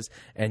really is,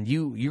 and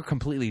you're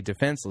completely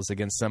defenseless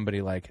against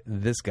somebody like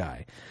this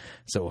guy.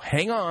 So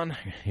hang on.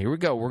 Here we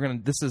go. We're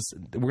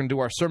gonna do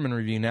our sermon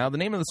review now. The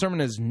name of the sermon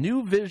is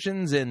New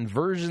Visions and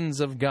Versions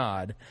of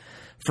God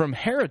from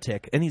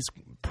Heretic, and he's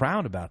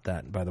proud about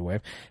that, by the way.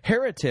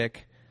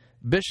 Heretic,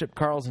 Bishop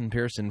Carlton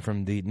Pearson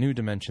from the New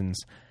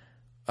Dimensions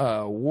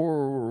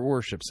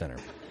Worship Center.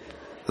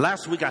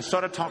 Last week I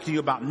started talking to you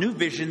about new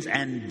visions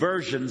and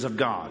versions of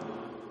God.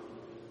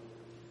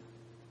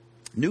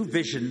 New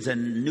visions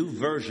and new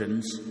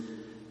versions,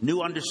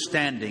 new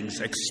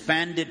understandings,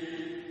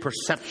 expanded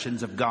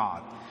perceptions of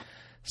God.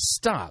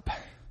 Stop.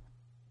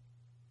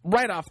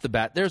 Right off the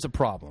bat, there's a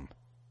problem.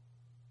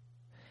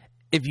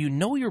 If you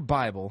know your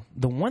Bible,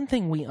 the one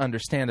thing we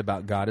understand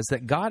about God is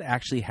that God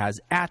actually has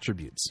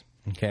attributes.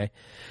 Okay?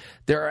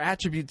 There are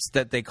attributes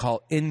that they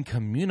call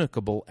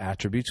incommunicable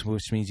attributes,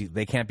 which means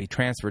they can't be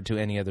transferred to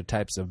any other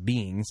types of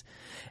beings.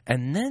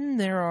 And then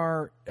there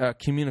are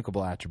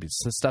communicable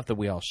attributes, the stuff that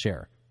we all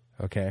share.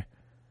 Okay?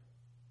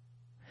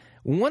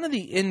 One of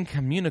the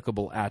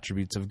incommunicable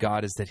attributes of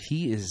God is that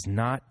He is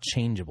not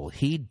changeable.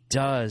 He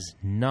does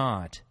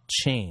not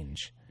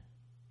change.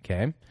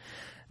 Okay?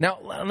 Now,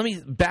 let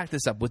me back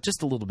this up with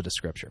just a little bit of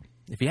Scripture.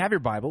 If you have your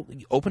Bible,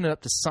 you open it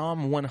up to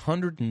Psalm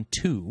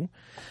 102,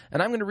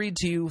 and I'm going to read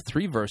to you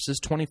 3 verses,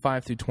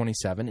 25 through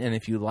 27, and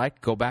if you like,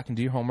 go back and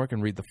do your homework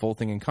and read the full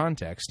thing in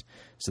context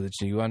so that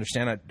you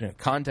understand that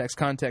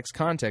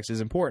context is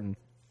important.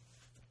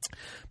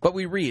 But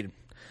we read,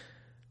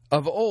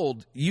 "Of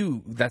old,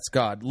 you," that's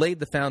God, "laid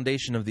the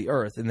foundation of the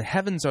earth, and the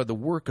heavens are the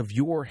work of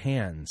your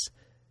hands.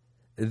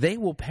 They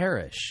will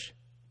perish,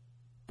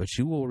 but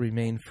you will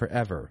remain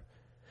forever.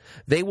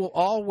 They will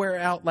all wear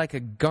out like a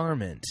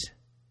garment.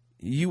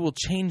 You will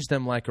change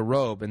them like a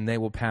robe, and they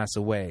will pass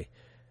away.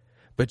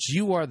 But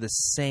you are the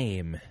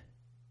same,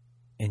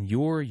 and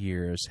your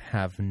years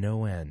have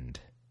no end."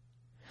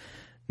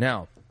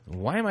 Now,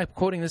 why am I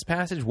quoting this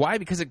passage? Why?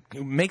 Because it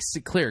makes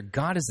it clear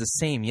God is the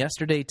same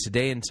yesterday,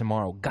 today, and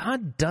tomorrow.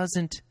 God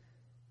doesn't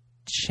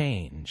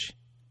change.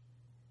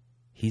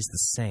 He's the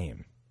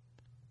same.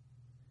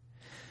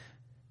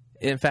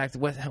 In fact,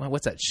 what's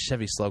that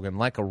Chevy slogan?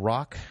 Like a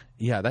rock?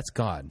 Yeah, that's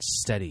God.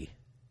 Steady,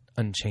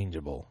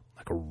 unchangeable,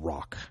 like a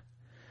rock.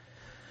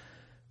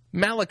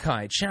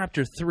 Malachi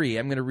chapter 3,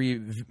 I'm going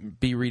to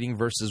be reading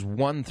verses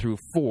 1 through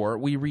 4.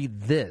 We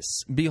read this: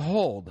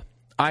 "Behold,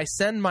 I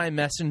send my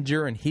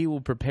messenger, and he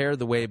will prepare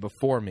the way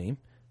before me."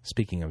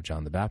 Speaking of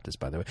John the Baptist,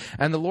 by the way.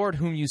 "And the Lord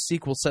whom you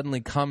seek will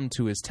suddenly come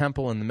to his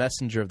temple, and the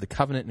messenger of the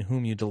covenant in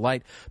whom you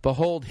delight.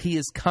 Behold, he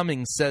is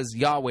coming, says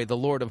Yahweh, the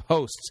Lord of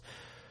hosts.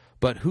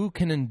 But who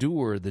can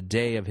endure the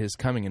day of his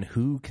coming, and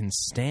who can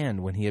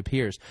stand when he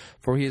appears?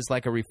 For he is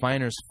like a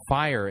refiner's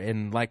fire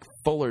and like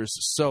fuller's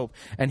soap,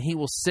 and he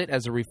will sit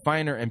as a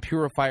refiner and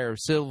purifier of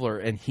silver,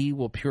 and he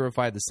will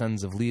purify the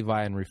sons of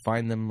Levi and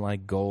refine them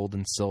like gold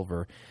and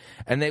silver.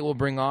 And they will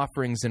bring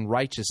offerings in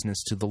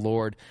righteousness to the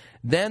Lord.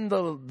 Then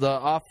the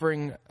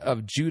offering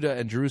of Judah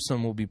and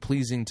Jerusalem will be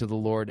pleasing to the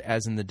Lord,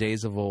 as in the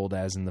days of old,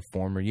 as in the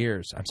former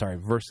years. I'm sorry,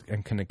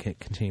 I'm going to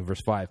continue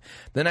verse 5.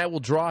 Then I will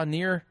draw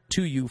near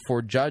to you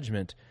for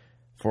judgment,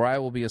 for I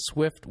will be a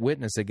swift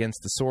witness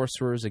against the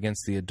sorcerers,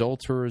 against the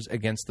adulterers,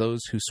 against those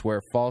who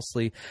swear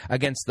falsely,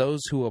 against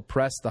those who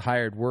oppress the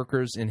hired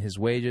workers in his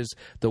wages,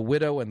 the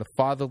widow and the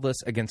fatherless,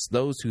 against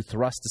those who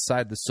thrust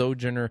aside the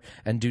sojourner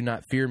and do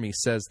not fear me,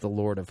 says the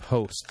Lord of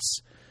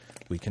hosts.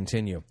 We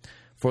continue.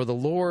 For the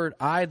Lord,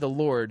 I, the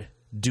Lord,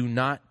 do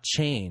not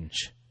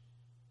change.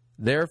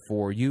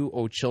 Therefore, you,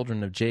 O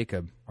children of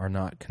Jacob, are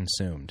not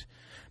consumed.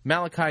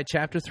 Malachi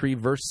chapter 3,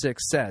 verse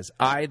 6 says,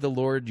 I, the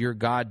Lord your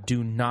God,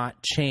 do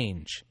not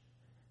change.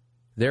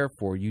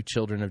 Therefore, you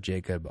children of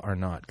Jacob are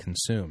not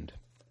consumed.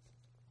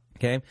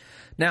 Okay?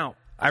 Now,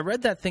 I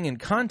read that thing in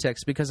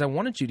context because I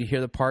wanted you to hear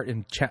the part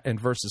in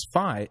verse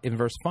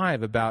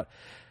 5 about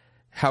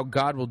how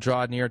God will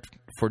draw near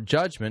for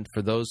judgment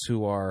for those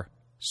who are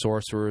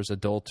sorcerers,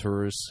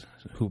 adulterers,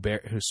 who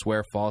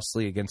swear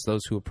falsely, against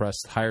those who oppress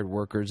hired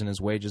workers in his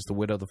wages, the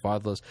widow, the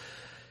fatherless.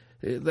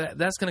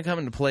 That's going to come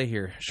into play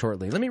here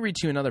shortly. Let me read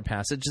to you another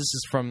passage. This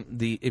is from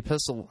the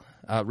epistle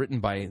written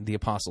by the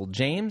Apostle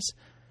James.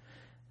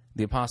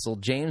 The Apostle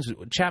James,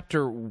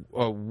 chapter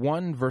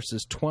 1,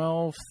 verses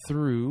 12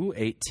 through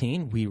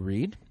 18, we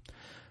read,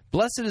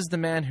 Blessed is the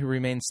man who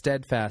remains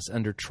steadfast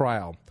under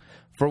trial,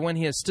 for when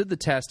he has stood the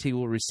test, he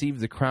will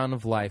receive the crown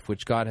of life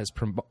which God has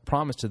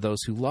promised to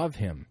those who love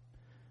him.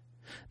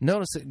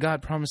 Notice that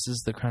God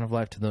promises the crown of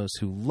life to those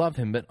who love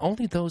him, but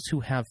only those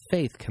who have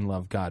faith can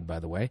love God, by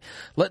the way.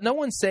 Let no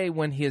one say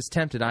when he is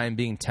tempted, I am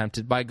being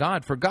tempted by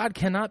God, for God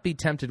cannot be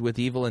tempted with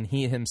evil, and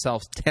he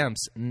himself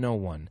tempts no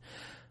one.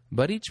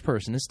 But each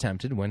person is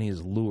tempted when he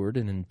is lured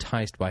and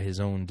enticed by his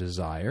own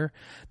desire.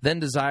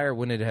 Then desire,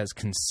 when it has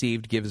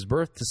conceived, gives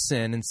birth to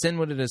sin, and sin,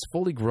 when it is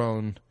fully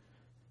grown,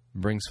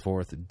 brings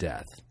forth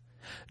death.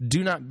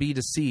 Do not be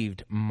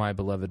deceived, my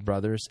beloved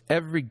brothers.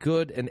 Every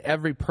good and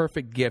every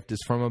perfect gift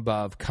is from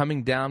above,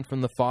 coming down from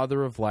the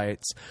Father of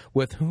lights,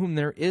 with whom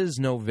there is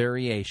no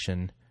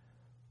variation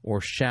or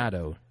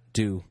shadow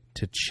due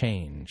to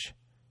change.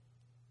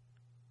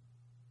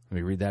 Let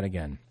me read that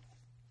again.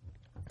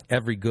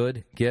 Every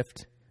good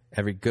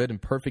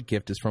and perfect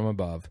gift is from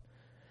above,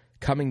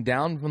 coming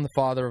down from the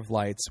Father of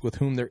lights, with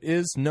whom there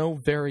is no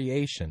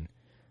variation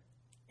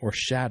or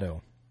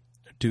shadow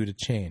due to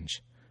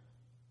change.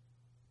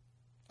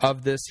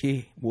 Of this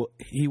he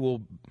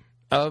will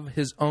of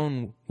his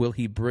own will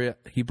he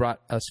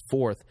brought us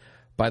forth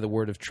by the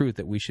word of truth,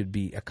 that we should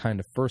be a kind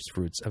of first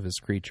fruits of his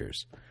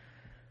creatures.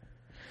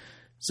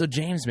 So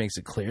James makes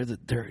it clear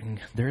that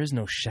there is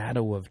no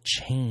shadow of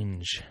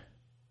change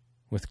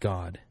with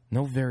God,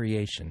 no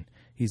variation.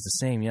 He's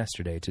the same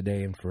yesterday,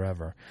 today, and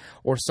forever.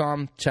 Or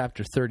Psalm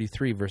chapter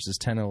 33, verses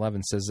 10 and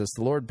 11 says this,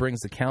 The Lord brings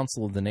the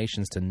counsel of the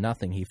nations to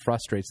nothing. He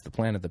frustrates the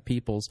plan of the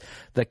peoples.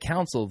 The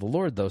counsel of the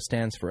Lord, though,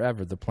 stands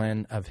forever, the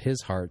plan of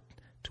his heart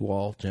to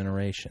all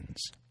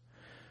generations.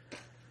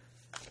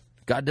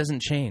 God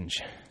doesn't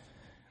change.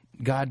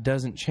 God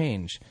doesn't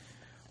change.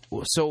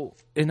 So,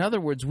 in other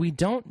words, we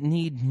don't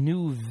need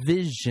new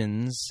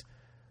visions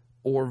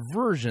or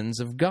versions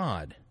of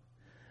God.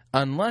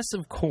 Unless,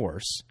 of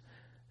course,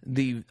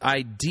 the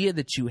idea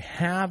that you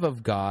have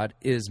of God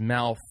is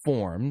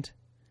malformed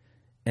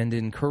and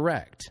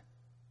incorrect.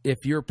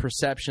 If your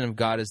perception of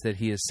God is that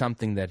he is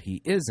something that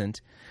he isn't,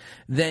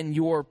 then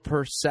your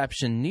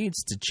perception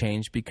needs to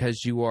change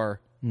because you are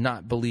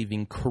not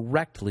believing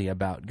correctly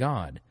about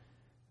God.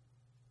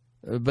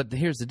 But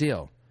here's the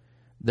deal.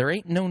 There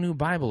ain't no new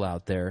Bible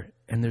out there,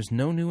 and there's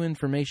no new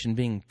information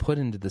being put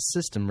into the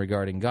system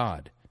regarding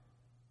God.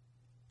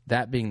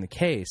 That being the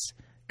case,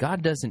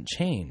 God doesn't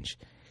change.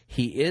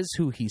 He is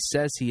who he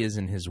says he is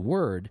in his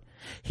word.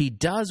 He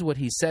does what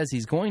he says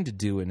he's going to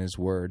do in his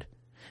word.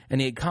 And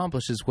he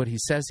accomplishes what he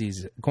says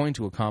he's going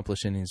to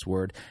accomplish in his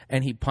word.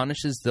 And he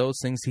punishes those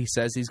things he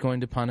says he's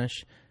going to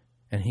punish.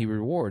 And he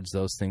rewards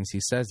those things he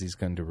says he's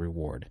going to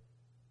reward.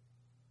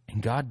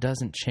 And God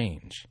doesn't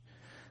change.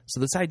 So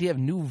this idea of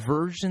new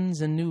versions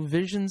and new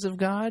visions of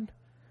God,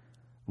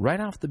 right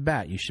off the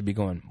bat, you should be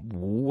going,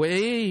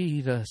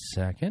 wait a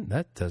second,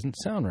 that doesn't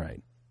sound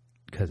right.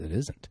 Because it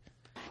isn't.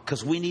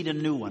 Because we need a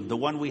new one. The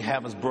one we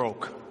have is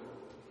broke.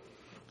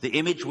 The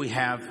image we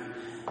have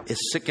is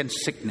sick and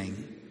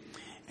sickening.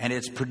 And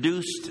it's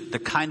produced the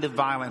kind of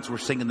violence we're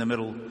seeing in the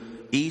Middle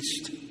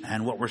East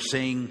and what we're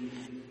seeing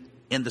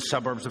in the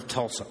suburbs of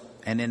Tulsa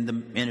and in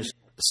the inner.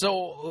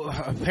 So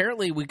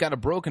apparently we've got a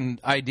broken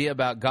idea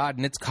about God,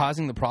 and it's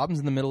causing the problems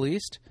in the Middle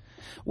East.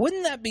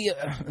 Wouldn't that be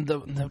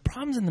the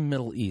problems in the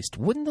Middle East?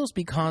 Wouldn't those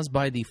be caused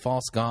by the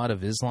false god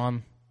of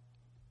Islam?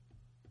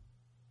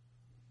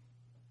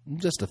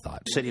 Just a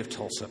thought. City of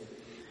Tulsa.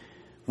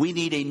 We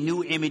need a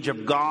new image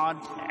of God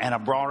and a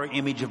broader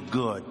image of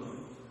good,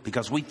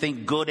 because we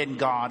think good and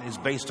God is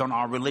based on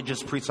our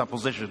religious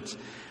presuppositions,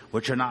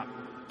 which are not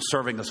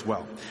serving us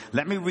well.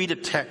 Let me read a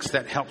text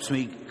that helps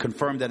me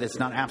confirm that it's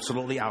not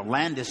absolutely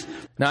outlandish.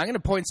 Now, I'm going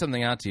to point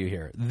something out to you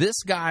here.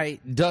 This guy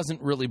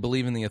doesn't really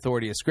believe in the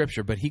authority of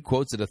Scripture, but he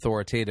quotes it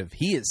authoritative.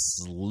 He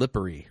is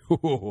slippery.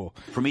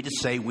 For me to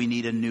say we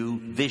need a new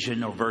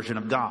vision or version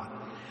of God.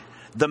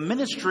 The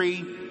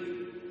ministry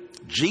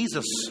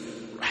Jesus...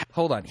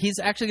 Hold on. He's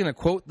actually going to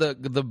quote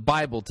the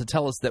Bible to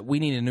tell us that we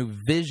need a new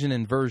vision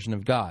and version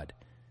of God.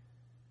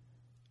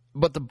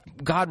 But the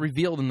God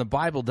revealed in the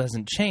Bible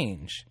doesn't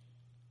change.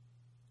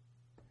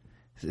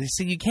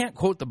 See, you can't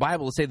quote the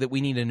Bible to say that we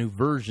need a new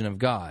version of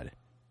God.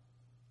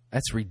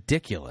 That's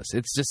ridiculous.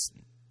 It's just,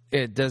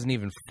 it doesn't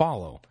even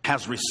follow.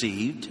 Has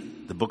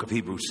received, the book of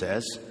Hebrews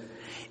says,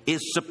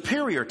 is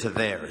superior to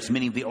theirs,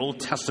 meaning the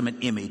Old Testament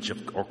image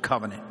or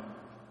covenant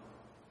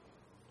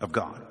of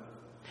God,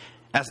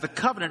 as the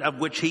covenant of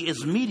which he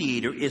is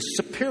mediator is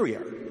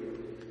superior.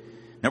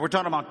 Now we're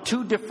talking about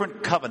two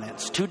different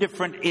covenants, two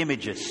different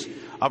images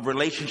of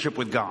relationship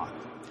with God.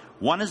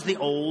 One is the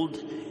old.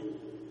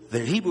 The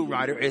Hebrew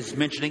writer is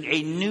mentioning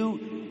a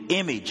new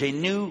image,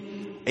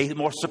 a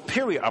more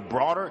superior, a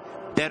broader,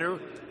 better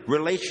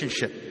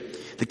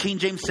relationship. The King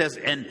James says,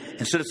 and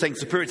instead of saying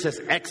superior, it says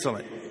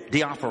excellent,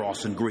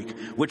 diaphoros in Greek,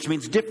 which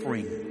means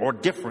differing or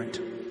different,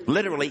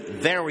 literally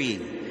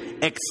varying,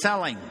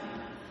 excelling,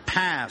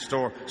 past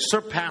or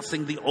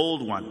surpassing the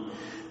old one.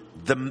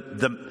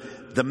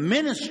 The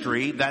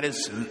ministry, that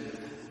is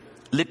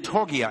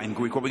liturgia in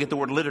Greek, where we get the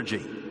word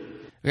liturgy.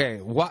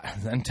 Okay,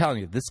 I'm telling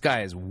you, this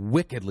guy is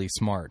wickedly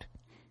smart.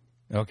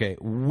 Okay,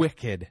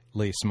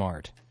 wickedly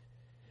smart.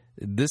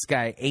 This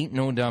guy ain't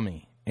no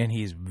dummy, and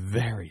he's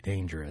very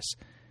dangerous.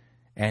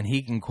 And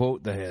he can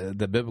quote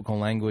the biblical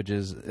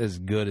languages as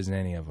good as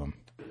any of them.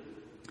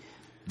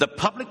 The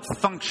public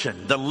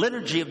function, the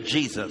liturgy of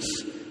Jesus,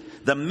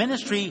 the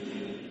ministry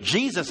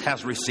Jesus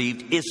has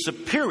received is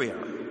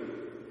superior.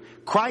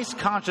 Christ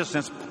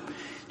consciousness,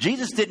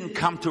 Jesus didn't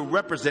come to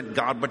represent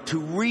God, but to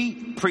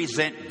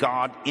represent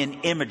God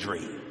in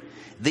imagery.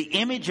 The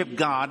image of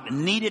God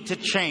needed to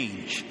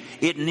change.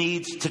 It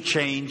needs to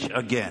change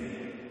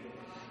again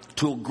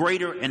to a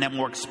greater and a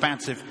more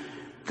expansive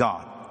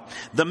God.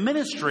 The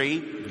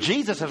ministry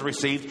Jesus has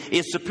received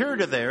is superior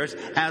to theirs,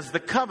 as the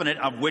covenant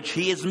of which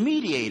he is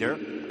mediator,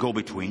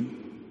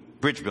 go-between,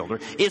 bridge builder,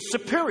 is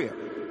superior.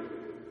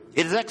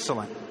 It is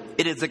excellent.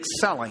 It is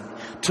excelling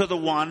to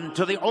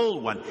the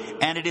old one.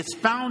 And it is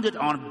founded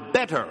on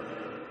better.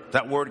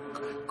 That word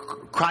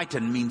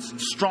kriton means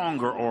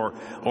stronger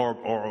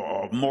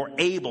or more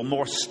able,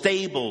 more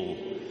stable,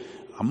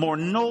 more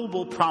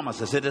noble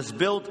promises. It is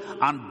built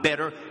on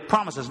better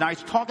promises. Now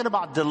he's talking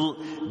about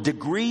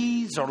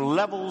degrees or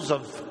levels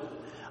of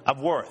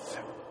worth.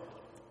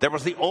 There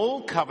was the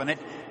old covenant.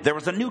 There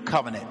was a new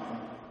covenant.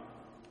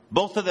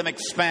 Both of them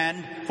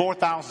expand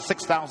 4,000,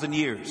 6,000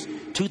 years,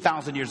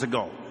 2,000 years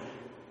ago.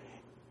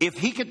 If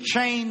he could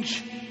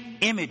change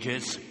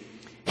images,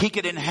 he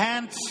could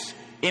enhance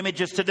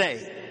images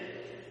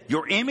today.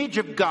 Your image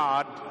of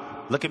God,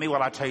 look at me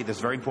while I tell you this,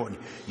 very important.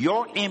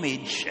 Your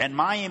image and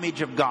my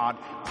image of God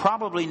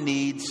probably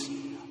needs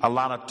a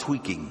lot of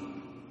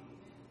tweaking.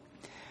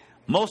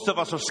 Most of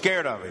us are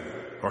scared of it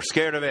or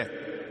scared of it.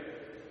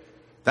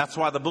 That's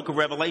why the book of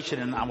Revelation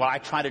and what I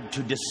try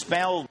to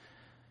dispel.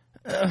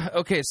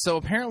 Okay, so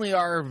apparently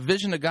our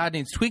vision of God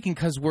needs tweaking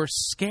because we're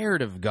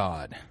scared of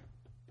God.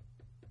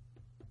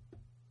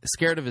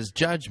 Scared of his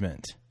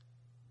judgment.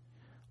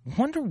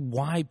 Wonder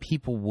why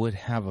people would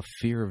have a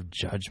fear of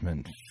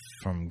judgment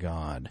from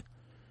God.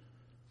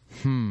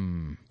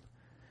 Couldn't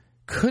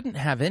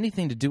have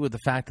anything to do with the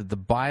fact that the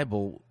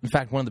Bible, in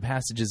fact, one of the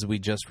passages we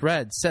just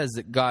read, says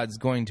that God's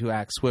going to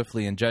act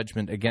swiftly in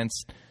judgment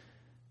against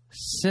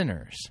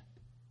sinners.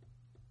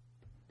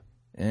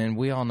 And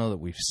we all know that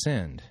we've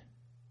sinned.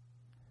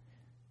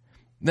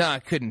 No,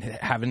 it couldn't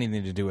have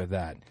anything to do with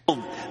that.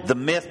 The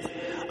myth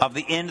of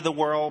the end of the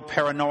world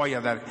paranoia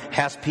that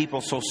has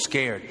people so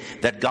scared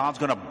that God's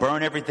going to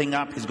burn everything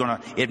up. He's going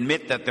to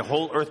admit that the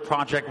whole earth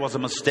project was a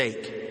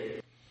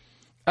mistake.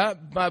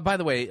 By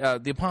the way,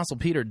 the Apostle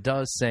Peter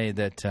does say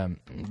that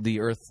the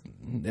earth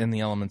and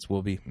the elements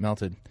will be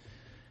melted.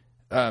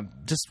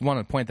 Just want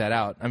to point that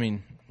out. I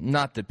mean,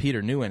 not that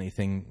Peter knew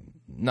anything,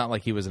 not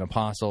like he was an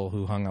apostle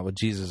who hung out with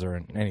Jesus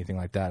or anything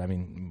like that. I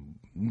mean,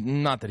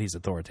 not that he's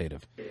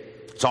authoritative.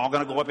 It's all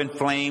going to go up in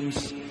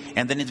flames,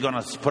 and then he's going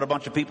to put a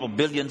bunch of people,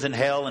 billions, in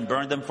hell and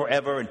burn them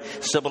forever, and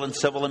civil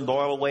and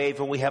boil away,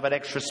 for we have an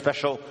extra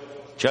special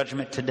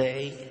judgment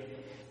today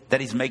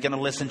that he's making a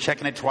list and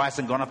checking it twice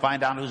and going to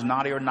find out who's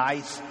naughty or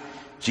nice.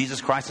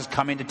 Jesus Christ is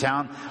coming to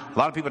town. A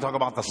lot of people talk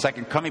about the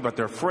second coming, but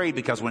they're afraid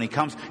because when he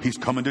comes, he's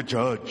coming to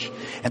judge.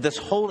 And this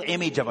whole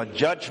image of a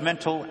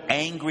judgmental,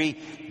 angry,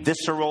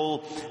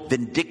 visceral,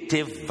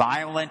 vindictive,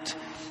 violent,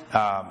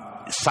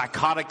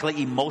 psychotically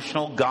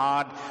emotional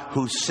God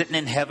who's sitting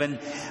in heaven,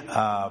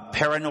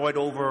 paranoid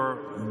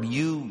over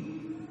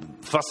you,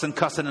 fussing,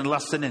 cussing, and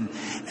lusting,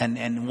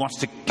 and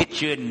wants to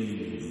get you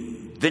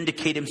and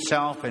vindicate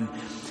himself, and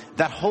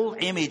that whole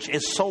image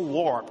is so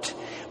warped,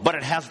 but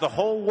it has the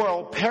whole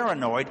world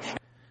paranoid.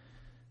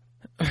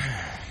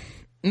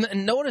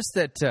 Notice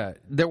that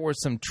there were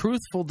some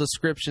truthful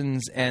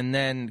descriptions and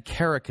then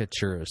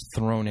caricatures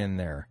thrown in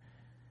there.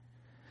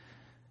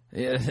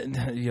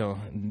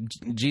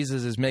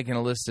 Jesus is making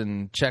a list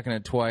and checking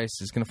it twice.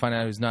 He's going to find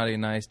out who's naughty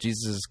and nice.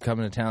 Jesus is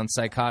coming to town,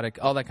 psychotic,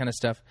 all that kind of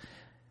stuff.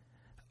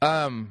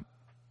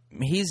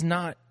 He's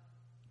not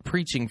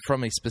preaching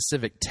from a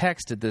specific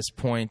text at this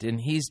point,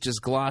 and he's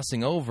just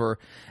glossing over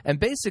and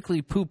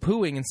basically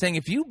poo-pooing and saying,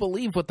 if you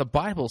believe what the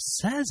Bible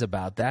says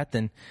about that,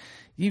 then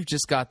you've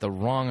just got the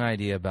wrong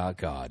idea about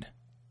God.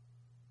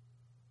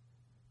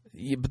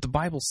 Yeah, but the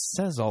Bible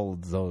says all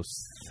of those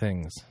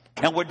things.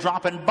 And we're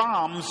dropping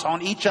bombs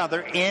on each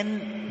other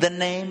in the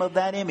name of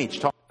that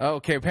image.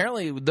 Okay,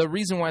 apparently the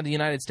reason why the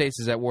United States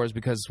is at war is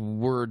because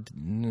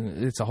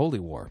it's a holy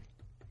war.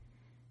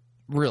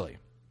 Really.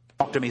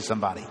 Talk to me,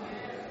 somebody.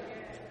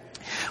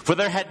 For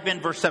there had been,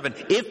 verse 7,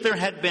 if there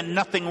had been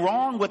nothing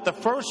wrong with the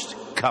first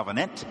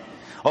covenant,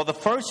 or the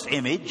first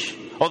image,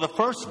 or the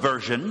first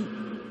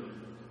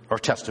version, or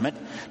testament,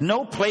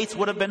 no place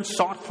would have been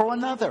sought for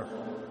another.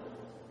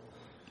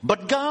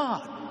 But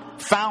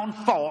God found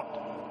fault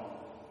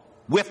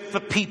with the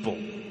people.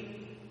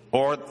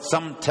 Or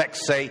some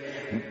texts say,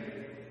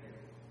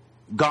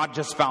 God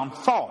just found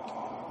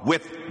fault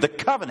with the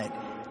covenant.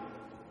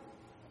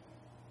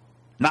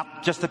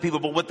 Not just the people,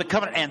 but with the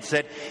covenant,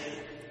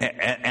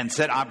 and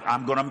said,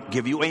 I'm going to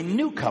give you a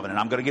new covenant.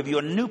 I'm going to give you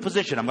a new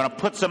position. I'm going to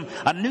put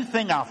a new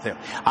thing out there.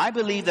 I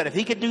believe that if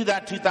he could do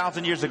that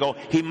 2,000 years ago,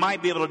 he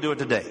might be able to do it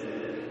today.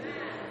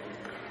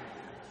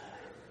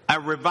 A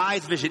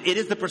revised vision. It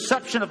is the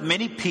perception of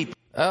many people.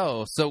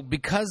 Oh, so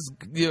because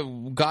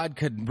God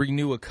could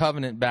renew a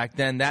covenant back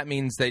then, that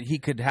means that he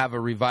could have a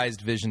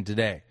revised vision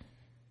today.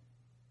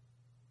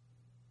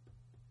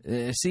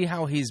 See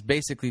how he's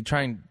basically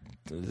trying...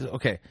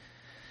 Okay.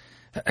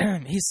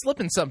 He's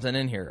slipping something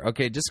in here.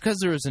 Okay, just because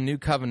there is a new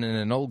covenant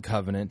and an old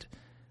covenant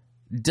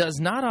does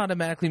not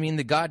automatically mean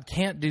that God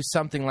can't do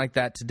something like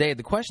that today.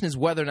 The question is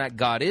whether or not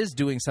God is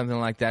doing something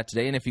like that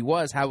today, and if he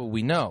was, how would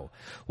we know?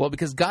 Well,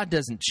 because God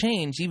doesn't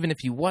change, even if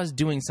he was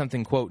doing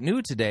something, quote,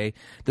 new today,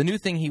 the new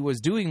thing he was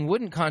doing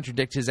wouldn't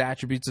contradict his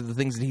attributes of the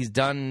things that he's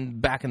done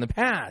back in the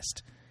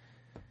past.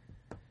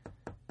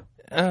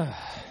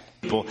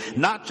 People,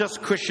 not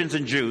just Christians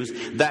and Jews,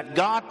 that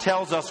God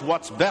tells us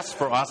what's best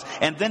for us,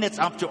 and then it's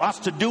up to us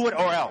to do it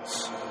or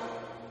else.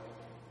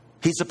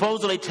 He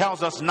supposedly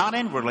tells us not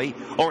inwardly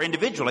or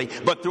individually,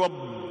 but through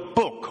a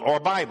book or a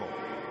Bible,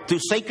 through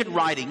sacred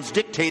writings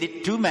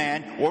dictated to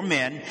man or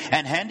men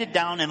and handed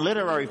down in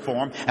literary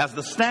form as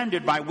the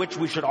standard by which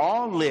we should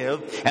all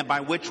live and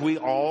by which we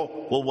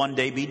all will one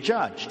day be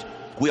judged.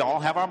 We all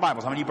have our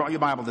Bibles. How many of you brought your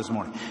Bible this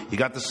morning? You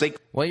got the sacred...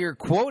 Well, you're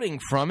quoting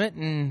from it,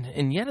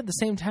 and yet at the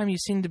same time you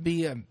seem to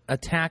be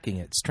attacking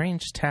it.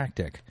 Strange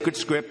tactic. Good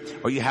script,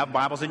 or you have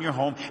Bibles in your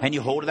home, and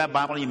you hold to that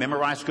Bible and you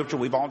memorize Scripture.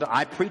 We've all done.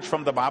 I preach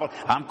from the Bible.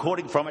 I'm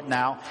quoting from it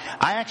now.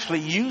 I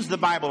actually use the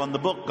Bible in the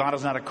book, God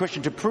is Not a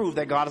Christian, to prove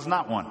that God is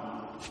not one.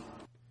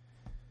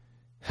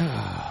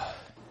 I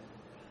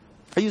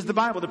use the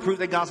Bible to prove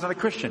that God's not a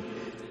Christian.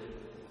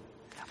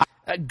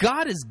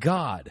 God is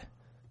God.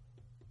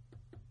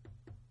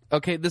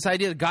 Okay, this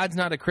idea that God's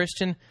not a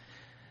Christian,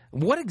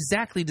 what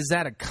exactly does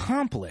that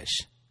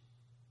accomplish?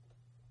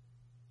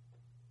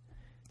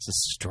 It's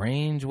a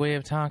strange way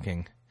of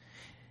talking.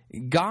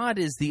 God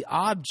is the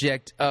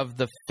object of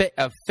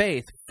of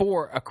faith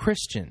for a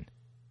Christian.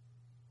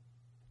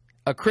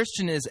 A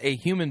Christian is a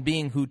human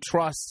being who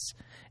trusts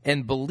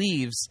and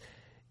believes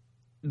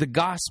the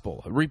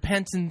gospel,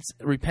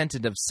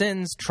 repentant of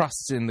sins,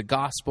 trusts in the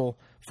gospel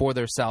for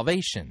their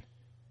salvation.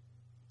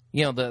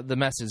 You know, the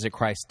message that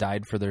Christ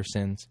died for their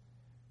sins.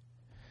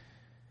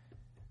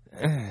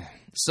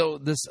 So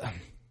this,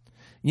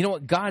 you know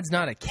what? God's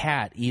not a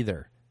cat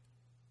either.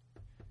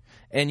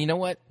 And you know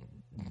what?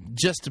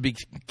 Just to be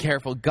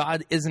careful,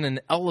 God isn't an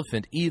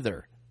elephant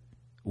either.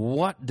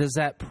 What does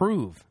that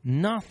prove?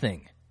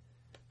 Nothing.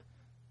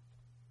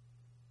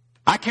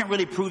 I can't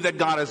really prove that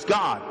God is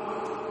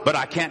God, but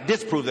I can't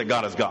disprove that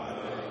God is God.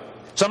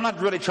 So I'm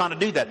not really trying to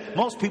do that.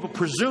 Most people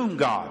presume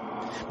God.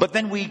 But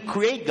then we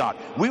create God.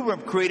 We were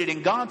created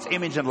in God's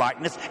image and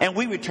likeness, and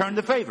we return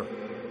the favor.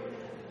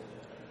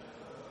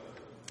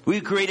 We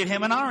created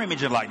him in our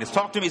image and likeness.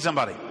 Talk to me,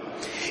 somebody.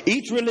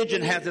 Each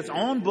religion has its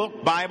own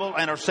book, Bible,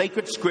 and or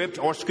sacred script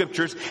or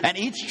scriptures, and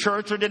each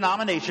church or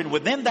denomination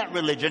within that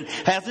religion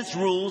has its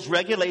rules,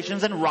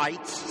 regulations, and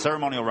rites,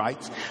 ceremonial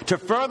rites, to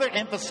further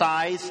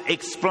emphasize,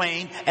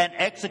 explain, and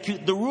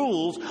execute the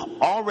rules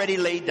already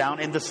laid down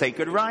in the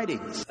sacred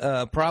writings.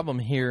 Problem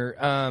here.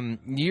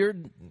 You're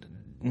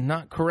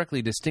not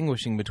correctly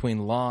distinguishing between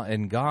law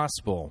and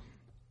gospel.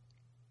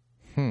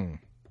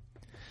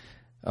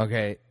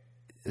 Okay.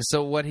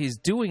 So what he's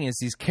doing is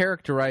he's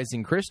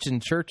characterizing Christian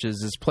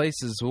churches as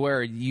places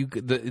where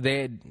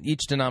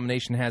each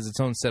denomination has its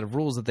own set of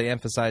rules that they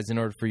emphasize in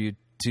order for you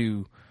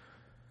to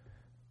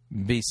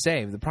be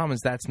saved. The problem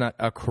is that's not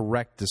a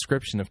correct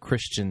description of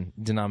Christian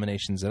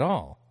denominations at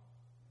all.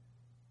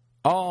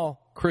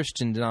 All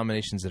Christian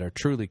denominations that are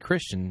truly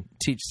Christian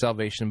teach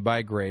salvation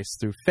by grace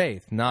through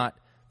faith, not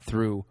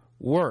through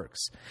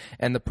works.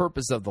 And the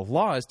purpose of the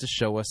law is to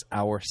show us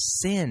our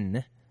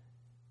sin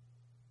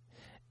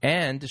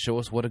and to show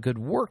us what a good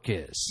work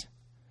is.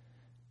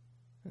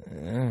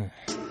 You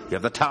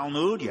have the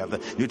Talmud, you have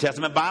the New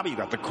Testament Bible, you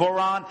got the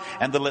Quran,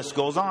 and the list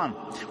goes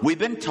on. We've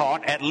been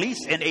taught, at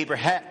least in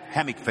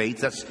Abrahamic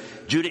faiths, that's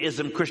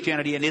Judaism,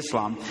 Christianity, and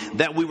Islam,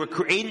 that we were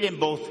created in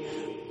both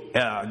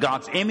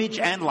God's image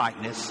and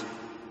likeness,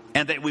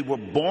 and that we were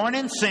born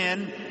in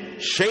sin,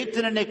 shaped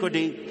in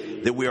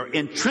iniquity, that we are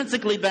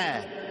intrinsically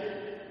bad.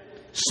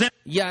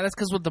 Yeah, that's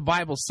because what the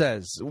Bible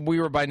says. We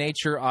were by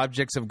nature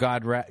objects of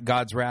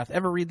God's wrath.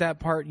 Ever read that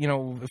part? You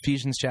know,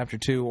 Ephesians chapter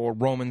 2 or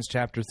Romans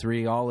chapter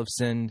 3, all have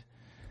sinned.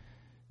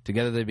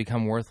 Together they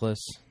become worthless.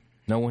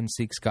 No one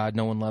seeks God.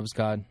 No one loves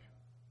God.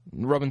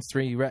 Romans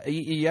 3,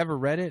 you ever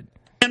read it?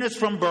 Sinners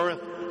from birth,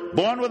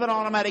 born with an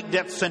automatic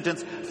death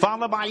sentence,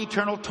 followed by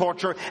eternal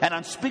torture and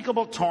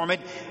unspeakable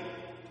torment,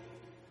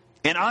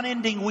 and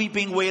unending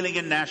weeping, wailing,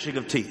 and gnashing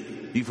of teeth.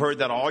 You've heard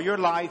that all your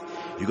life.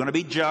 You're going to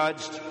be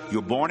judged.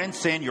 You're born in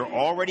sin. You're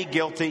already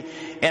guilty.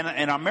 And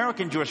in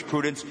American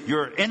jurisprudence,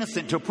 you're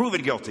innocent till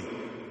proven guilty.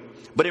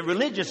 But in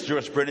religious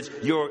jurisprudence,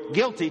 you're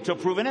guilty till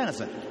proven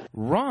innocent.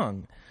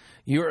 Wrong.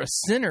 You're a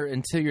sinner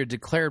until you're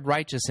declared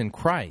righteous in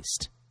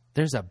Christ.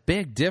 There's a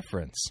big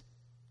difference.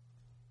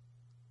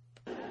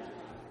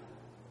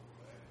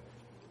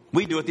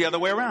 We do it the other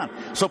way around.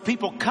 So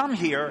people come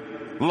here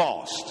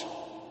lost.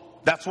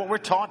 That's what we're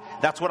taught.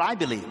 That's what I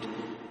believed.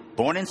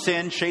 Born in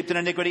sin, shaped in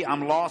iniquity,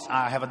 I'm lost.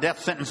 I have a death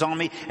sentence on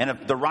me. And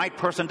if the right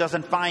person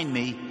doesn't find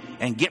me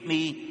and get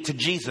me to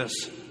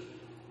Jesus,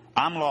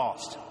 I'm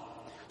lost.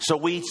 So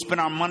we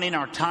spend our money and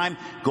our time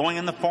going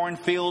in the foreign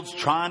fields,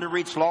 trying to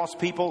reach lost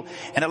people.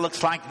 And it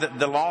looks like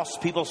the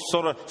lost people,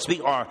 so to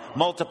speak, are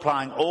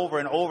multiplying over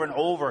and over and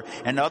over.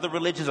 And other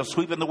religions are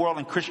sweeping the world,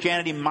 and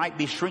Christianity might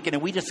be shrinking.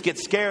 And we just get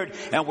scared,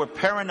 and we're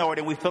paranoid,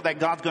 and we feel that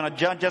God's going to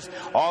judge us.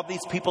 All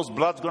these people's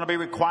blood's going to be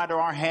required to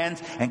our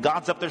hands. And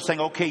God's up there saying,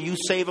 okay, you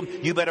save them.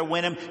 You better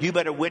win them. You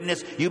better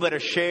witness. You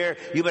better share.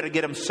 You better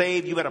get them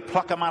saved. You better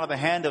pluck them out of the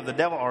hand of the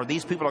devil, or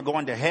these people are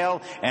going to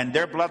hell, and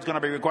their blood's going to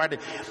be required to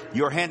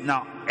your hand.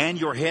 Now, and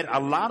your head. A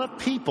lot of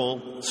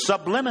people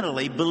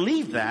subliminally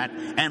believe that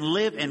and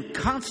live in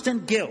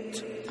constant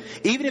guilt.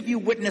 Even if you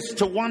witness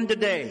to one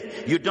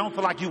today, you don't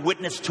feel like you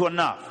witnessed to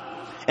enough.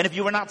 And if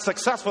you were not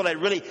successful at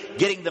really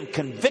getting them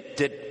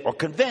convicted or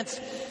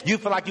convinced, you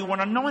feel like you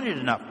weren't anointed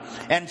enough.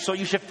 And so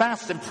you should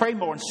fast and pray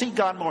more and seek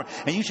God more.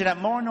 And you should have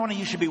more anointing.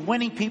 You should be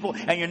winning people,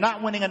 and you're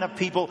not winning enough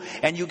people,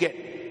 and you get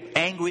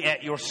angry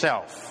at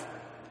yourself.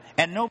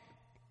 And no.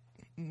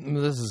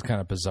 This is kind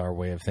of a bizarre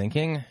way of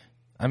thinking.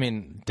 I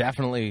mean,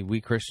 definitely we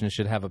Christians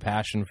should have a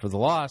passion for the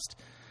lost.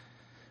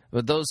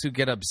 But those who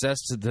get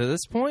obsessed to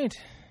this point,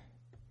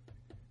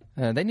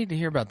 they need to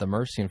hear about the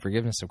mercy and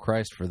forgiveness of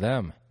Christ for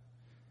them.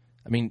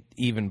 I mean,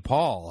 even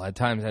Paul at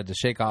times had to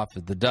shake off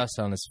the dust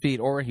on his feet,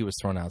 or he was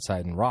thrown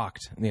outside and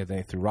rocked.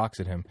 They threw rocks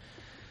at him.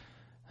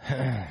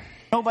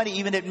 Nobody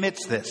even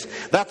admits this.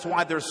 That's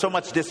why there's so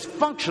much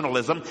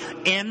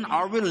dysfunctionalism in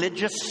our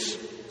religious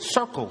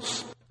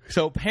circles.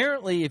 So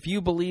apparently, if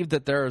you believe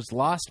that there's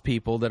lost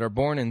people that are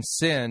born in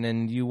sin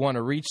and you want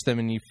to reach them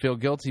and you feel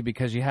guilty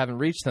because you haven't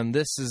reached them,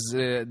 this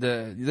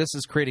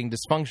is creating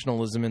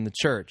dysfunctionalism in the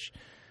church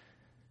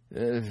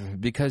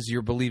because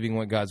you're believing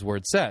what God's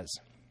word says.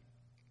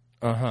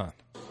 Because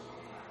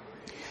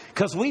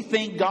we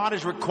think God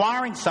is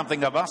requiring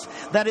something of us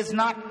that is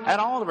not at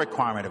all the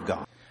requirement of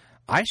God.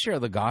 I share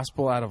the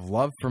gospel out of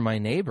love for my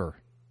neighbor.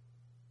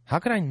 How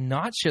could I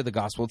not share the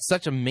gospel? It's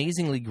such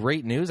amazingly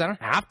great news. I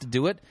don't have to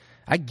do it.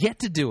 I get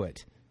to do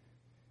it.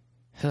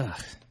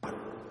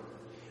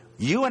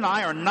 You and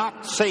I are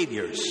not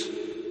saviors.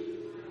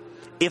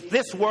 If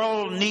this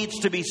world needs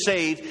to be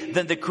saved,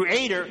 then the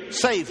Creator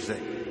saves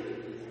it.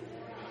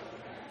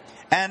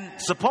 And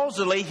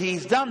supposedly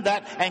He's done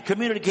that and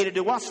communicated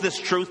to us this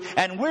truth,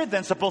 and we're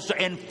then supposed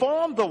to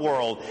inform the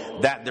world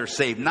that they're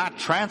saved, not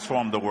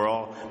transform the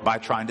world by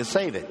trying to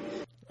save it.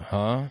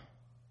 Huh?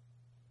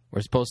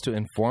 We're supposed to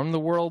inform the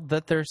world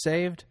that they're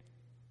saved?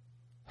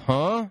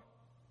 Huh?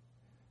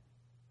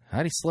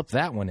 How'd he slip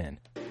that one in?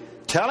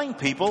 Telling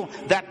people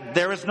that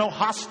there is no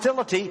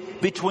hostility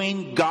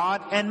between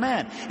God and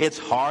man. It's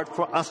hard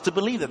for us to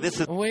believe that this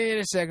is... Wait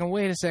a second.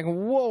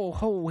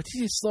 Whoa,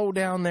 slow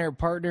down there,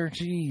 partner.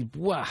 Gee,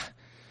 wow.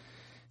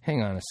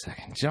 Hang on a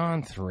second.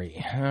 John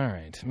 3. All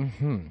right.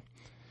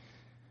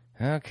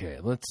 Okay,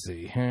 let's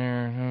see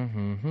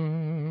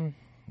here.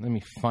 Let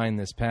me find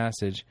this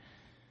passage.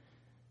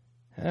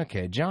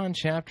 Okay, John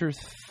chapter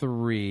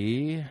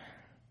 3...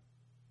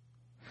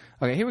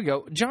 Okay, here we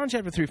go. John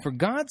chapter 3. For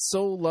God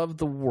so loved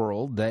the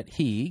world that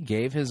He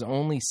gave His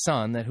only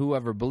Son, that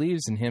whoever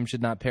believes in Him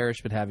should not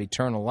perish but have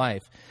eternal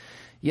life.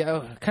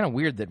 Yeah, kind of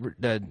weird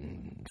that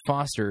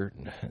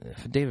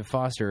David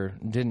Foster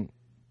didn't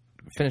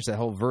finished that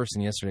whole verse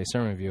in yesterday's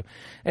sermon review.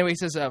 Anyway, he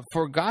says,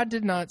 "For God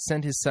did not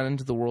send his Son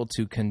into the world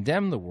to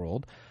condemn the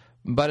world,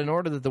 but in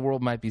order that the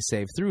world might be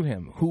saved through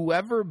him.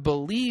 Whoever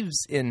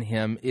believes in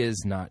him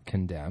is not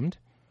condemned,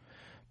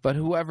 but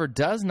whoever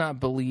does not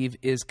believe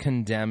is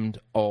condemned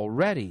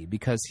already,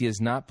 because he has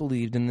not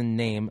believed in the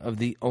name of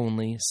the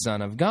only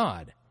Son of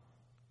God."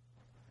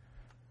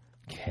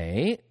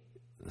 Okay,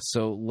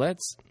 so let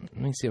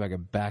me see if I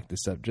can back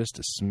this up just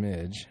a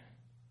smidge.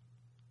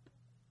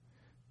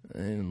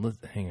 And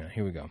hang on,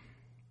 here we go.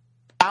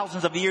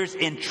 Thousands of years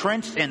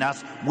entrenched in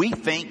us, we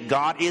think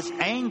God is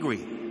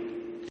angry.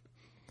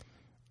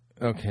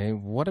 Okay,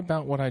 what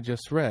about what I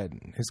just read?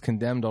 Is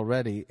condemned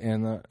already,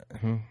 and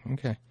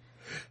okay.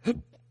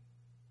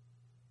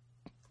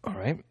 All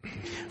right.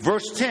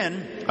 Verse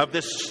 10 of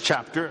this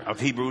chapter of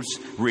Hebrews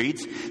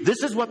reads,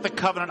 "This is what the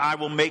covenant I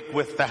will make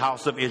with the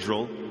house of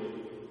Israel."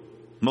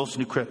 Most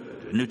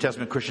New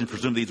Testament Christians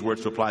presume these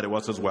words to apply to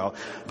us as well.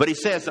 But he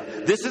says,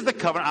 "This is the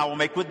covenant I will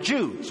make with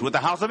Jews, with the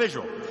house of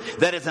Israel."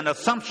 That is an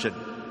assumption.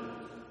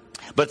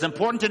 But it's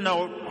important to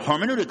know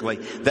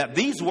hermeneutically that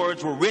these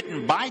words were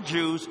written by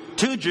Jews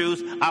to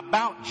Jews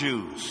about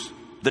Jews,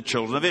 the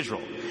children of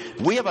Israel.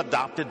 We have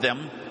adopted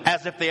them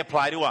as if they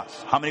apply to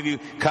us. How many of you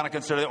kind of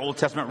consider the Old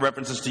Testament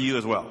references to you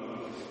as well?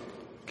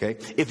 Okay.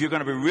 If you're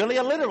going to be really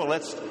a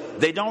literalist,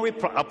 they don't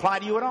apply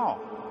to you at all.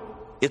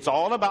 It's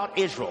all about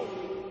Israel.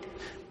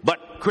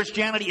 But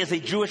Christianity is a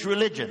Jewish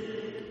religion.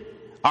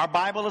 Our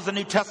Bible as the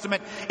New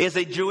Testament is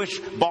a Jewish,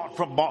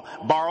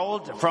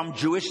 borrowed from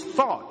Jewish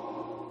thought.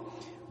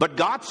 But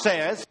God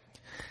says...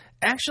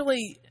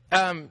 Actually,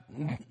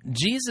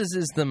 Jesus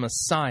is the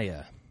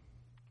Messiah.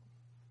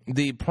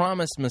 The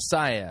promised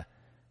Messiah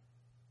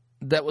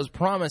that was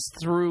promised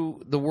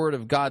through the Word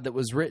of God that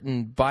was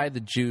written by the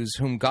Jews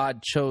whom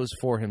God chose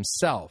for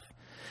himself.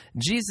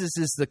 Jesus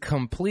is the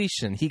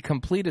completion. He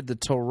completed the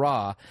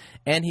Torah,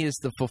 and he is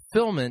the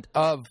fulfillment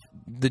of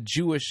the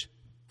Jewish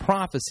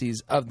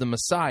prophecies of the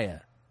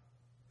Messiah.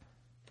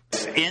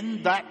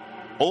 In that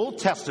Old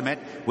Testament,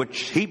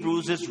 which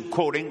Hebrews is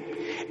quoting,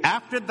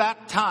 "After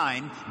that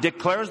time,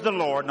 declares the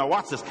Lord," now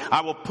watch this,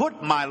 "I will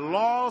put my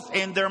laws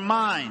in their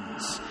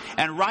minds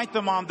and write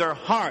them on their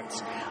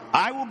hearts.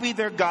 I will be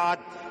their God.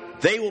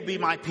 They will be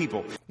my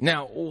people."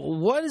 Now,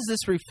 what is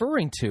this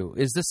referring to?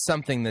 Is this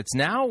something that's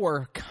now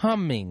or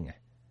coming?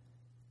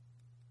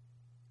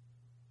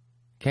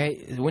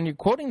 Okay, when you're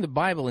quoting the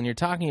Bible and you're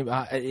talking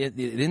about,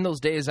 in those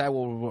days I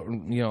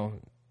will,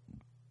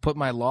 put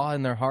my law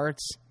in their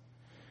hearts,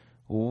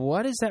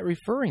 what is that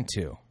referring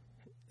to?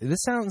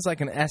 This sounds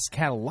like an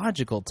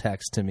eschatological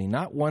text to me,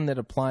 not one that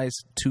applies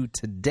to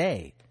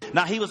today.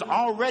 Now, he was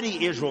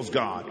already Israel's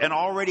God, and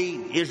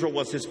already Israel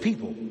was his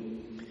people.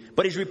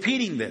 But he's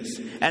repeating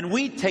this, and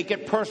we take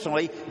it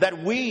personally that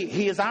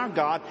he is our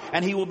God,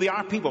 and he will be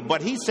our people.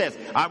 But he says,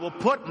 "I will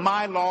put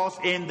my laws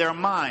in their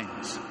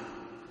minds."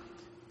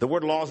 The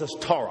word laws is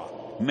Torah,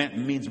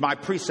 means my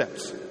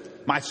precepts,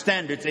 my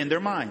standards in their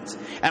minds.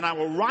 "And I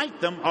will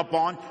write them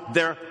upon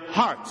their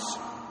hearts."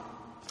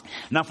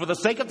 Now, for the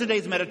sake of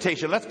today's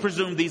meditation, let's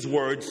presume these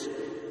words,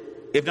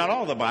 if not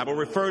all of the Bible,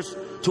 refers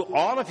to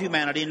all of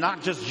humanity,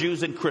 not just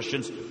Jews and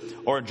Christians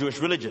or a Jewish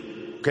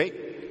religion.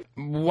 Okay?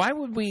 Why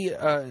would we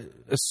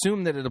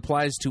assume that it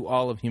applies to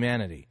all of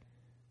humanity?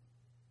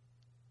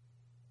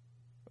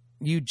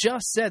 You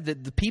just said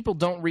that the people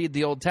don't read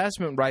the Old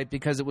Testament right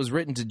because it was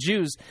written to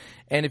Jews,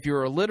 and if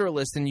you're a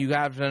literalist, then you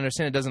have to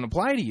understand it doesn't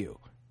apply to you.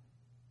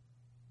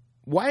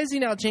 Why is he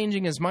now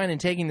changing his mind and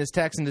taking this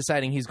text and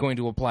deciding he's going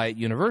to apply it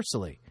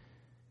universally,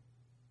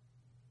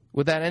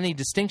 without any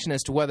distinction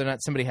as to whether or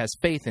not somebody has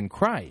faith in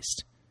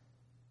Christ?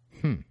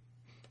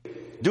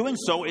 Doing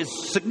so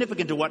is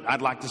significant to what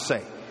I'd like to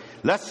say.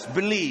 Let's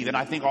believe, and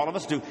I think all of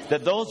us do,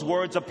 that those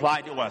words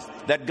apply to us,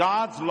 that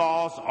God's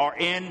laws are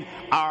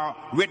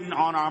written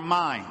on our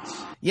minds.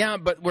 Yeah,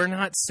 but we're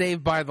not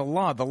saved by the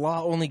law. The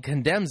law only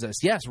condemns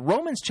us. Yes,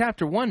 Romans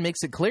chapter 1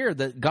 makes it clear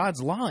that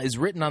God's law is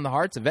written on the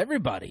hearts of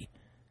everybody.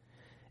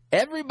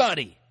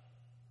 Everybody.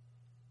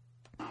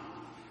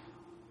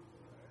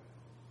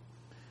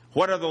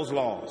 What are those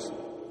laws?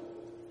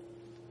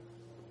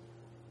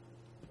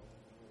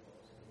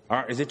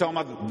 Is he talking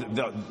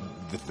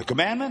about the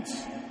commandments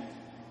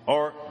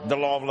or the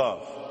law of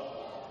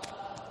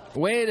love?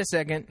 Wait a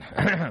second.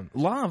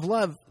 Law of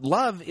love.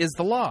 Love is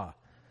the law.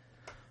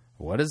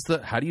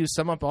 How do you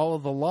sum up all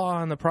of the law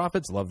and the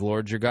prophets? Love the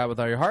Lord your God with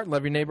all your heart.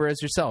 Love your neighbor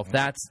as yourself.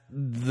 That's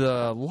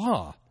the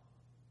law.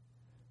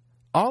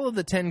 All of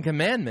the 10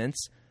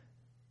 commandments,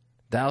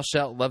 thou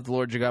shalt love the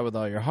Lord your God with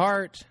all your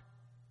heart.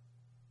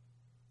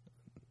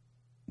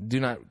 Do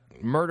not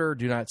murder,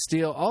 do not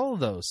steal. All of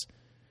those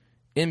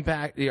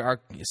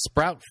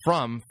sprout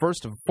from,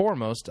 first and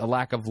foremost, a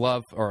lack of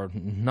love or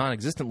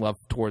non-existent love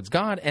towards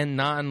God and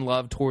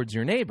non-love towards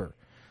your neighbor.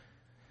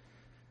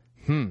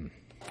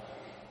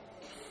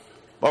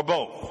 Or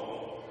both.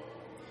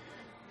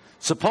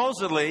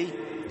 Supposedly,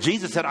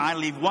 Jesus said, "I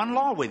leave one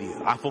law with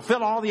you. I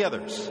fulfill all the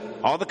others,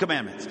 all the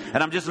commandments.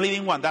 And I'm just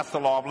leaving one. That's the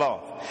law of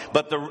love."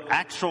 But the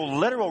actual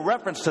literal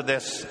reference to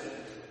this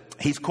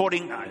he's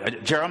quoting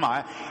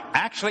Jeremiah,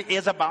 actually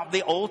is about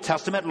the Old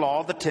Testament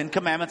law, the Ten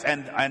Commandments,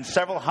 and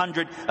several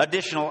hundred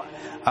additional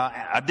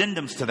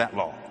addendums to that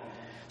law.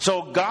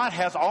 So God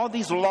has all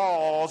these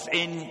laws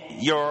in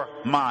your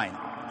mind.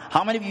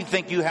 How many of you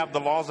think you have the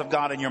laws of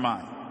God in your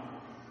mind?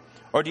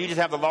 Or do you just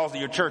have the laws of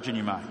your church in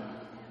your mind?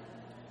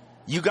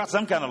 You got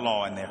some kind of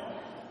law in there.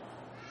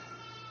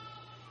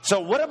 So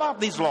what about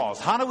these laws?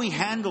 How do we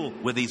handle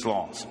with these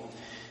laws?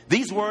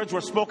 These words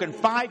were spoken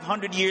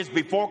 500 years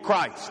before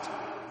Christ.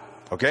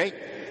 Okay?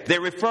 They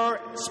refer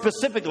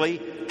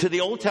specifically to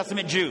the Old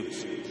Testament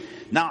Jews.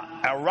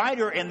 Now, a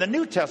writer in the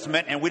New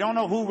Testament, and we don't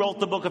know who wrote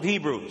the book of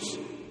Hebrews,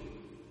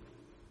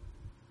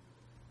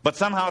 but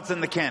somehow it's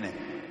in the canon.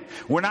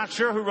 We're not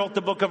sure who wrote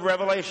the book of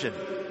Revelation.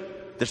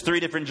 There's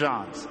 3 different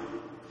Johns.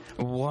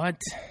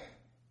 What?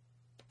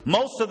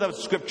 Most of the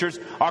scriptures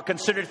are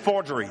considered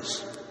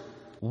forgeries.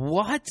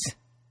 What?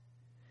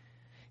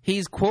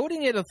 He's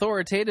quoting it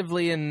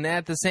authoritatively and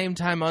at the same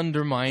time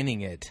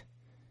undermining it.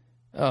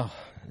 Oh,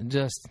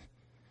 just...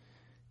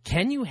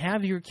 Can you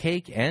have your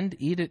cake and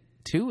eat it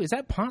too? Is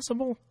that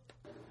possible?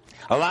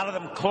 A lot of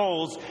them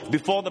close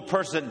before the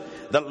person,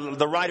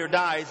 the writer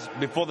dies,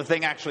 before the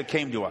thing actually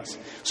came to us.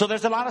 So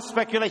there's a lot of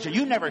speculation.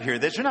 You never hear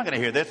this. You're not going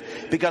to hear this,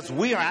 because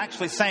we are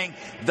actually saying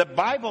the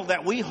Bible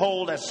that we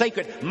hold as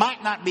sacred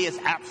might not be as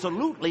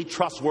absolutely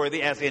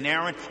trustworthy, as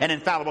inerrant and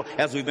infallible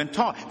as we've been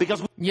taught.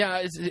 Because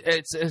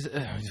it's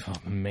oh,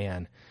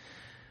 man.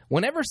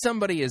 Whenever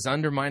somebody is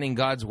undermining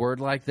God's word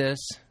like this,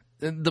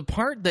 the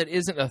part that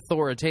isn't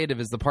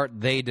authoritative is the part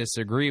they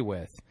disagree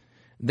with.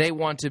 They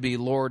want to be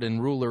Lord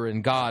and ruler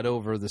and God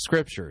over the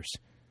scriptures.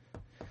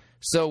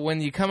 So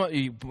when you come up,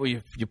 you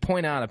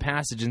point out a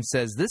passage and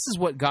says, this is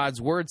what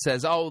God's word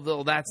says.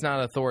 Oh, that's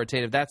not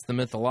authoritative. That's the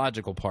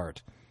mythological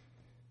part.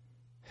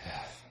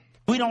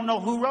 We don't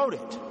know who wrote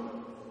it.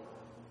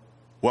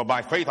 Well,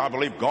 by faith, I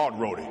believe God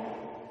wrote it.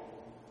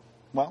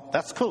 Well,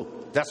 that's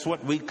cool. That's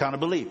what we kind of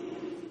believe.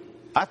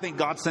 I think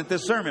God sent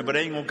this sermon, but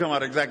it ain't going to come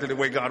out exactly the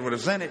way God would have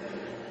sent it.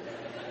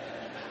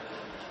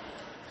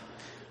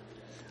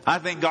 I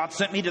think God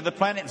sent me to the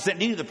planet and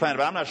sent you to the planet,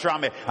 but I'm not sure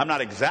I'm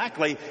not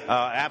exactly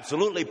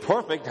absolutely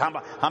perfect. How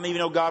many of you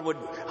know God would?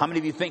 How many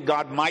of you think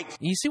God might?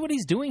 You see what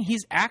he's doing?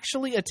 He's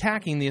actually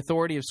attacking the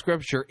authority of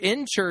Scripture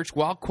in church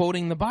while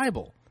quoting the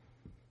Bible.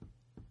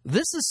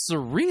 This is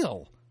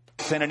surreal.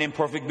 Send an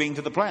imperfect being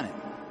to the planet.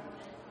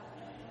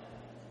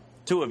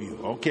 2 of you,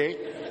 okay?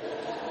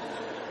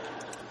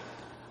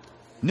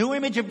 New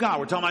image of God.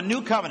 We're talking about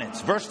new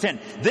covenants. Verse 10.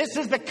 This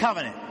is the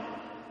covenant.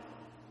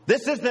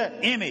 This is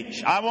the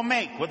image I will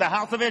make with the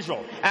house of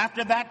Israel.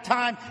 After that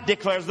time,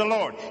 declares the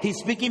Lord. He's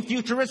speaking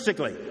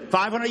futuristically,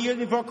 500 years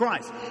before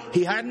Christ.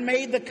 He hadn't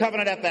made the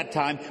covenant at that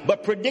time,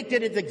 but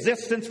predicted its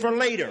existence for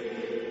later,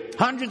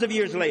 hundreds of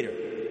years later.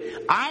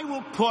 I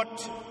will put,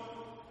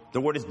 the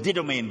word is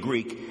didome in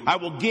Greek, I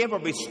will give or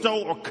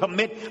bestow or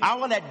commit, I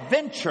will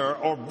adventure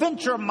or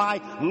venture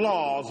my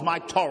laws, my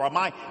Torah,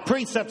 my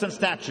precepts and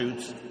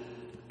statutes.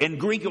 In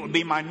Greek, it would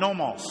be my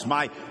nomos,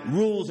 my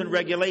rules and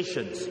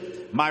regulations,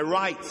 my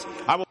rights.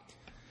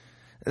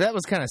 That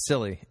was kind of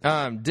silly.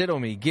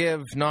 Didomi,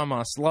 give,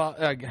 nomos, law.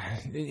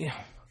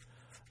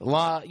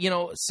 Law,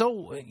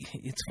 so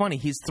it's funny.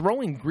 He's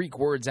throwing Greek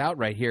words out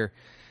right here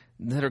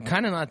that are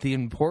kind of not the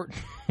important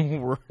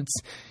words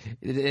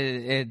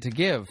to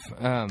give.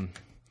 That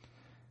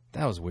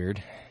was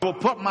weird. I will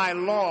put my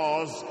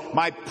laws,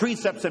 my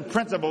precepts and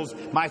principles,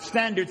 my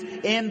standards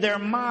in their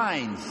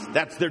minds.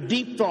 That's their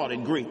deep thought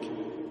in Greek.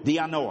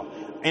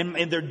 Dianoa.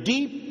 In their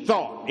deep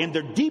thought, in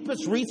their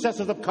deepest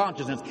recesses of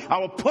consciousness, I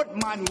will put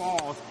my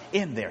laws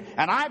in there.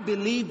 And I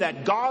believe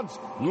that God's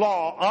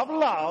law of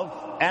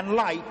love and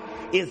light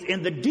is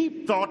in the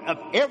deep thought of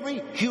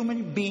every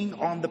human being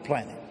on the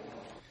planet.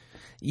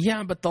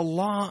 Yeah, but the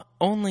law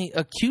only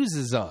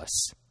accuses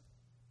us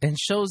and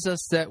shows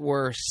us that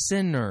we're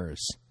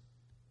sinners.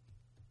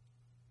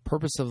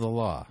 Purpose of the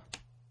law,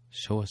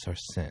 show us our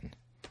sin.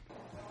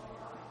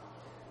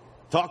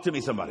 Talk to me,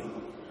 somebody.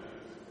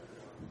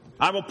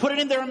 I will put it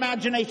in their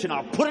imagination.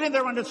 I'll put it in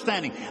their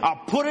understanding.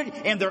 I'll put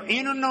it in their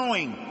inner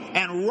knowing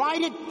and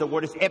write it. The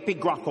word is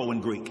epigrapho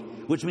in Greek,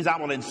 which means I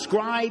will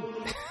inscribe.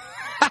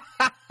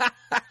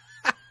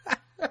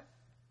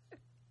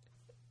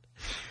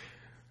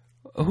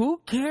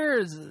 Who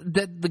cares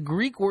that the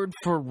Greek word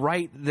for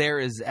write there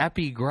is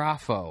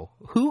epigrapho?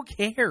 Who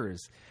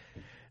cares?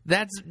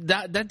 That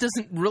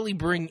doesn't really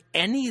bring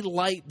any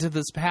light to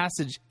this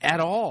passage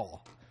at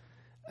all.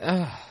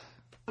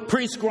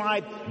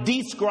 Prescribe,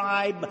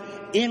 describe,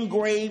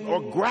 engrave,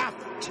 or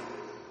graft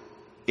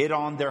it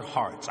on their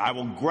hearts. I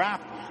will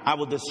graft, I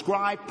will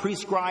describe,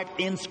 prescribe,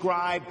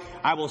 inscribe,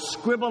 I will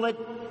scribble it.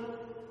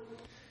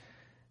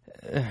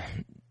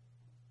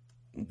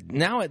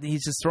 Now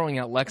he's just throwing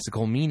out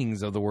lexical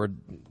meanings of the word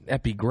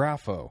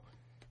epigrapho.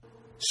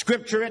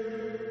 Scripture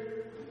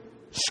it,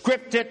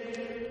 script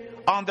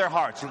it on their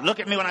hearts. Look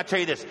at me when I tell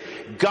you this.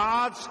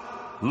 God's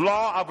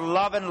law of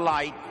love and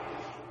light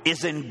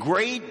is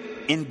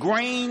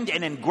ingrained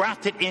and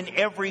engrafted in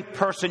every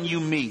person you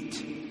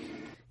meet.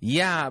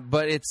 Yeah,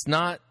 but it's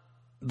not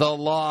the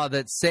law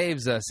that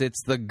saves us.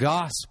 It's the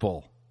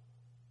gospel.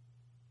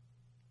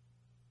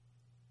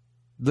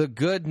 The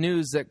good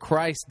news that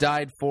Christ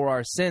died for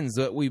our sins,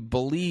 that we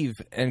believe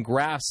and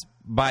grasp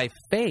by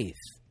faith,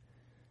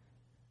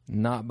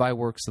 not by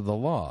works of the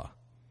law.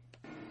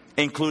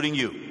 Including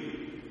you.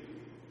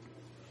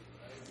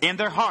 In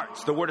their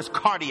hearts, the word is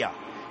cardia.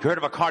 You heard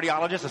of a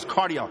cardiologist? It's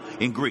cardio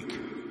in Greek.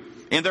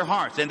 In their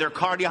hearts, in their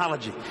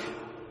cardiology.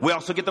 We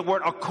also get the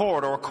word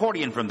accord or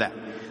accordion from that.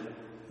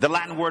 The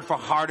Latin word for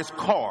heart is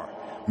cor.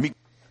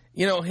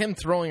 You know, him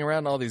throwing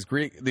around all these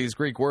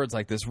Greek words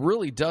like this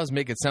really does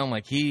make it sound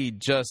like he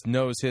just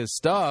knows his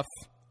stuff.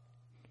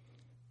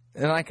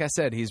 And like I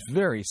said, he's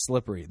very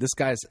slippery. This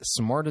guy's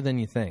smarter than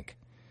you think.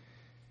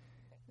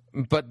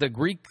 But the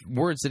Greek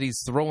words that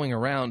he's throwing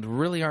around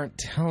really aren't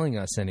telling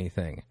us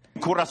anything.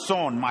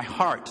 Corazon, my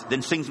heart,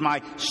 then sings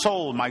my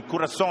soul, my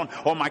corazon,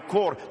 or my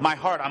core, my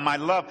heart, my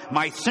love,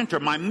 my center,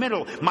 my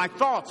middle, my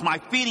thoughts, my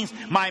feelings,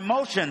 my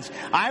emotions.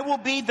 I will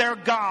be their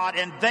God,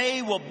 and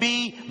they will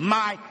be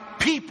my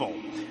people.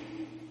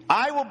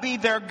 I will be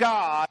their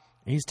God.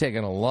 He's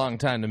taken a long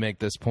time to make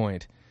this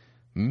point.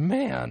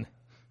 Man,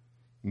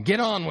 get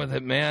on with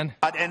it, man.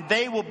 And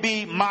they will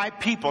be my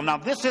people. Now,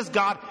 this is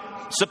God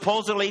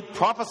supposedly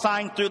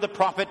prophesying through the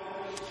prophet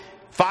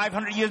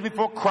 500 years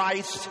before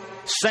Christ,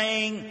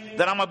 saying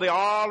that I'm going to be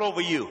all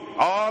over you,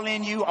 all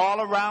in you,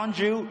 all around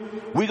you.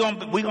 We're going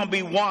to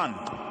be one.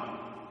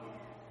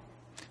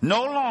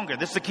 No longer,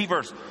 this is the key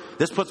verse.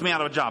 This puts me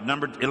out of a job.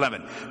 Number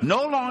 11.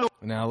 No longer.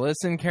 Now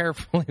listen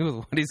carefully with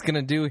what he's going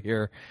to do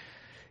here.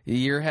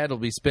 Your head will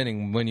be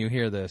spinning when you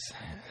hear this.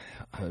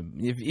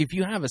 If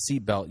you have a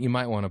seatbelt, you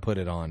might want to put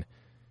it on.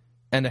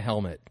 And a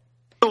helmet.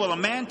 Will a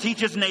man teach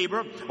his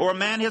neighbor or a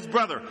man his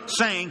brother,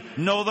 saying,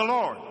 know the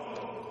Lord?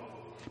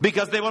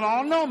 Because they will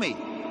all know me.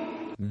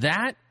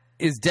 That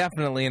is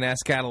definitely an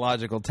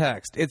eschatological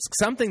text. It's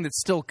something that's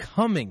still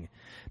coming.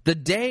 The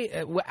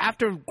day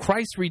after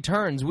Christ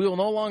returns, we will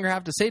no longer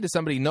have to say to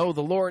somebody, know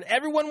the Lord.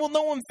 Everyone will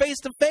know him face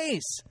to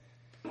face.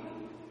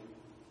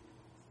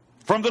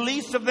 From the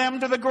least of them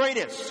to the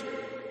greatest.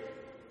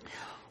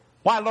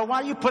 Why, Lord,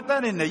 why you put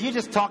that in there? You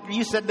just talked,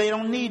 you said they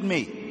don't need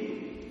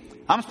me.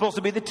 I'm supposed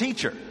to be the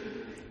teacher.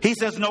 He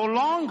says, no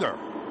longer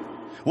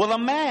will a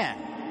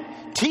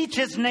man teach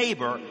his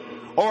neighbor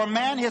or a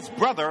man his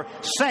brother,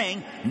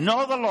 saying,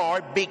 know the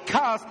Lord,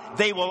 because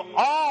they will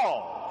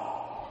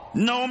all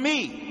know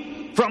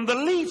me, from the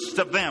least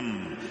of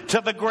them to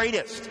the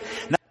greatest.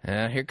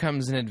 Now, here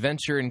comes an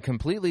adventure in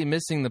completely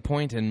missing the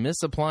point and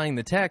misapplying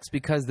the text,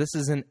 because this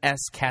is an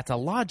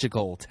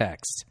eschatological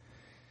text.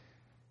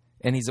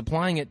 And he's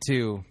applying it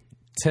to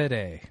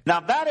today. Now,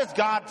 that is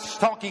God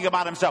talking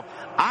about himself.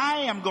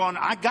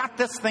 I got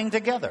this thing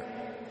together.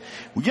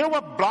 You know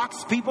what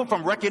blocks people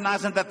from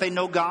recognizing that they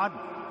know God?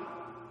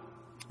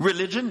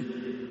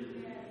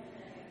 Religion.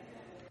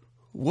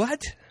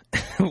 What?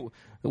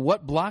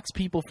 What blocks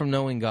people from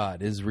knowing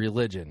God is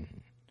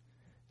religion.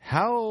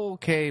 How?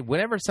 Okay,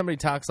 whenever somebody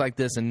talks like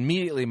this,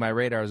 immediately my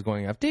radar is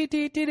going up. There's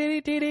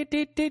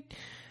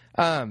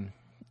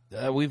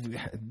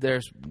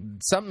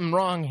something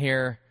wrong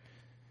here.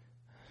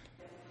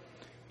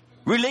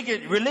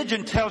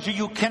 Religion tells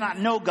you cannot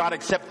know God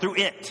except through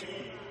it.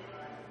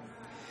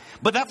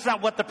 But that's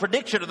not what the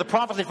prediction or the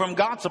prophecy from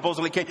God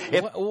supposedly came.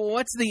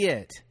 What's the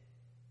it?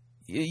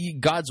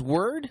 God's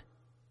word?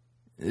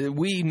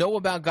 We know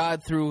about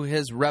God through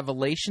his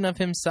revelation of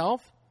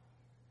himself?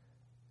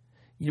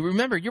 You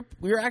remember,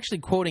 you're actually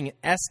quoting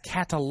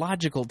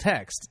eschatological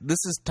text. This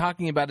is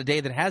talking about a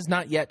day that has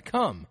not yet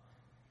come.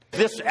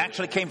 This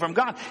actually came from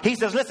God. He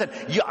says, listen,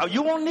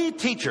 you won't need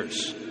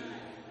teachers.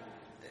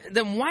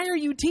 Then why are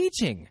you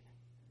teaching?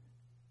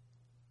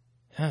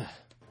 Of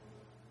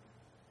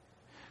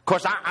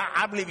course,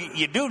 I believe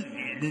you do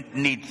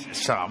need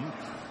some.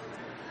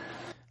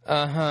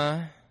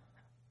 Uh-huh.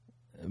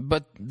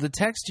 But the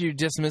text you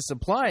just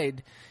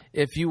misapplied,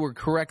 if you were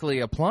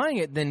correctly applying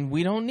it, then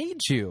we don't need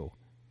you.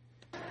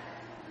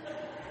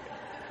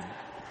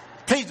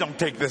 Please don't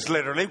take this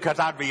literally, because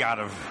I'd be out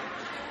of...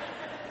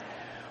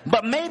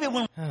 But maybe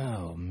when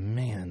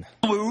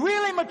we're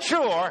really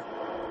mature,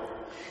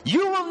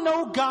 you will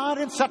know God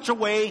in such a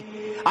way,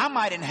 I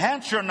might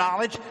enhance your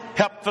knowledge,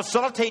 help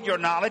facilitate your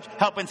knowledge,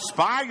 help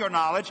inspire your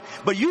knowledge,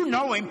 but you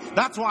know him.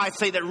 That's why I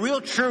say that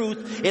real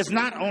truth is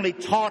not only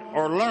taught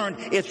or learned,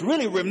 it's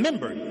really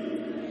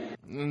remembered.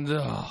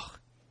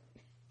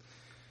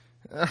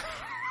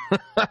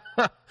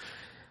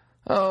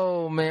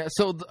 Oh, man.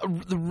 So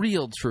the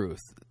real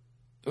truth,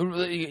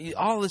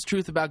 all this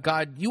truth about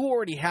God, you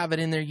already have it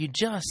in there. You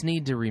just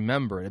need to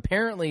remember it.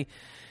 Apparently,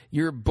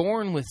 you're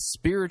born with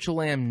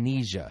spiritual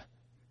amnesia.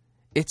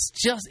 It's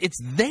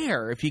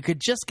there if you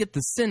could just get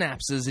the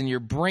synapses in your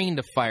brain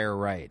to fire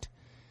right.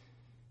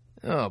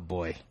 Oh,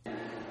 boy.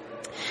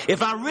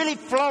 If I really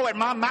flow at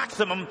my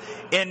maximum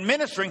in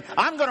ministering,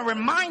 I'm going to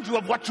remind you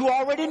of what you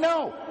already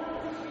know.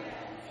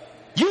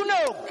 You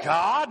know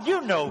God.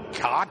 You know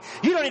God.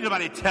 You don't need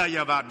anybody to tell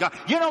you about God.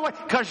 You know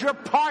what? Because you're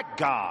part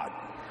God.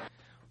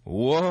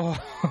 Whoa.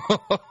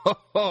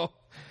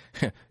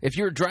 If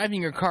you're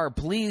driving your car,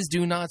 please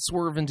do not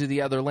swerve into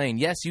the other lane.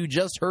 Yes, you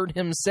just heard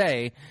him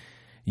say,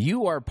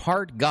 you are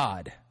part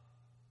God.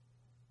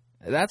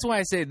 That's why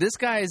I say this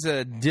guy is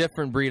a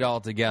different breed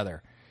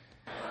altogether.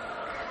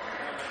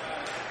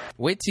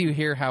 Wait till you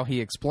hear how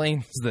he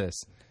explains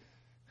this.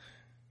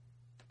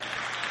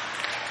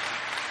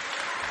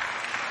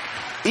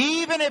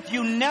 Even if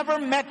you never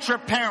met your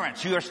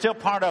parents, you are still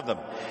part of them.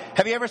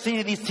 Have you ever seen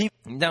any of these TV?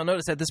 Now,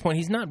 notice at this point,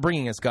 he's not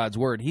bringing us God's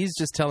word. He's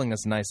just telling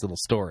us a nice little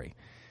story.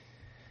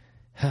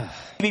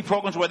 TV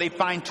programs where they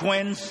find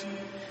twins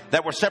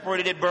that were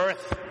separated at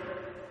birth,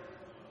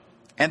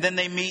 and then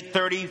they meet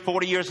 30,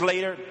 40 years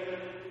later,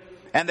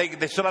 and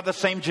they still have the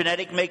same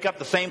genetic makeup,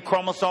 the same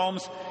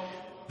chromosomes.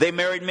 They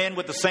married men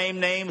with the same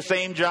name,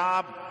 same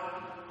job,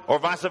 or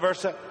vice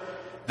versa.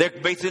 They're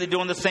basically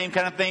doing the same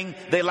kind of thing.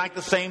 They like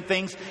the same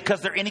things because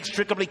they're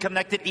inextricably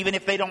connected, even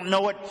if they don't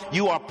know it.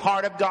 You are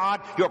part of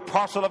God. You're a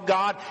parcel of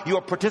God. You're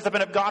a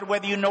participant of God,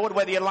 whether you know it,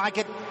 whether you like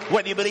it,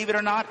 whether you believe it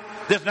or not.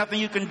 There's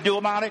nothing you can do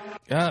about it.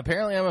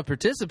 Apparently I'm a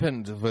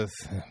participant with,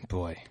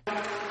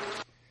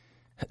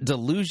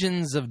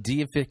 delusions of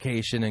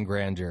deification and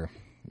grandeur.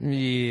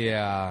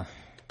 Yeah.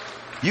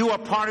 You are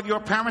part of your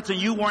parents, and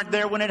you weren't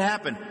there when it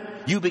happened.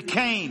 You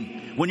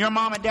became, when your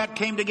mom and dad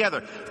came together,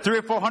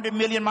 300 or 400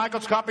 million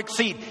microscopic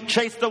seed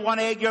chased the one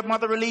egg your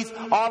mother released.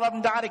 All of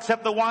them died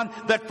except the one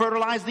that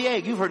fertilized the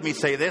egg. You've heard me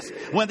say this.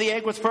 When the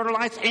egg was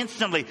fertilized,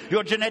 instantly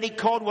your genetic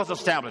code was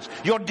established.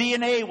 Your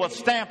DNA was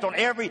stamped on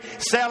every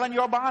cell in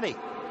your body.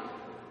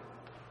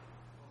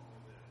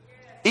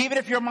 Even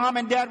if your mom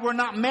and dad were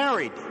not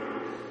married.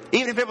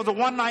 Even if it was a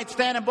one-night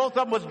stand and both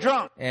of them was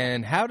drunk.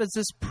 And how does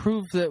this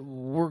prove that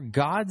we're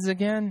gods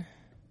again?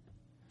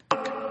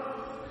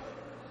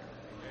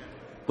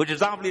 Which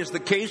is obviously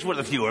the case with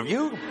a few of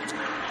you.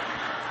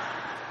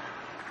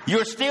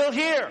 You're still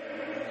here.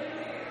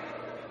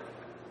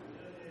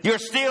 You're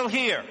still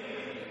here.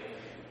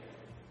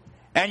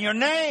 And your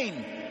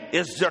name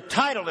is your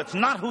title. It's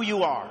not who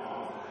you are.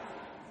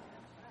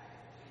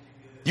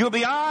 You're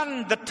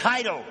beyond the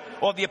title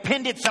or the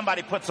appendage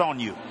somebody puts on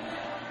you.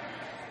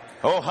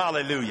 Oh,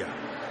 hallelujah.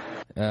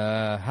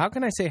 How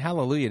can I say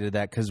hallelujah to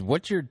that? Because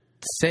what you're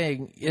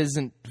saying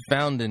isn't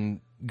found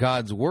in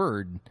God's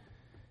word.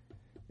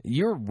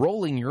 You're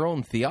rolling your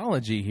own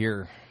theology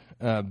here,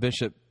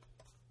 Bishop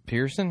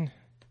Pearson.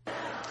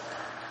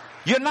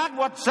 You're not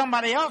what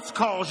somebody else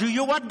calls you.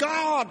 You're what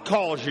God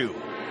calls you.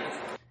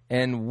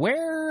 And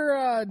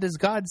where does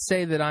God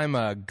say that I'm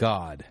a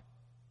god?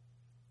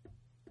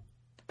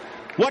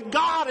 What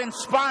God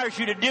inspires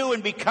you to do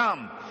and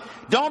become.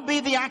 Don't be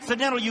the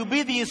accidental. You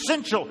be the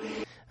essential.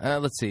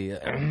 Let's see.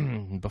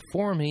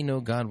 Before me, no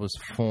God was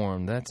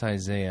formed. That's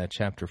Isaiah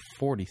chapter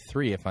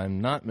 43, if I'm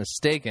not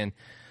mistaken.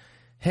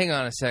 Hang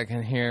on a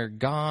second here.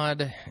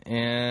 God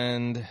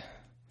and...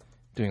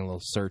 Doing a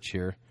little search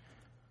here.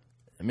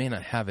 I may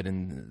not have it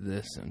in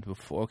this. And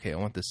before. Okay, I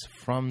want this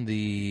from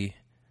the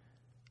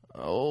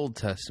Old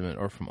Testament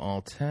or from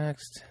all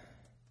text.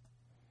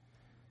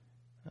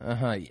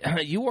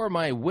 You are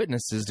my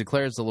witnesses,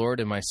 declares the Lord,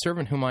 and my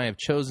servant whom I have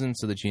chosen,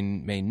 so that you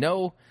may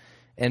know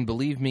and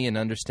believe me and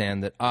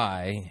understand that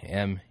I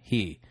am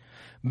He.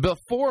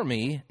 Before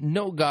me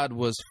no God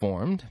was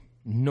formed,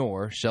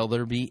 nor shall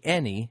there be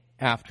any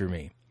after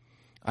me.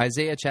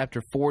 Isaiah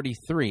chapter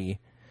 43,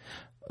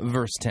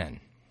 verse 10.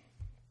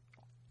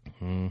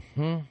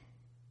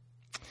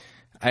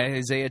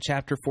 Isaiah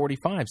chapter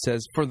 45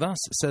 says, For thus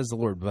says the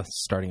Lord,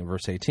 starting in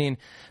verse 18,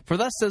 For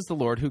thus says the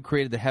Lord, who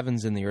created the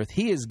heavens and the earth.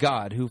 He is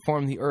God, who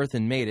formed the earth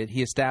and made it.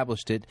 He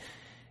established it,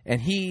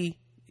 and He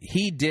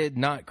did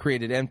not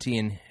create it empty,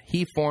 and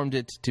He formed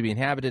it to be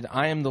inhabited.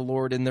 I am the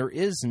Lord, and there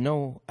is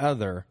no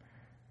other.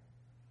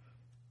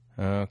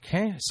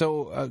 Okay,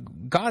 so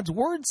God's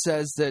Word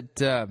says that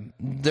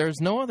there's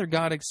no other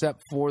God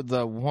except for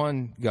the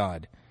one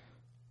God.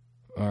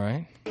 All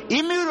right?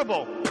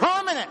 Immutable,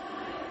 permanent,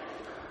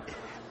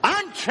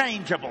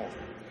 unchangeable,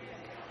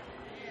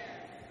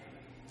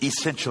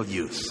 essential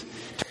use.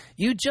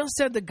 You just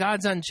said that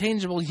God's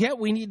unchangeable, yet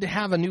we need to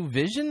have a new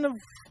vision of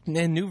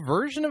a new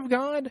version of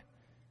God?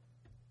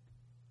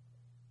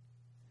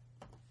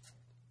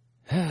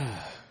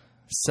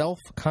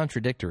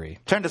 Self-contradictory.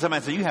 Turn to somebody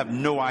and say, you have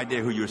no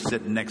idea who you're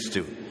sitting next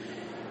to.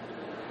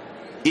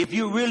 If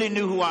you really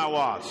knew who I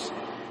was.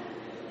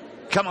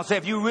 Come on, say,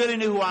 if you really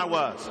knew who I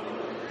was.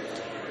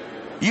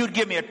 You'd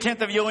give me a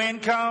tenth of your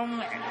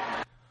income.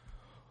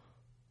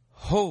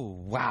 Oh,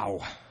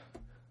 wow.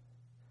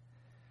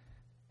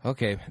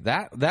 Okay,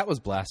 that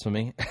was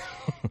blasphemy.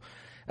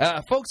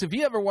 Folks, if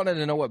you ever wanted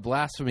to know what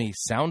blasphemy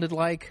sounded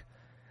like,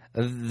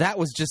 that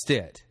was just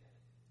it.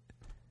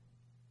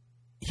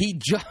 He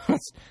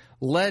just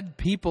led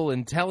people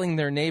in telling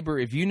their neighbor,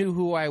 if you knew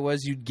who I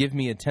was, you'd give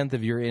me a tenth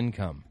of your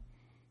income.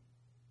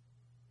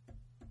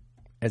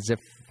 As if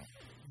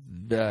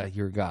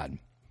you're God.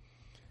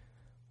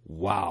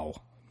 Wow.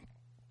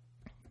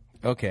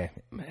 Okay,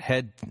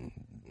 head,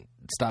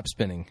 stop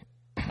spinning.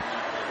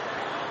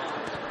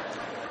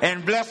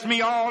 And bless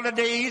me all the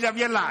days of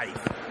your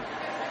life.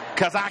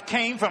 Because I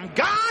came from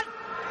God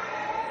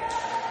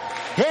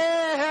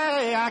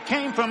Hey, I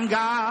came from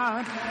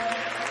God.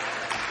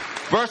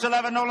 Verse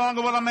 11, no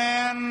longer will a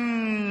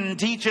man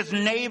teach his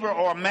neighbor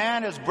or a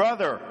man his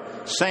brother,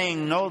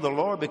 saying, know the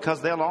Lord,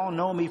 because they'll all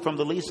know me from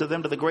the least of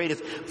them to the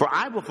greatest. For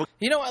I will...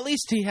 You know, at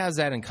least he has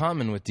that in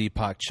common with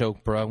Deepak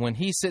Chopra. When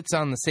he sits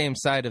on the same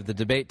side of the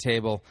debate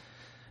table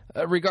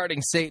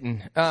regarding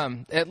Satan,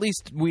 at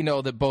least we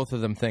know that both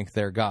of them think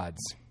they're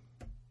gods.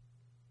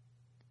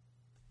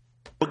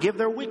 Forgive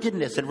their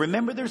wickedness and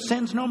remember their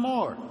sins no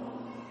more.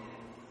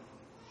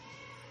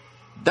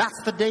 That's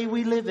the day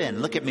we live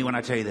in. Look at me when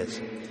I tell you this.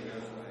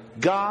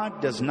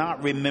 God does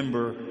not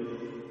remember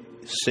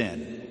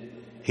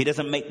sin. He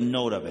doesn't make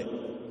note of it.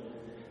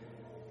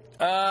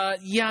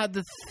 Yeah,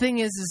 the thing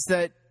is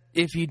that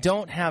if you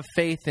don't have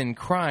faith in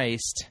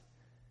Christ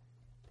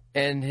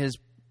and his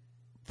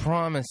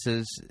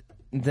promises,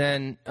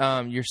 then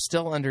you're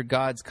still under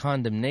God's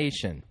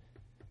condemnation.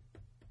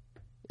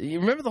 You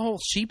remember the whole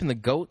sheep and the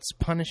goats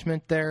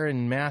punishment there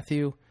in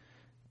Matthew?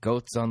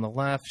 Goats on the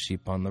left,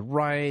 sheep on the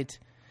right.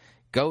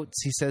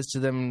 Goats, he says to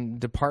them,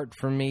 depart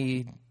from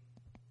me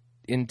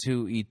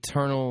into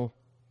eternal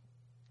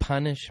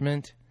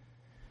punishment.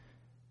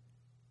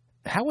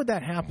 How would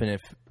that happen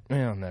if...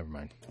 Well, never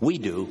mind. We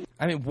do.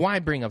 I mean, why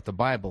bring up the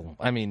Bible?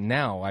 I mean,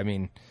 now,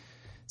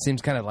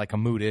 seems kind of like a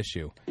moot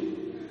issue.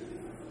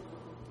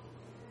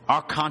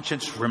 Our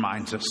conscience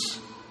reminds us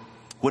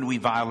when we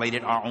violate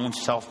it, our own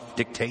self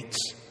dictates.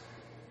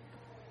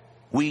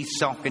 We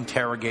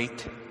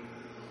self-interrogate.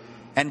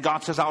 And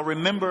God says, I'll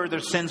remember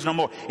their sins no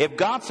more. If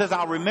God says,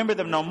 I'll remember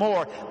them no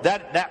more,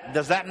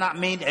 does that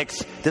mean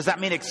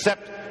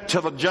except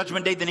till the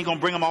judgment day, then he's going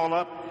to bring them all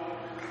up?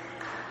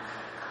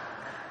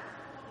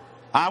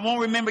 I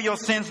won't remember your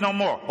sins no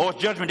more. Oh,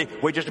 it's judgment day.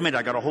 Wait just a minute.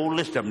 I got a whole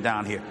list of them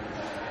down here.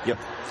 Yep.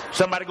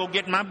 Somebody go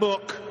get my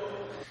book.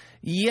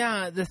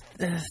 Yeah, the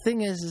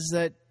thing is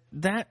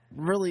that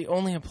really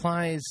only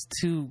applies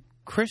to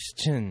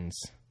Christians.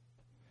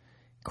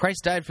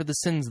 Christ died for the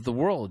sins of the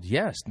world,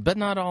 yes, but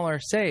not all are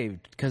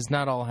saved, because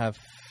not all have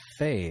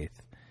faith.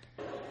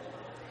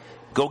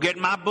 Go get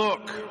my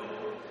book.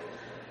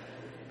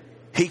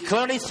 He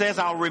clearly says,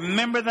 I'll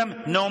remember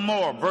them no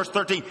more. Verse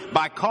 13,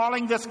 by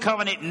calling this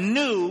covenant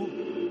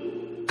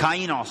new,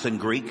 kainos in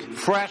Greek,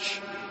 fresh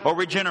or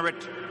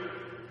regenerate,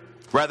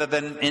 rather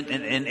than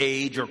in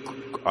age or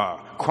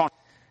chronology.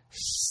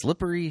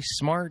 Slippery,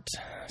 smart,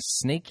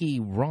 snaky,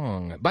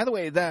 wrong. By the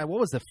way, what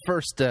was the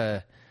first...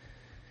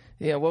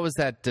 what was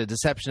that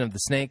deception of the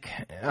snake?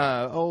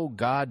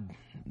 God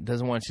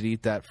doesn't want you to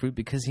eat that fruit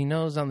because he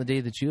knows on the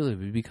day that you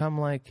live, you become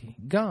like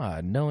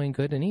God, knowing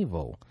good and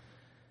evil.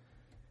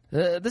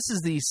 This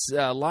is the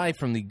lie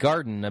from the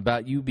garden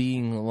about you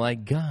being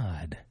like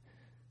God.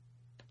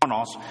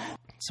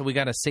 So we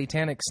got a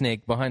satanic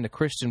snake behind a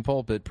Christian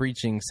pulpit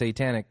preaching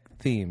satanic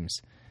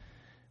themes.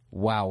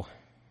 Wow.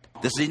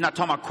 He's not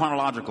talking about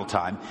chronological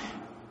time.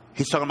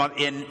 He's talking about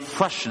in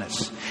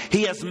freshness.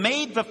 He has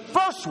made the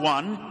first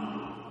one,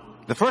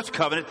 the first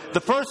covenant,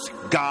 the first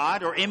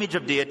God or image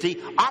of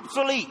deity,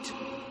 obsolete.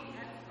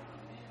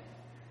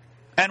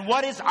 And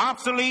what is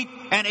obsolete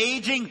and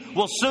aging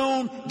will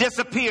soon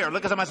disappear.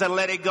 Look at somebody say,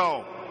 let it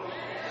go.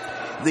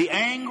 The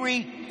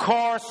angry,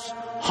 coarse,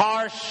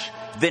 harsh,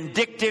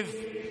 vindictive,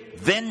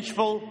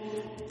 vengeful,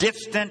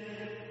 distant,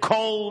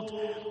 cold,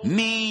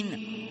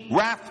 mean,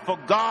 wrathful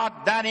God,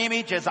 that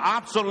image is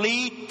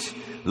obsolete.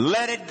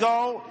 Let it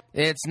go.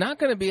 It's not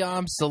going to be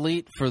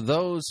obsolete for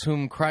those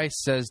whom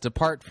Christ says,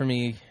 depart from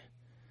me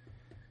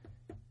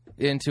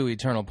into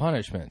eternal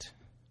punishment.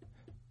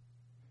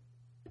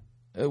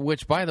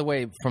 Which, by the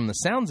way, from the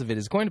sounds of it,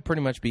 is going to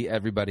pretty much be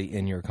everybody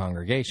in your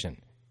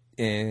congregation,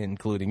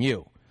 including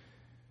you.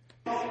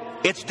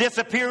 It's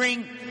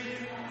disappearing.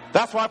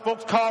 That's why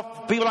folks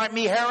call people like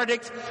me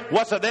heretics.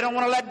 What's up? They don't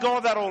want to let go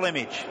of that old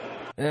image.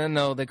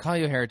 No, they call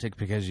you a heretic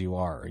because you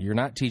are. You're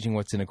not teaching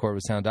what's in accord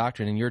with sound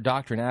doctrine, and your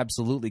doctrine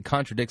absolutely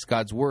contradicts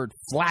God's word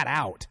flat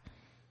out.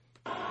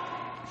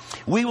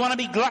 We want to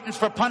be gluttons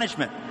for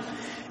punishment.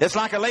 It's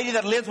like a lady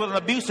that lives with an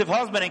abusive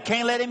husband and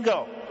can't let him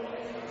go.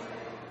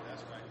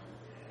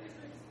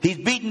 He's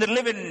beating the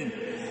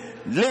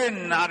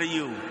living out of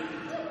you.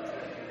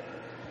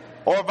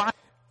 Or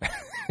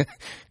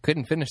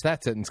couldn't finish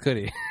that sentence, could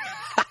he?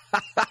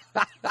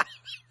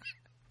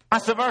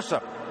 Vice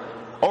versa.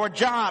 Or a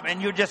job,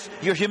 and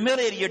you're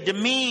humiliated, you're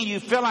demeaned, you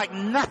feel like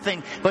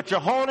nothing, but you're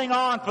holding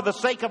on for the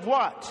sake of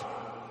what?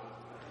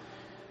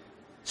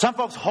 Some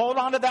folks hold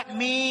on to that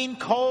mean,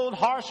 cold,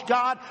 harsh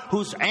God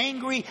who's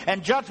angry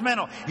and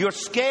judgmental. You're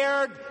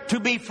scared to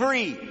be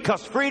free,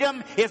 because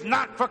freedom is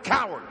not for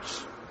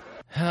cowards.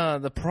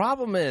 The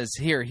problem is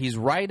here, he's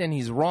right and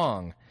he's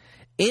wrong.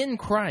 In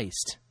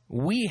Christ,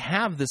 we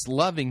have this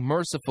loving,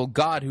 merciful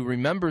God who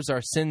remembers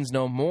our sins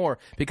no more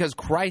because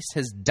Christ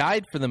has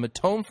died for them,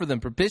 atoned for them,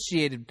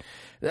 propitiated.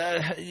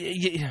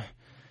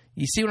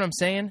 You see what I'm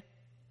saying?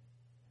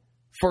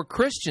 For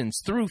Christians,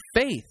 through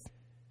faith,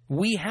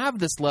 we have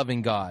this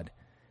loving God.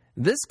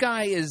 This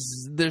guy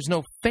there's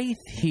no faith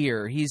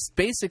here. He's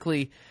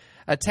basically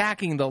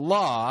attacking the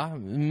law,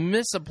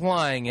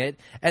 misapplying it,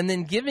 and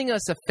then giving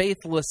us a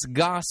faithless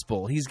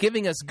gospel. He's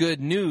giving us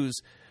good news,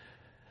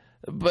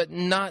 but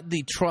not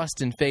the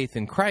trust and faith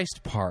in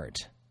Christ part.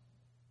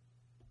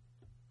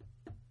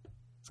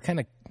 It's kind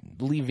of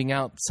leaving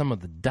out some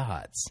of the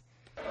dots.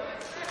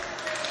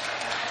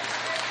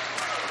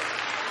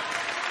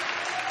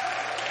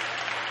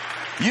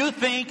 You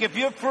think if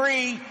you're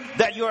free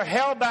that you're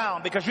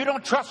hell-bound because you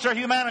don't trust your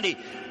humanity,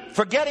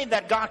 forgetting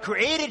that God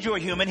created you a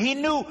human. He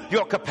knew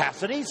your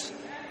capacities.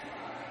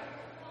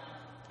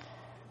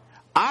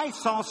 I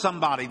saw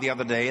somebody the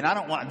other day, and I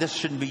don't want, this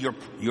shouldn't be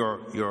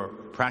your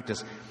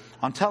practice,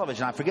 on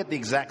television. I forget the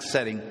exact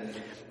setting,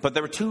 but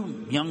there were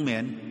two young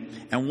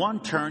men, and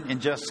one turned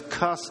and just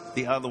cussed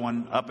the other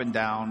one up and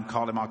down,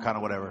 called him all kind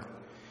of whatever.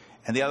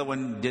 And the other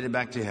one did it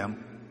back to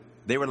him.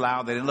 They were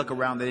loud. They didn't look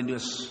around. They didn't do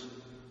it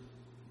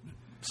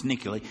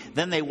sneakily.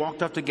 Then they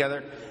walked up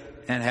together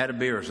and had a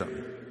beer or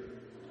something.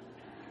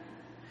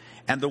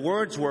 And the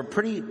words were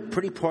pretty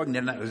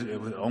poignant. It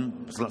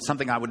was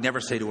something I would never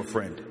say to a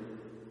friend.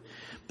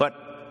 But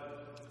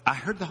I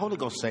heard the Holy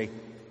Ghost say,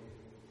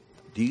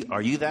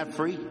 are you that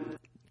free?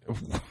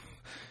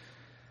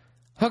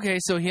 Okay,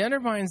 so he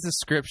undermines the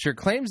scripture,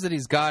 claims that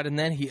he's God, and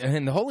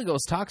then the Holy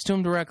Ghost talks to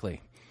him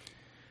directly.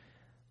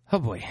 Oh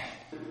boy.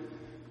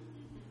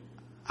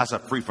 I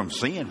said, free from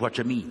sin? What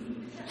you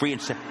mean? Free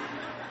and sin.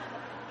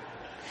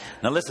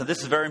 Now listen, this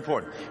is very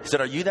important. He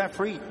said, are you that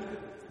free?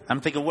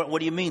 I'm thinking, what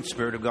do you mean,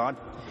 Spirit of God?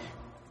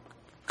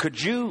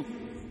 Could you,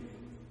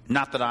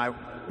 not that I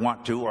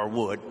want to or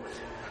would,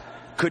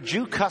 could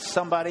you cuss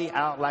somebody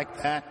out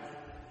like that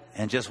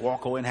and just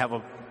walk away and have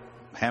a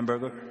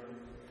hamburger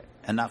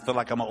and not feel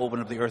like I'm going to open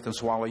up the earth and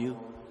swallow you?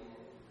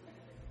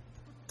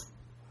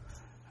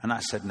 And I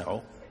said,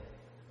 no.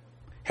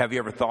 Have you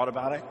ever thought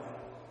about it?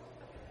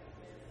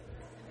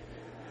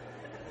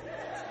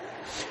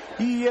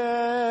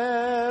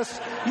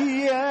 Yes,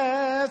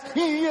 yes,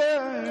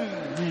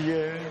 yes,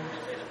 yes.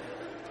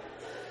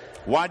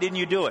 Why didn't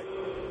you do it?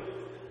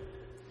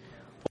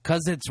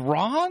 Because it's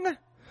wrong?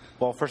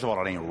 Well, first of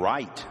all, it ain't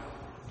right.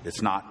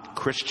 It's not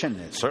Christian.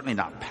 It's certainly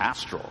not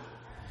pastoral.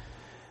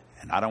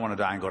 And I don't want to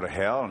die and go to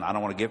hell, and I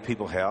don't want to give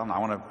people hell, and I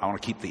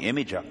want to keep the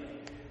image up.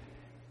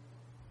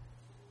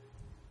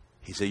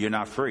 He said, you're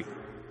not free.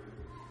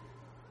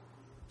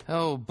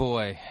 Oh,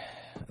 boy.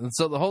 And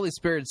so the Holy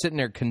Spirit's sitting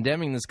there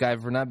condemning this guy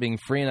for not being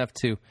free enough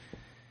to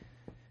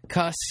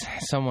cuss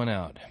someone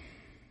out.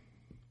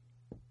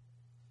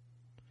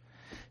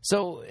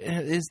 So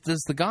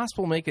does the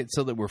gospel make it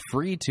so that we're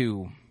free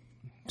to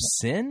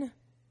sin?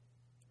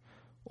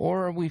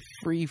 Or are we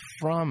free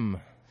from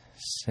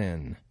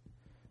sin?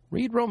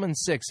 Read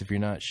Romans 6 if you're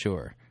not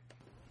sure.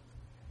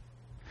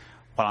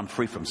 Well, I'm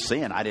free from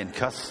sin. I didn't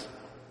cuss.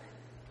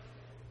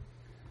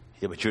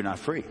 Yeah, but you're not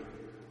free.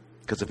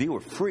 Because if you were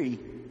free,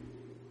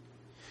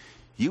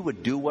 you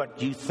would do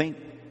what you think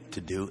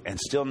to do and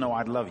still know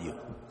I'd love you.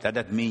 That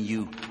doesn't mean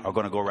you are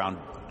going to go around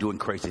doing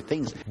crazy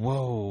things.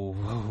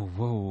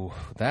 Whoa.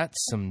 That's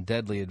some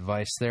deadly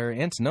advice there.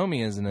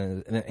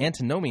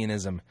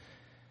 Antinomianism.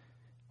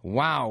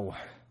 Wow.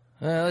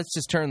 Let's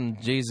just turn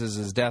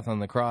Jesus' death on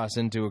the cross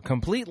into a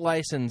complete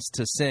license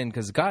to sin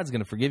because God's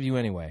going to forgive you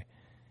anyway.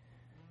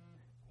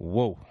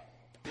 Whoa.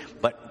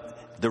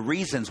 But the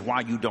reasons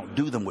why you don't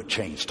do them would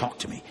change. Talk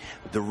to me.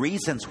 The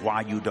reasons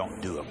why you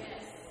don't do them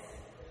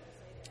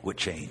would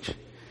change.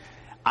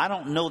 I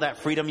don't know that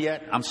freedom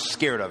yet. I'm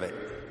scared of it.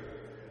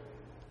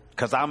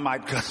 Because I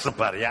might cuss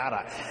somebody out.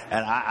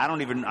 And I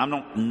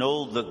don't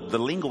know the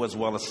lingo as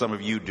well as some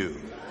of you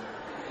do.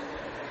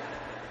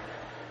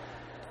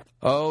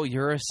 Oh,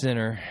 you're a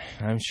sinner.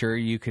 I'm sure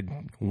you could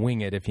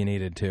wing it if you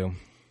needed to.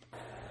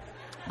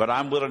 But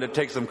I'm willing to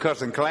take some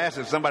cussing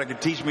classes. Somebody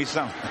could teach me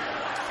something.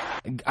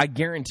 I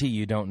guarantee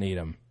you don't need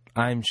them.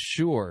 I'm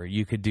sure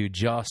you could do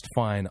just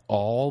fine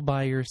all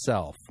by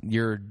yourself.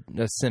 You're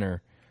a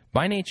sinner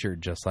by nature,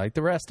 just like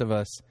the rest of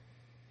us.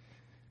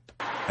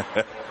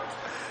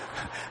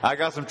 I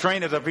got some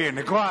trainers up here in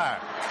the choir.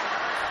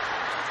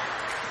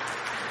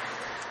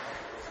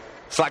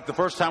 It's like the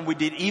first time we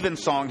did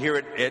evensong here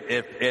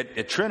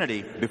at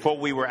Trinity before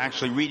we were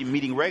actually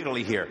meeting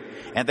regularly here.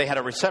 And they had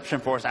a reception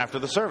for us after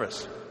the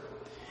service.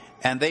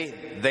 And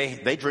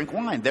they drink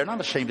wine. They're not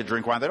ashamed to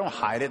drink wine. They don't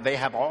hide it. They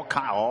have all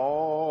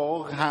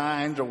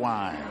kinds of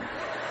wine.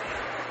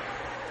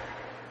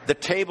 The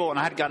table, and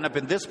I had gotten up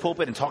in this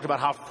pulpit and talked about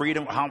how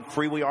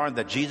free we are, and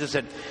that Jesus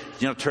had,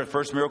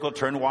 first miracle,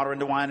 turned water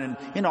into wine.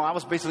 And, I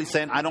was basically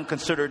saying I don't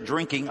consider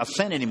drinking a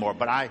sin anymore,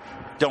 but I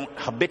don't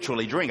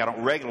habitually drink. I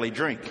don't regularly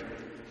drink.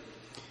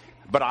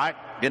 But I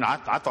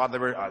thought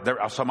there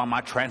was some of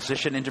my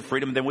transition into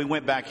freedom. Then we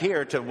went back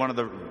here to one of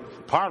the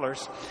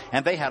parlors,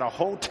 and they had a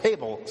whole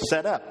table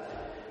set up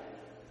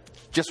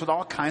just with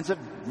all kinds of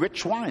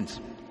rich wines.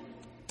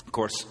 Of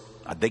course,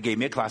 they gave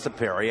me a glass of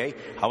Perrier.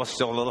 I was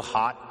still a little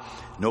hot.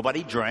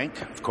 Nobody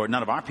drank. Of course,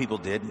 none of our people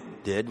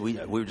did. We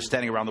were just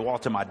standing around the wall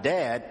till my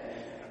dad,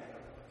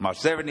 my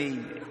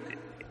 70,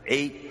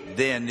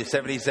 the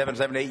 77,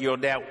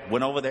 78-year-old dad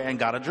went over there and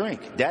got a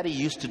drink. Daddy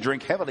used to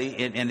drink heavily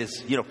in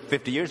his,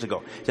 50 years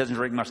ago. He doesn't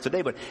drink much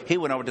today, but he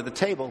went over to the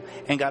table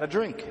and got a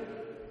drink.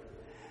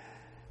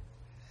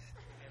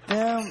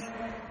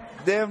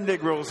 Them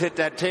Negroes hit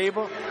that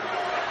table.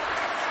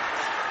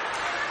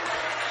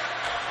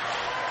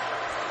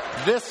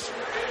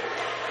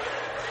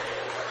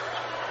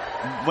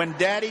 When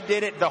Daddy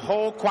did it, the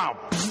whole crowd.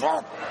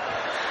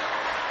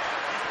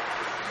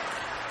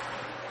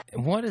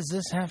 What does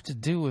this have to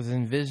do with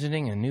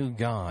envisioning a new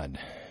God?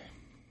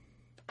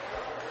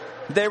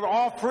 They were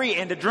all free,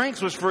 and the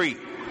drinks was free.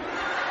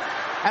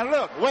 And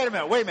look, wait a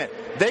minute.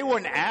 They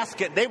weren't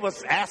asking. They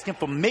was asking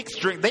for mixed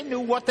drink. They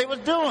knew what they was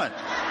doing.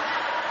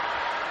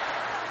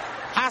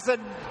 I said,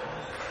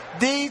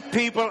 these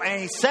people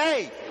ain't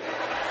saved.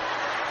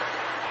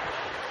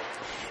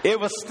 It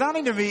was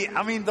stunning to me.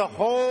 I mean, the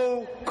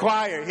whole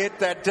choir hit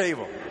that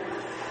table.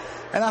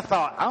 And I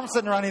thought, I'm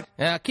sitting around here.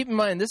 Now, keep in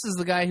mind, this is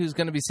the guy who's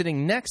going to be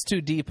sitting next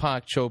to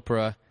Deepak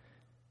Chopra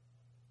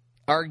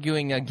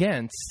arguing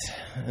against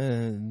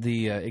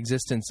the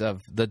existence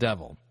of the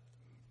devil.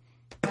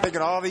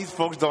 Thinking all these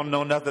folks don't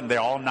know nothing. They're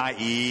all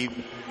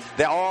naive.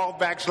 They're all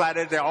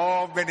backsliders. They're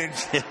all been in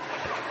shit.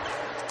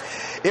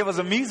 It was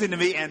amusing to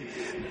me. And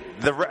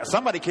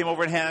somebody came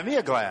over and handed me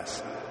a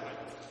glass.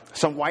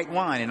 Some white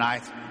wine.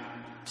 And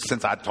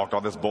since I talked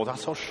all this bull, I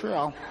said, sure,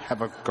 I'll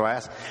have a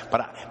glass.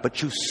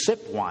 But you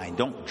sip wine,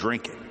 don't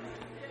drink it.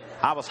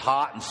 I was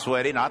hot and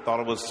sweaty, and I thought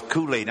it was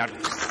Kool-Aid. A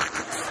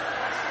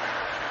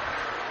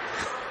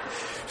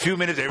few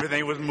minutes,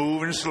 everything was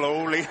moving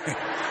slowly.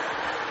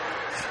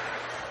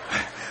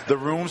 The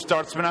room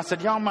starts spinning. I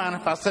said, y'all mind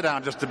if I sit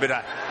down just a bit?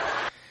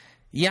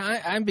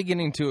 Yeah, I'm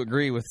beginning to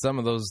agree with some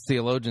of those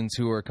theologians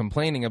who are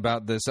complaining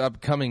about this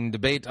upcoming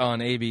debate on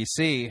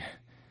ABC.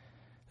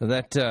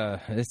 That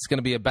it's going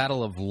to be a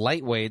battle of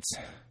lightweights.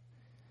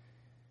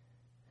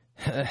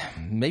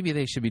 Maybe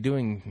they should be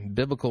doing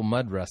biblical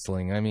mud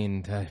wrestling. I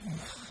mean,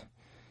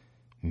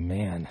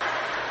 man.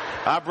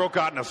 I broke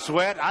out in a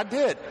sweat. I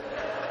did.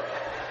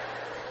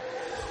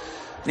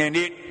 And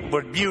it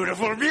was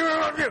beautiful,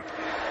 beautiful, beautiful.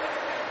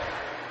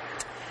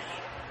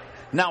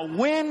 Now,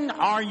 when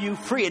are you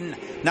free? And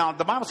now,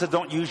 the Bible says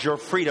don't use your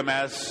freedom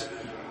as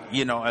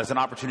an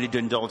opportunity to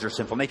indulge your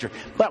sinful nature.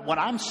 But what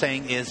I'm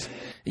saying is...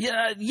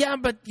 Yeah,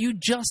 but you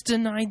just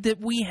denied that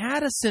we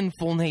had a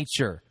sinful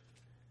nature.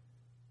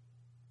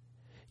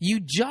 You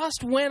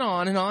just went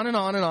on and on and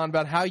on and on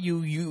about how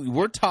you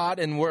were taught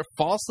and were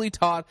falsely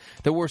taught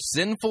that we're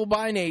sinful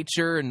by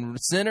nature and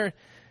sinner.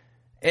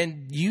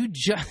 And you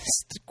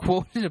just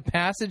quoted a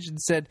passage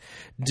and said,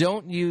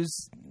 don't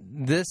use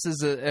this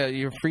as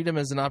your freedom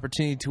as an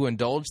opportunity to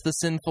indulge the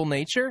sinful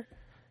nature?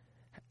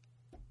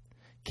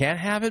 Can't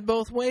have it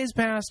both ways,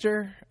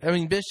 Pastor. I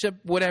mean, Bishop,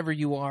 whatever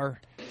you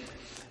are.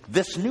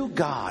 This new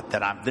God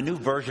the new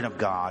version of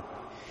God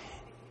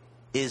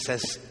is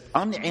as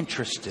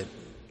uninterested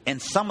in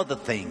some of the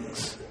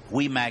things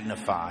we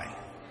magnify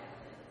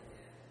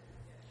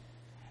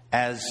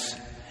as,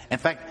 in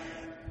fact,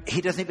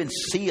 he doesn't even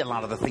see a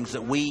lot of the things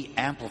that we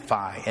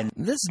amplify. And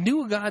this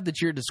new God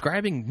that you're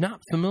describing,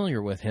 not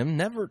familiar with him,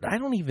 I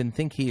don't even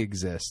think he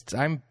exists.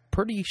 I'm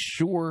pretty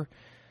sure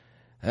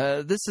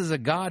this is a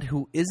God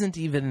who isn't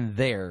even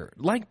there,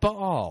 like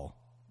Baal.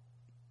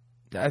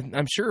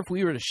 I'm sure if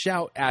we were to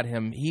shout at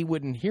him, he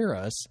wouldn't hear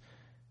us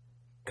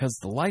because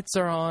the lights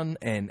are on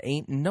and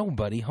ain't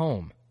nobody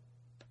home.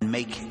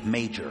 Make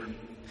major.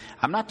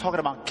 I'm not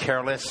talking about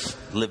careless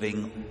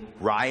living,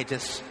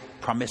 riotous,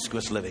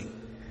 promiscuous living.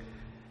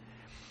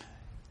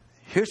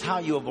 Here's how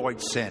you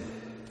avoid sin.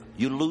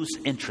 You lose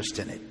interest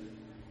in it.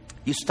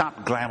 You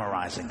stop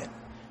glamorizing it.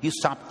 You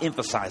stop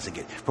emphasizing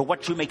it for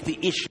what you make the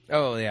issue.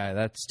 Oh, yeah,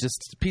 that's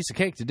just a piece of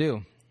cake to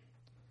do.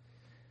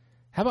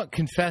 How about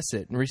confess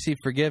it and receive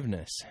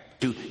forgiveness?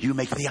 You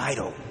make the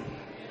idol.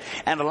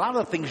 And a lot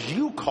of the things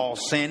you call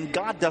sin,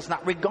 God does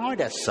not regard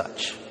as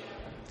such.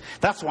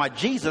 That's why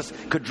Jesus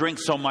could drink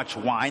so much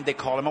wine, they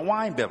call him a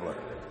wine bibbler.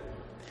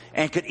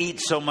 And could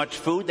eat so much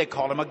food, they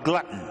call him a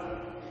glutton.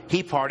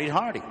 He partied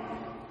hardy.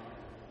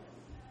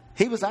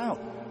 He was out.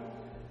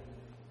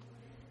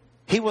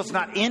 He was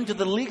not into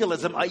the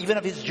legalism even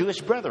of his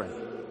Jewish brethren.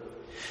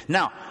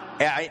 Now,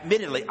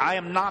 admittedly, I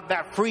am not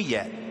that free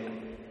yet.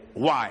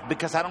 Why?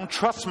 Because I don't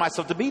trust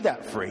myself to be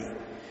that free.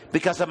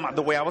 Because of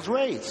the way I was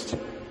raised.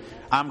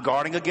 I'm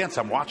guarding against.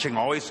 I'm watching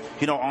always,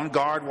 on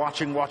guard,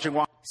 watching.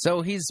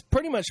 So he's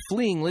pretty much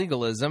fleeing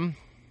legalism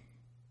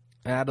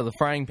out of the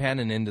frying pan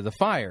and into the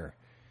fire.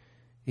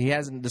 He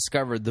hasn't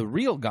discovered the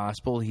real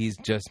gospel. He's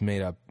just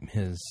made up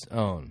his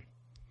own.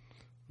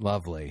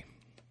 Lovely.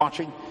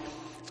 Watching.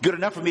 It's good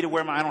enough for me to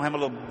wear I don't have a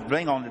little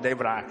bling on today,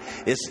 but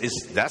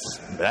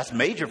that's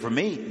major for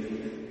me.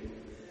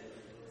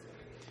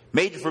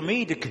 Major for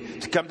me to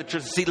come to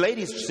church, to see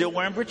ladies still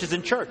wearing breeches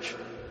in church.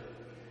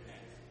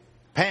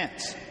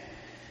 Pants.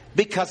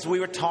 Because we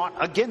were taught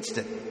against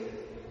it.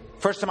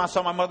 First time I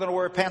saw my mother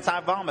wear pants, I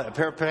vomited. A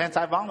pair of pants,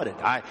 I vomited.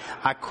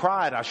 I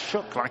cried. I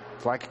shook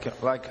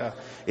like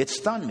it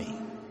stunned me.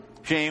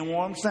 She ain't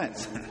worn them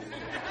since.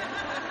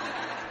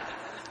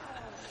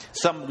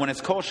 when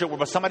it's kosher,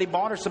 but somebody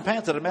bought her some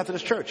pants at a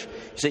Methodist church.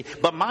 You see,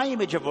 but my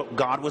image of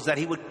God was that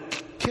He would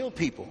kill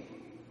people.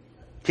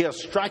 He'll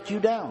strike you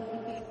down.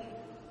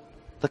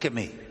 Look at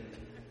me.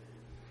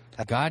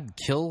 God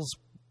kills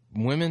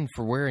women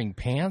for wearing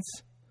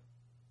pants?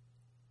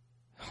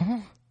 Huh?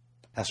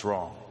 That's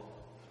wrong.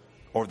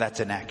 Or that's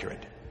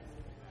inaccurate.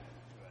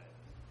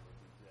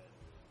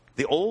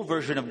 The old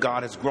version of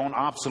God has grown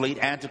obsolete,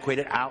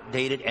 antiquated,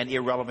 outdated, and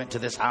irrelevant to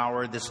this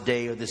hour, this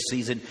day, or this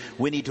season.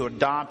 We need to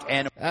adopt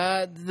and...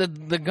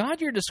 The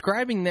God you're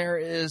describing there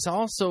is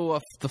also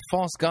the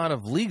false god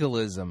of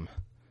legalism,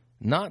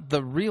 not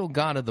the real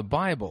God of the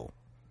Bible.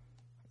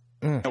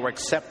 Or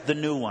accept the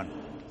new one.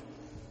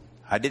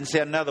 I didn't say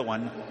another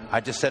one.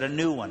 I just said a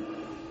new one.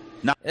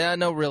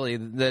 No, really.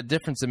 The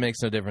difference that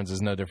makes no difference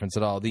is no difference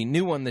at all. The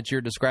new one that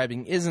you're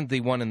describing isn't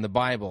the one in the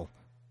Bible,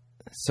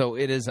 so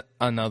it is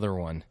another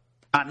one.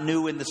 Not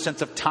new in the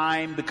sense of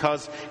time,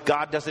 because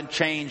God doesn't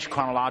change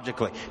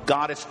chronologically.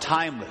 God is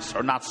timeless,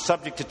 or not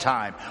subject to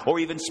time or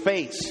even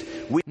space.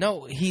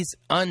 No, He's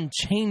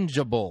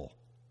unchangeable.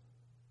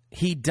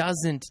 He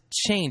doesn't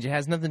change. It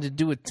has nothing to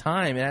do with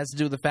time. It has to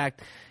do with the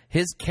fact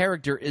His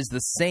character is the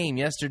same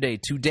yesterday,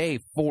 today,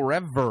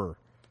 forever.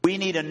 We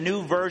need a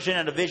new version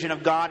and a vision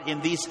of God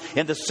in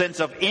the sense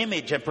of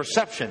image and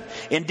perception.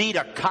 Indeed,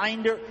 a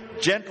kinder,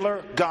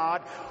 gentler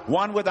God,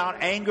 one without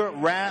anger,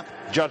 wrath,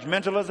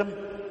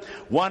 judgmentalism,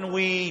 one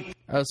we...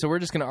 So we're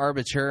just going to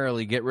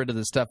arbitrarily get rid of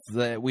the stuff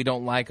that we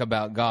don't like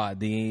about God,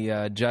 the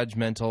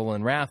judgmental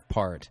and wrath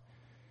part.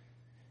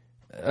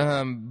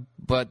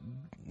 But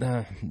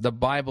the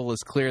Bible is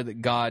clear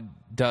that God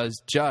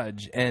does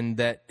judge and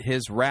that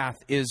His wrath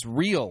is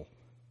real.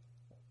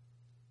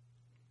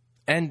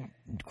 And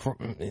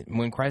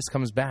when Christ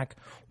comes back,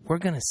 we're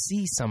going to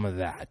see some of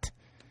that.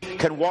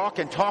 Can walk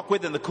and talk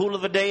with in the cool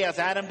of the day as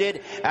Adam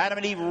did. Adam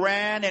and Eve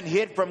ran and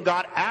hid from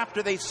God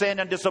after they sinned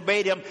and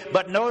disobeyed Him.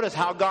 But notice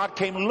how God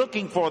came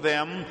looking for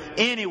them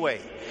anyway.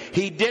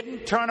 He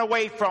didn't turn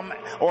away from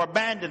or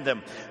abandon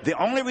them. The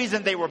only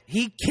reason they were...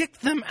 He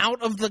kicked them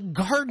out of the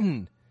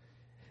garden.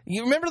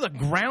 You remember the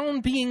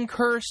ground being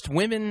cursed,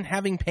 women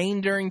having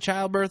pain during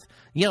childbirth?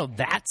 You know,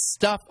 that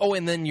stuff. Oh,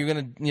 and then you're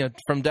going to,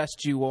 from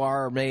dust you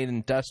are made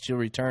and dust you'll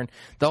return.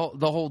 The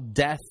whole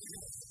death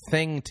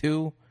thing,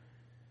 too.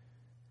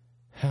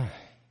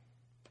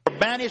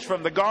 Banished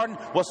from the garden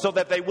was so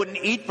that they wouldn't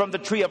eat from the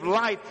tree of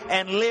life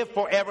and live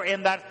forever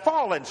in that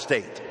fallen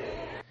state.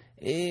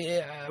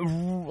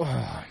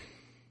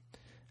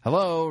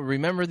 Hello,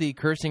 remember the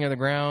cursing of the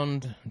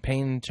ground,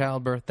 pain,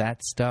 childbirth,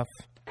 that stuff?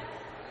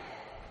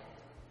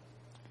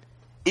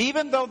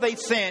 Even though they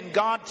sinned,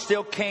 God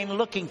still came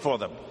looking for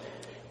them.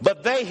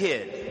 But they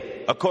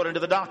hid, according to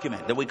the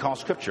document that we call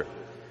Scripture.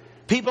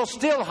 People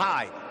still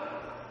hide.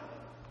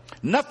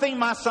 Nothing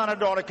my son or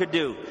daughter could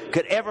do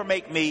could ever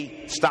make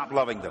me stop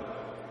loving them.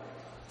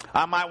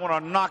 I might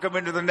want to knock them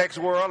into the next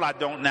world. I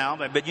don't now.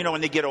 But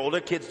when they get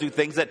older, kids do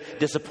things that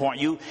disappoint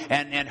you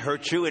and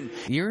hurt you. And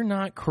you're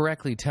not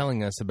correctly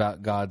telling us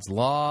about God's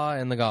law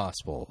and the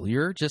gospel.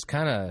 You're just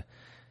kind of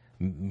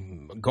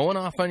going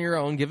off on your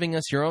own, giving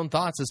us your own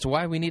thoughts as to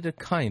why we need a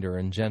kinder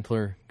and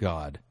gentler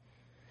God.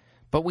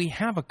 But we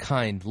have a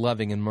kind,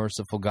 loving, and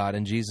merciful God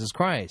in Jesus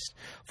Christ.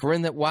 For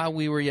in that while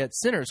we were yet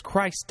sinners,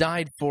 Christ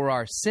died for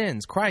our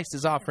sins. Christ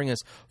is offering us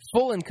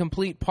full and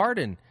complete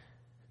pardon.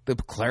 The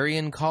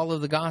clarion call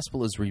of the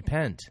gospel is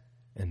repent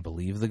and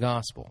believe the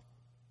gospel.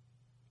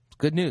 It's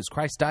good news.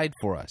 Christ died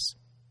for us.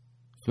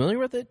 Familiar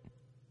with it?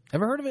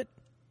 Ever heard of it?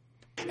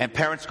 And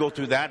parents go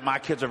through that. My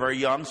kids are very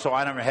young, so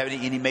I don't have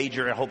any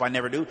major, I hope I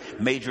never do,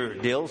 major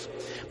deals.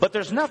 But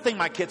there's nothing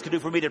my kids could do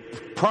for me to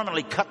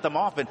permanently cut them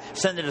off and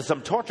send them to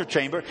some torture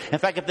chamber. In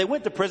fact, if they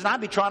went to prison, I'd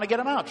be trying to get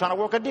them out, trying to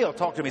work a deal,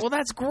 talk to me. Well,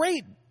 that's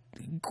great.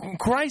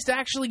 Christ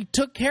actually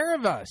took care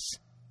of us.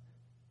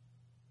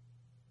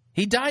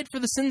 He died for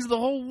the sins of the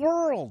whole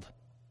world.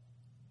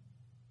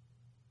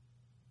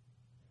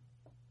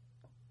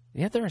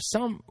 Yet there are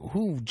some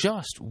who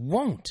just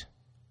won't.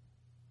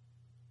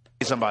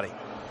 Somebody.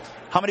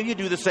 How many of you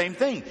do the same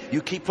thing?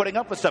 You keep putting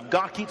up with stuff.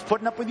 God keeps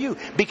putting up with you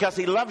because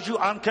He loves you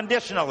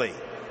unconditionally.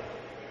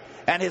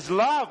 And His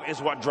love is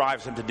what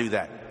drives Him to do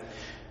that.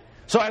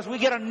 So as we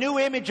get a new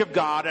image of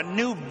God, a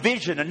new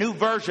vision, a new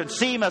version,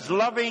 see Him as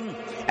loving,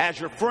 as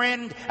your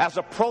friend, as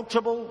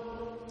approachable.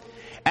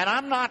 And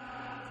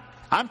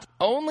I'm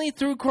only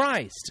through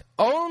Christ.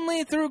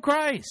 Only through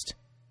Christ.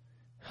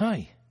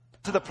 Hi.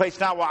 To the place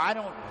now where I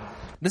don't...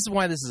 This is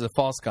why this is a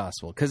false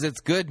gospel, because it's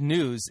good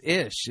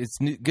news-ish. It's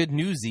good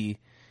newsy.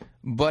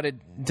 But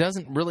it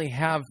doesn't really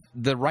have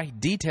the right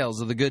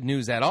details of the good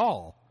news at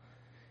all.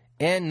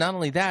 And not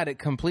only that, it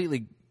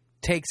completely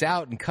takes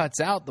out and cuts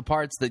out the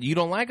parts that you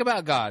don't like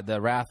about God,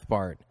 the wrath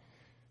part,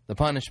 the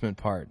punishment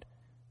part,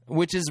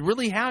 which is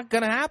really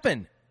going to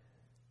happen.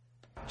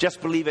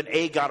 Just believe in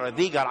a God or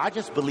the God. I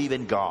just believe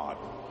in God.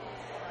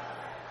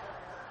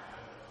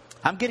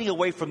 I'm getting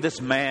away from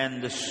this man,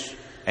 this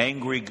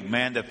angry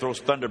man that throws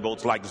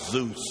thunderbolts like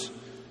Zeus.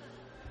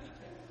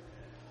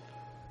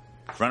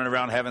 Running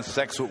around having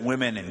sex with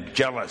women and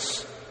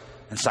jealous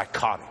and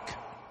psychotic.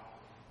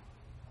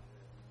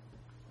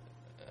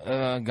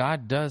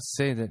 God does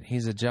say that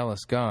he's a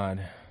jealous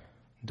God.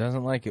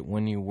 Doesn't like it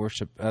when you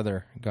worship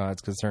other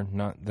gods because they're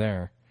not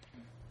there.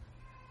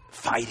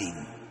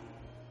 Fighting.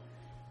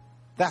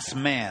 That's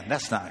man.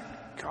 That's not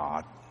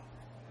God.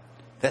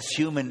 That's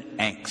human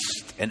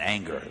angst and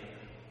anger.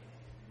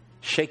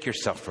 Shake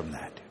yourself from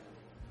that.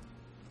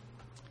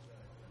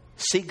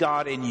 See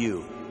God in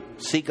you.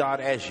 See God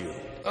as you.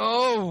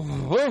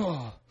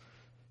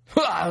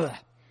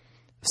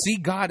 See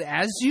God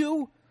as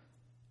you?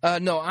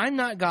 No, I'm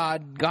not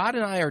God. God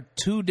and I are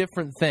two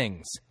different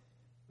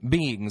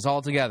beings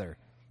altogether.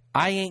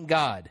 I ain't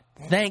God.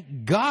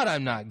 Thank God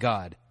I'm not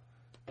God.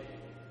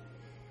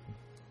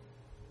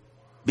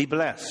 Be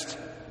blessed.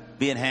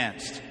 Be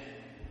enhanced.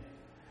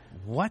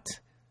 What?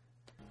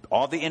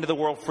 All the end of the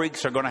world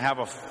freaks are going to have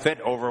a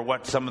fit over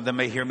what some of them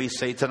may hear me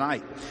say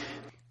tonight.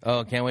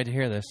 Oh, can't wait to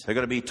hear this. They're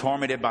going to be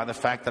tormented by the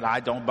fact that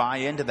I don't buy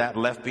into that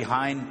left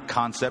behind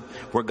concept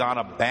where God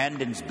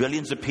abandons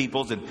billions of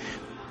peoples and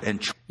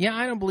yeah,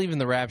 I don't believe in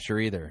the rapture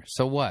either.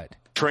 So what?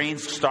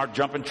 Trains start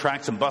jumping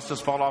tracks and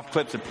buses fall off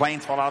cliffs and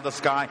planes fall out of the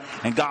sky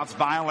and God's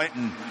violent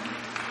and...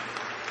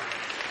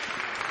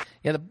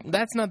 Yeah,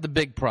 that's not the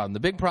big problem. The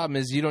big problem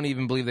is you don't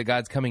even believe that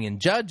God's coming in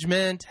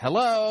judgment.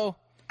 Hello?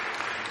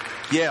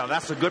 Yeah,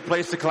 that's a good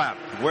place to clap.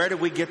 Where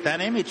did we get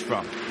that image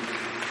from?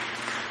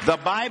 The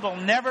Bible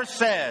never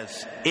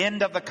says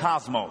end of the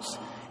cosmos.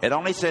 It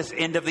only says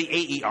end of the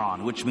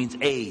aeon, which means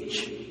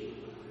age.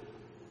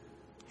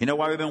 You know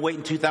why we've been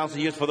waiting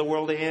 2,000 years for the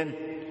world to end?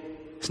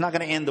 It's not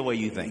going to end the way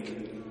you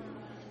think.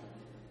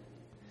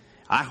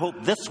 I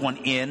hope this one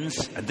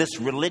ends, this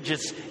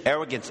religious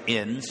arrogance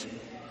ends.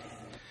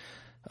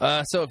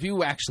 So if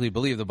you actually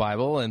believe the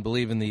Bible and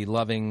believe in the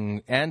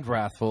loving and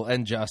wrathful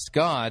and just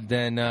God,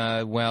 then,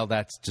 well,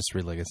 that's just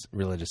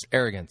religious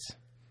arrogance.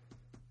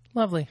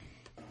 Lovely.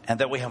 And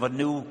that we have a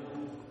new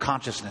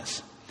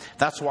consciousness.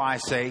 That's why I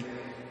say,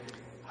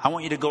 I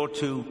want you to go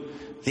to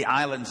the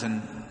islands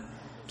and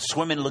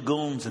swim in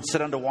lagoons and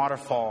sit under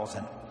waterfalls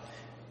and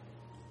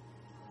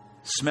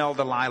smell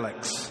the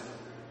lilacs.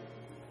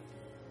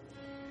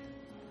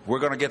 We're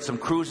going to get some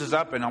cruises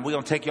up and we're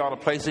going to take you all to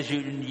places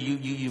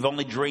you've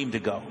only dreamed to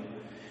go.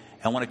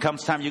 And when it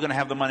comes time, you're going to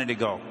have the money to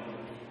go.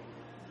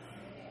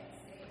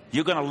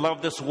 You're going to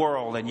love this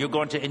world and you're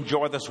going to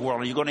enjoy this world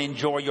and you're going to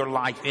enjoy your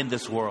life in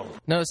this world.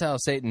 Notice how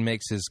Satan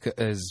makes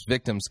his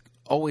victims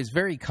always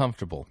very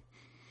comfortable.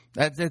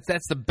 That's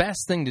the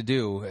best thing to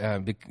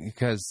do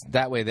because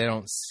that way they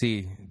don't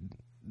see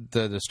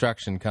the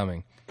destruction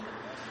coming.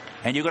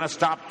 And you're going to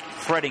stop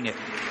fretting it.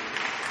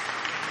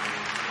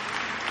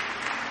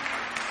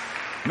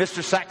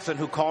 Mr. Saxon,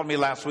 who called me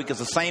last week, is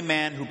the same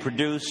man who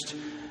produced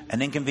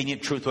An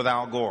Inconvenient Truth with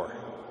Al Gore.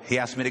 He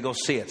asked me to go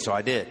see it, so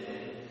I did.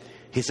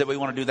 He said, we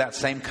want to do that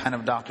same kind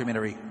of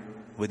documentary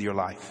with your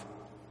life.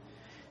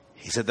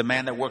 He said, the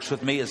man that works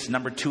with me is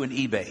number 2 in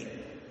eBay.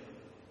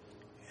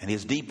 And he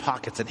has deep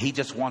pockets, and he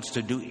just wants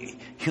to do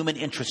human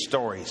interest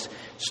stories.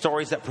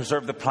 Stories that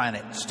preserve the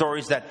planet.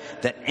 Stories that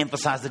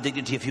emphasize the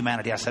dignity of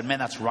humanity. I said, man,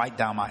 that's right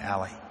down my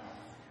alley.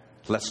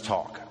 Let's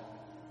talk.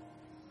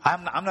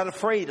 I'm not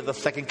afraid of the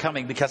second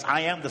coming because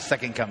I am the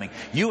second coming.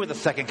 You are the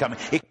second coming.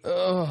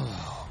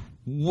 Oh,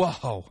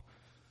 whoa.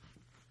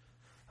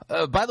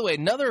 By the way,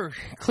 another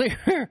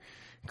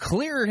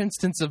clear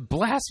instance of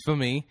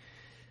blasphemy.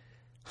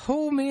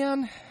 Oh,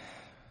 man.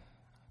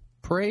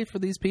 Pray for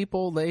these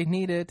people. They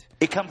need it.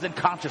 It comes in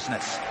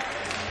consciousness.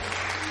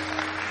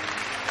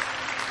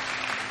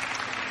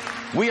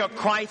 We are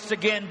Christ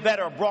again,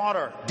 better,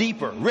 broader,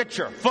 deeper,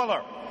 richer,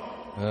 fuller.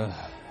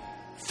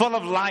 Full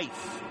of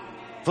life.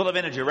 Full of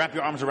energy. Wrap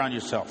your arms around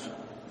yourself.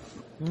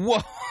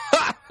 Whoa.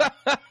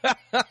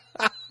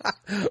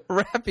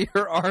 Wrap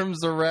your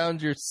arms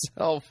around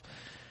yourself.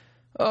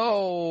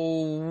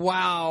 Oh,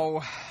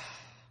 wow.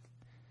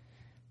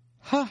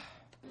 Huh.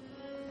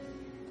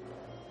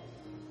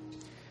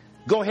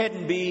 Go ahead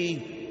and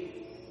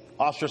be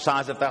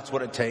ostracized if that's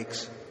what it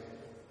takes.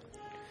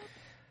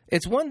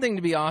 It's one thing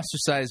to be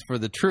ostracized for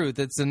the truth.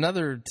 It's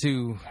another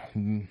to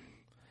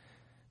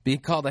be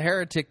called a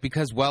heretic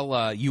because,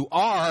 well, you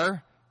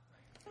are.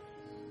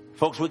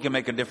 Folks, we can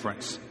make a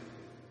difference.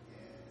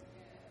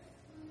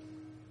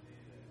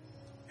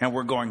 And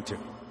we're going to.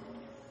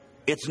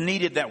 It's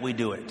needed that we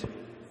do it.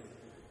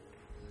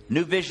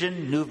 New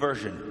vision, new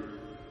version.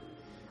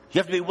 You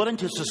have to be willing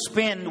to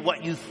suspend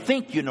what you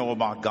think you know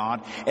about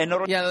God. And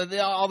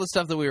all the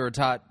stuff that we were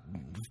taught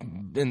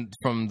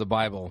from the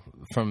Bible,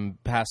 from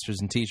pastors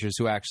and teachers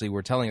who actually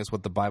were telling us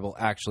what the Bible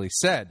actually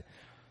said.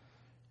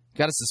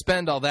 Got to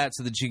suspend all that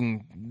so that you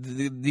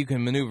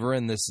can maneuver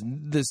in this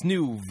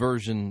new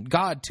version,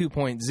 God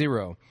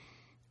 2.0.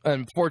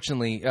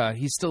 Unfortunately,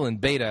 he's still in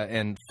beta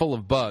and full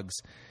of bugs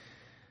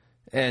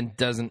and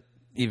doesn't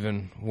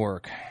even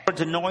work.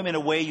 To know him in a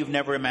way you've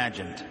never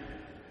imagined.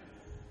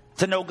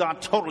 To know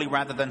God totally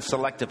rather than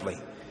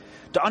selectively.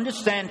 To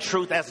understand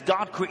truth as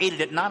God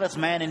created it, not as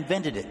man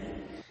invented it.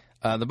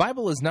 The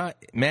Bible is not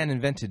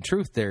man-invented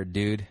truth there,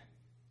 dude.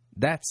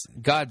 That's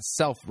God's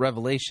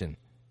self-revelation.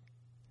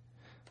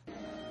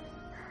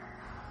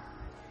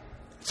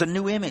 It's a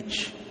new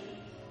image.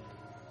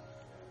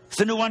 It's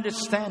a new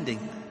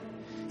understanding.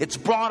 It's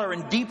broader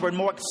and deeper and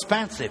more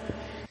expansive.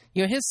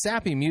 You know, his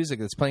sappy music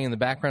that's playing in the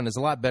background is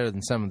a lot better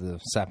than some of the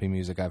sappy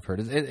music I've heard.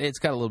 It's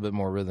got a little bit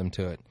more rhythm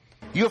to it.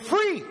 You're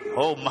free.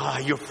 Oh my,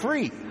 you're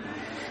free.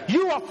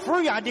 You are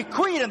free. I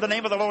decree it in the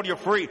name of the Lord, you're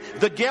free.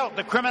 The guilt,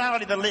 the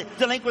criminality, the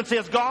delinquency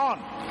is gone.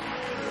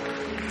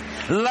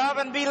 Love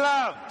and be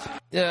loved.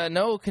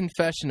 No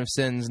confession of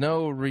sins,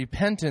 no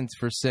repentance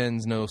for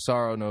sins, no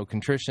sorrow, no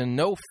contrition,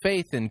 no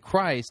faith in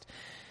Christ.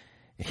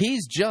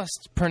 He's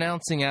just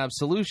pronouncing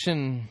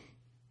absolution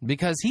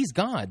because he's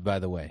God, by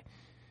the way.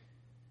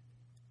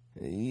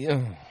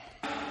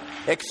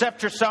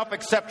 Accept yourself,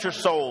 accept your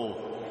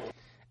soul.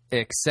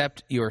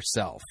 Accept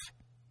yourself.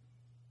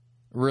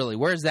 Really,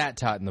 where's that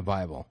taught in the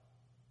Bible?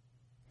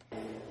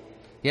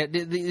 Yeah,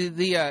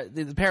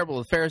 the parable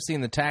of the Pharisee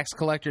and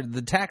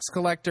the tax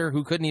collector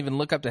who couldn't even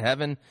look up to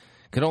heaven,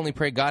 could only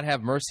pray, God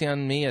have mercy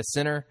on me, a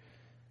sinner.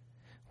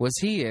 Was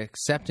he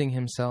accepting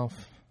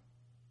himself?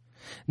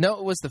 No,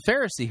 it was the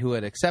Pharisee who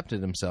had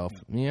accepted himself.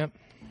 Yep.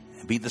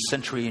 Be the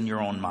century in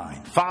your own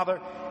mind. Father,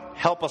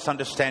 help us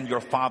understand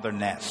your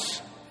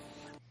fatherness.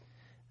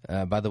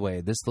 By the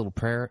way, this little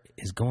prayer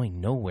is going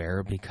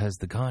nowhere because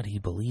the God he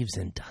believes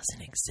in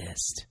doesn't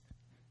exist.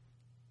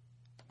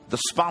 The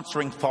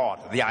sponsoring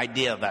thought, the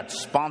idea that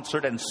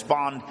sponsored and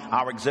spawned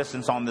our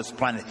existence on this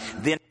planet.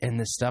 And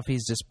the stuff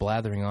he's just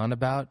blathering on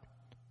about,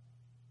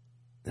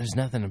 there's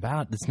nothing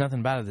about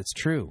it that's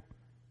true.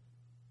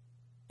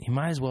 He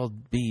might as well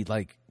be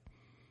like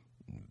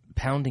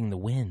pounding the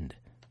wind.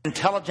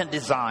 Intelligent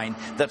design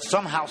that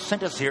somehow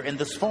sent us here in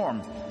this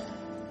form.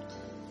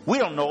 We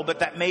don't know, but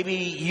that maybe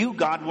you,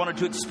 God, wanted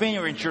to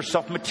experience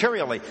yourself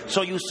materially.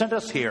 So you sent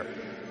us here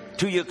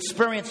to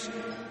experience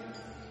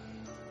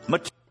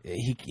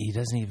He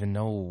doesn't even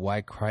know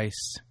why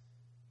Christ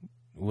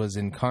was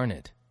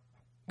incarnate.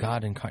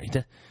 God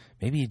incarnate.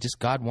 Maybe just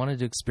God wanted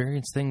to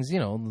experience things,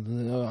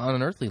 on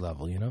an earthly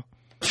level,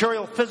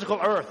 material, physical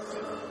earth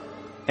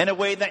in a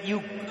way that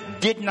you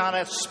did not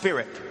as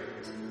spirit.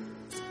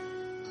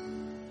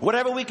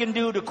 Whatever we can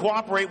do to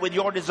cooperate with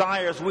your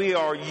desires, we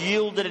are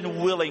yielded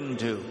and willing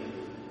to.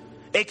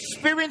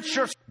 Experience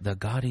your... The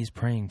God he's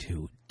praying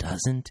to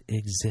doesn't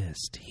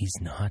exist. He's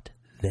not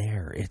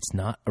there. It's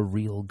not a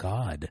real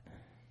God.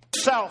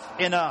 Self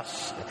in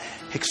us.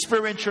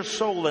 Experience your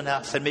soul in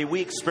us, and may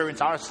we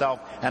experience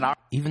ourselves and our...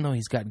 Even though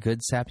he's got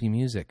good sappy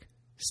music,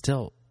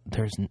 still,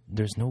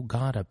 there's no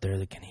God up there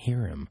that can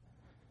hear him.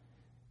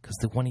 Because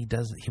the one he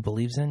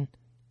believes in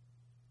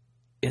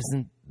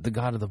isn't the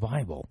God of the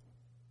Bible.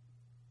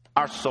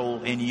 Our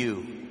soul in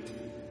you.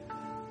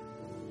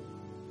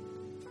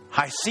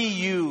 I see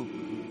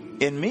you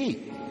in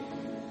me,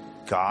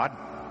 God.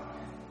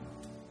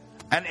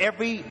 And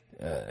every...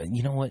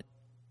 you know what?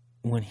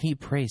 When he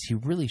prays, he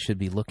really should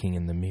be looking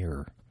in the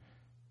mirror.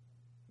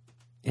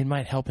 It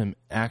might help him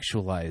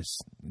actualize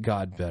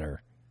God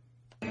better.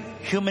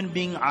 Human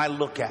being I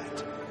look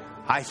at,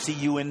 I see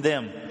you in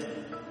them.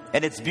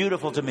 And it's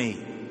beautiful to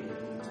me.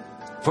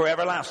 For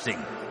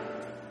everlasting.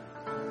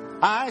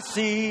 I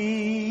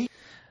see...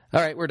 All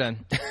right, we're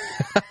done.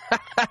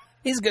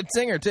 He's a good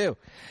singer, too.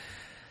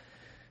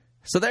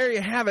 So there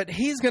you have it.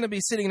 He's going to be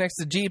sitting next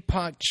to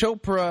Deepak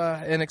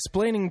Chopra and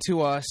explaining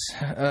to us,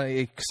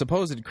 a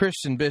supposed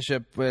Christian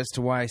bishop, as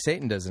to why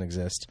Satan doesn't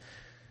exist.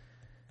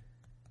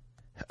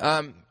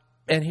 And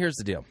here's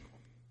the deal.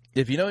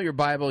 If you know your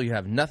Bible, you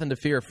have nothing to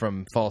fear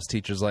from false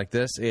teachers like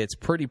this. It's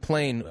pretty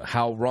plain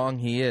how wrong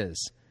he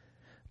is.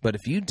 But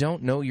if you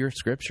don't know your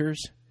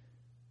scriptures,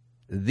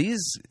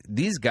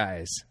 these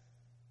guys...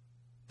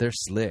 They're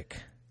slick,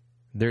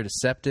 they're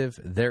deceptive,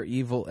 they're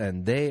evil,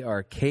 and they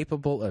are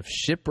capable of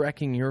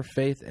shipwrecking your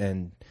faith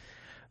and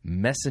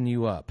messing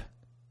you up.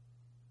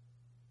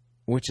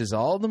 Which is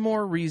all the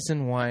more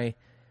reason why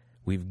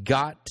we've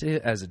got to,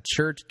 as a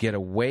church, get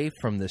away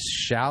from this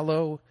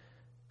shallow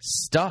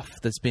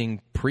stuff that's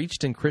being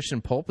preached in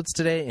Christian pulpits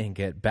today and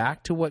get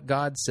back to what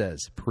God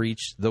says.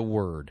 Preach the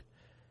Word.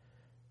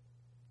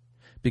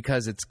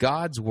 Because it's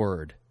God's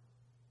Word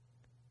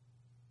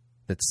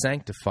that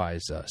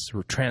sanctifies us,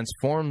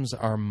 transforms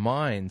our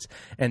minds,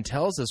 and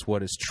tells us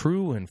what is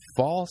true and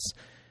false.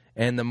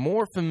 And the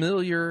more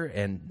familiar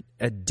and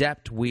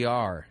adept we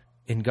are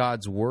in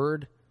God's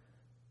Word,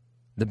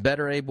 the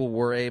better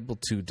we're able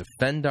to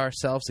defend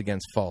ourselves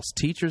against false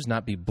teachers,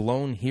 not be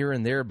blown here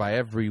and there by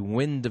every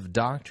wind of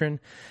doctrine,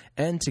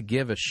 and to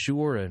give a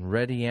sure and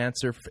ready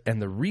answer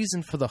and the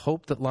reason for the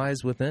hope that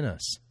lies within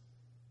us.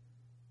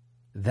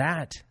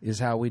 That is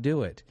how we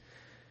do it.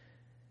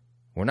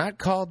 We're not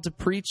called to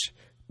preach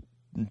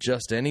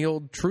just any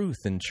old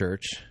truth in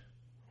church.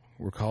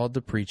 We're called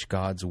to preach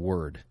God's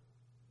Word.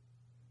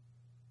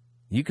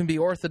 You can be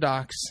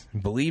orthodox,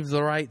 believe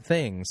the right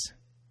things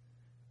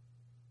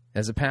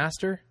as a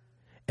pastor,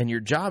 and your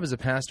job as a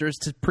pastor is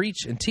to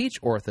preach and teach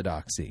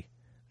orthodoxy,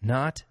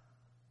 not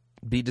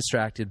be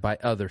distracted by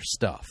other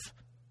stuff.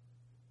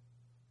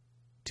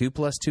 2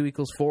 + 2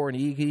 = 4 and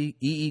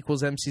E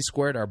 = MC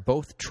squared are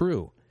both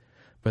true,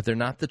 but they're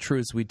not the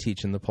truths we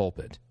teach in the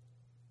pulpit.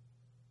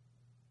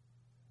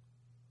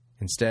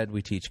 Instead,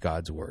 we teach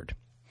God's Word.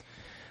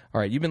 All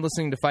right, you've been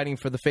listening to Fighting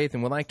for the Faith,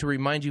 and we'd like to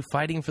remind you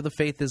Fighting for the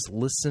Faith is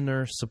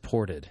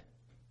listener-supported.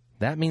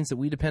 That means that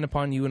we depend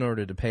upon you in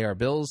order to pay our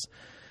bills,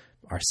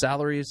 our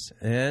salaries,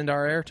 and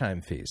our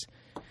airtime fees.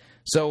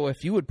 So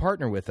if you would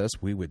partner with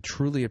us, we would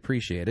truly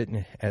appreciate it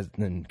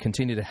and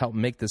continue to help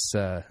make this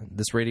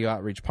radio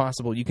outreach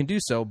possible. You can do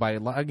so by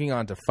logging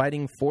on to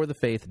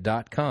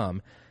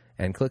fightingforthefaith.com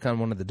and click on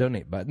one of the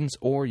donate buttons,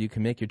 or you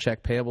can make your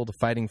check payable to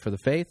Fighting for the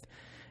Faith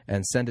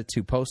and send it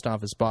to Post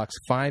Office Box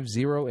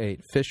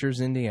 508,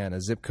 Fishers, Indiana,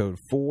 zip code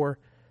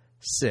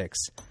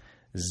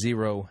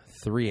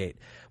 46038.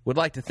 Would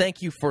like to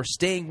thank you for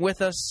staying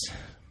with us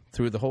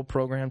through the whole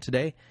program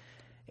today.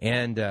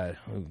 And, of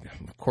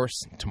course,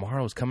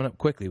 tomorrow is coming up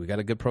quickly. We got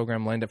a good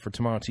program lined up for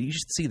tomorrow, too. You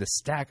should see the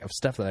stack of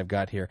stuff that I've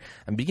got here.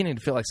 I'm beginning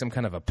to feel like some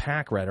kind of a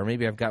pack rat, or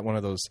maybe I've got one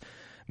of those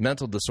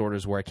mental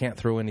disorders where I can't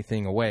throw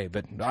anything away.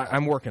 But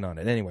I'm working on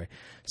it anyway.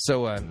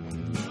 So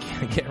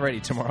get ready.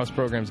 Tomorrow's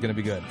program is going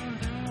to be good.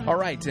 All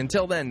right.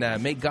 Until then,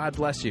 may God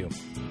bless you.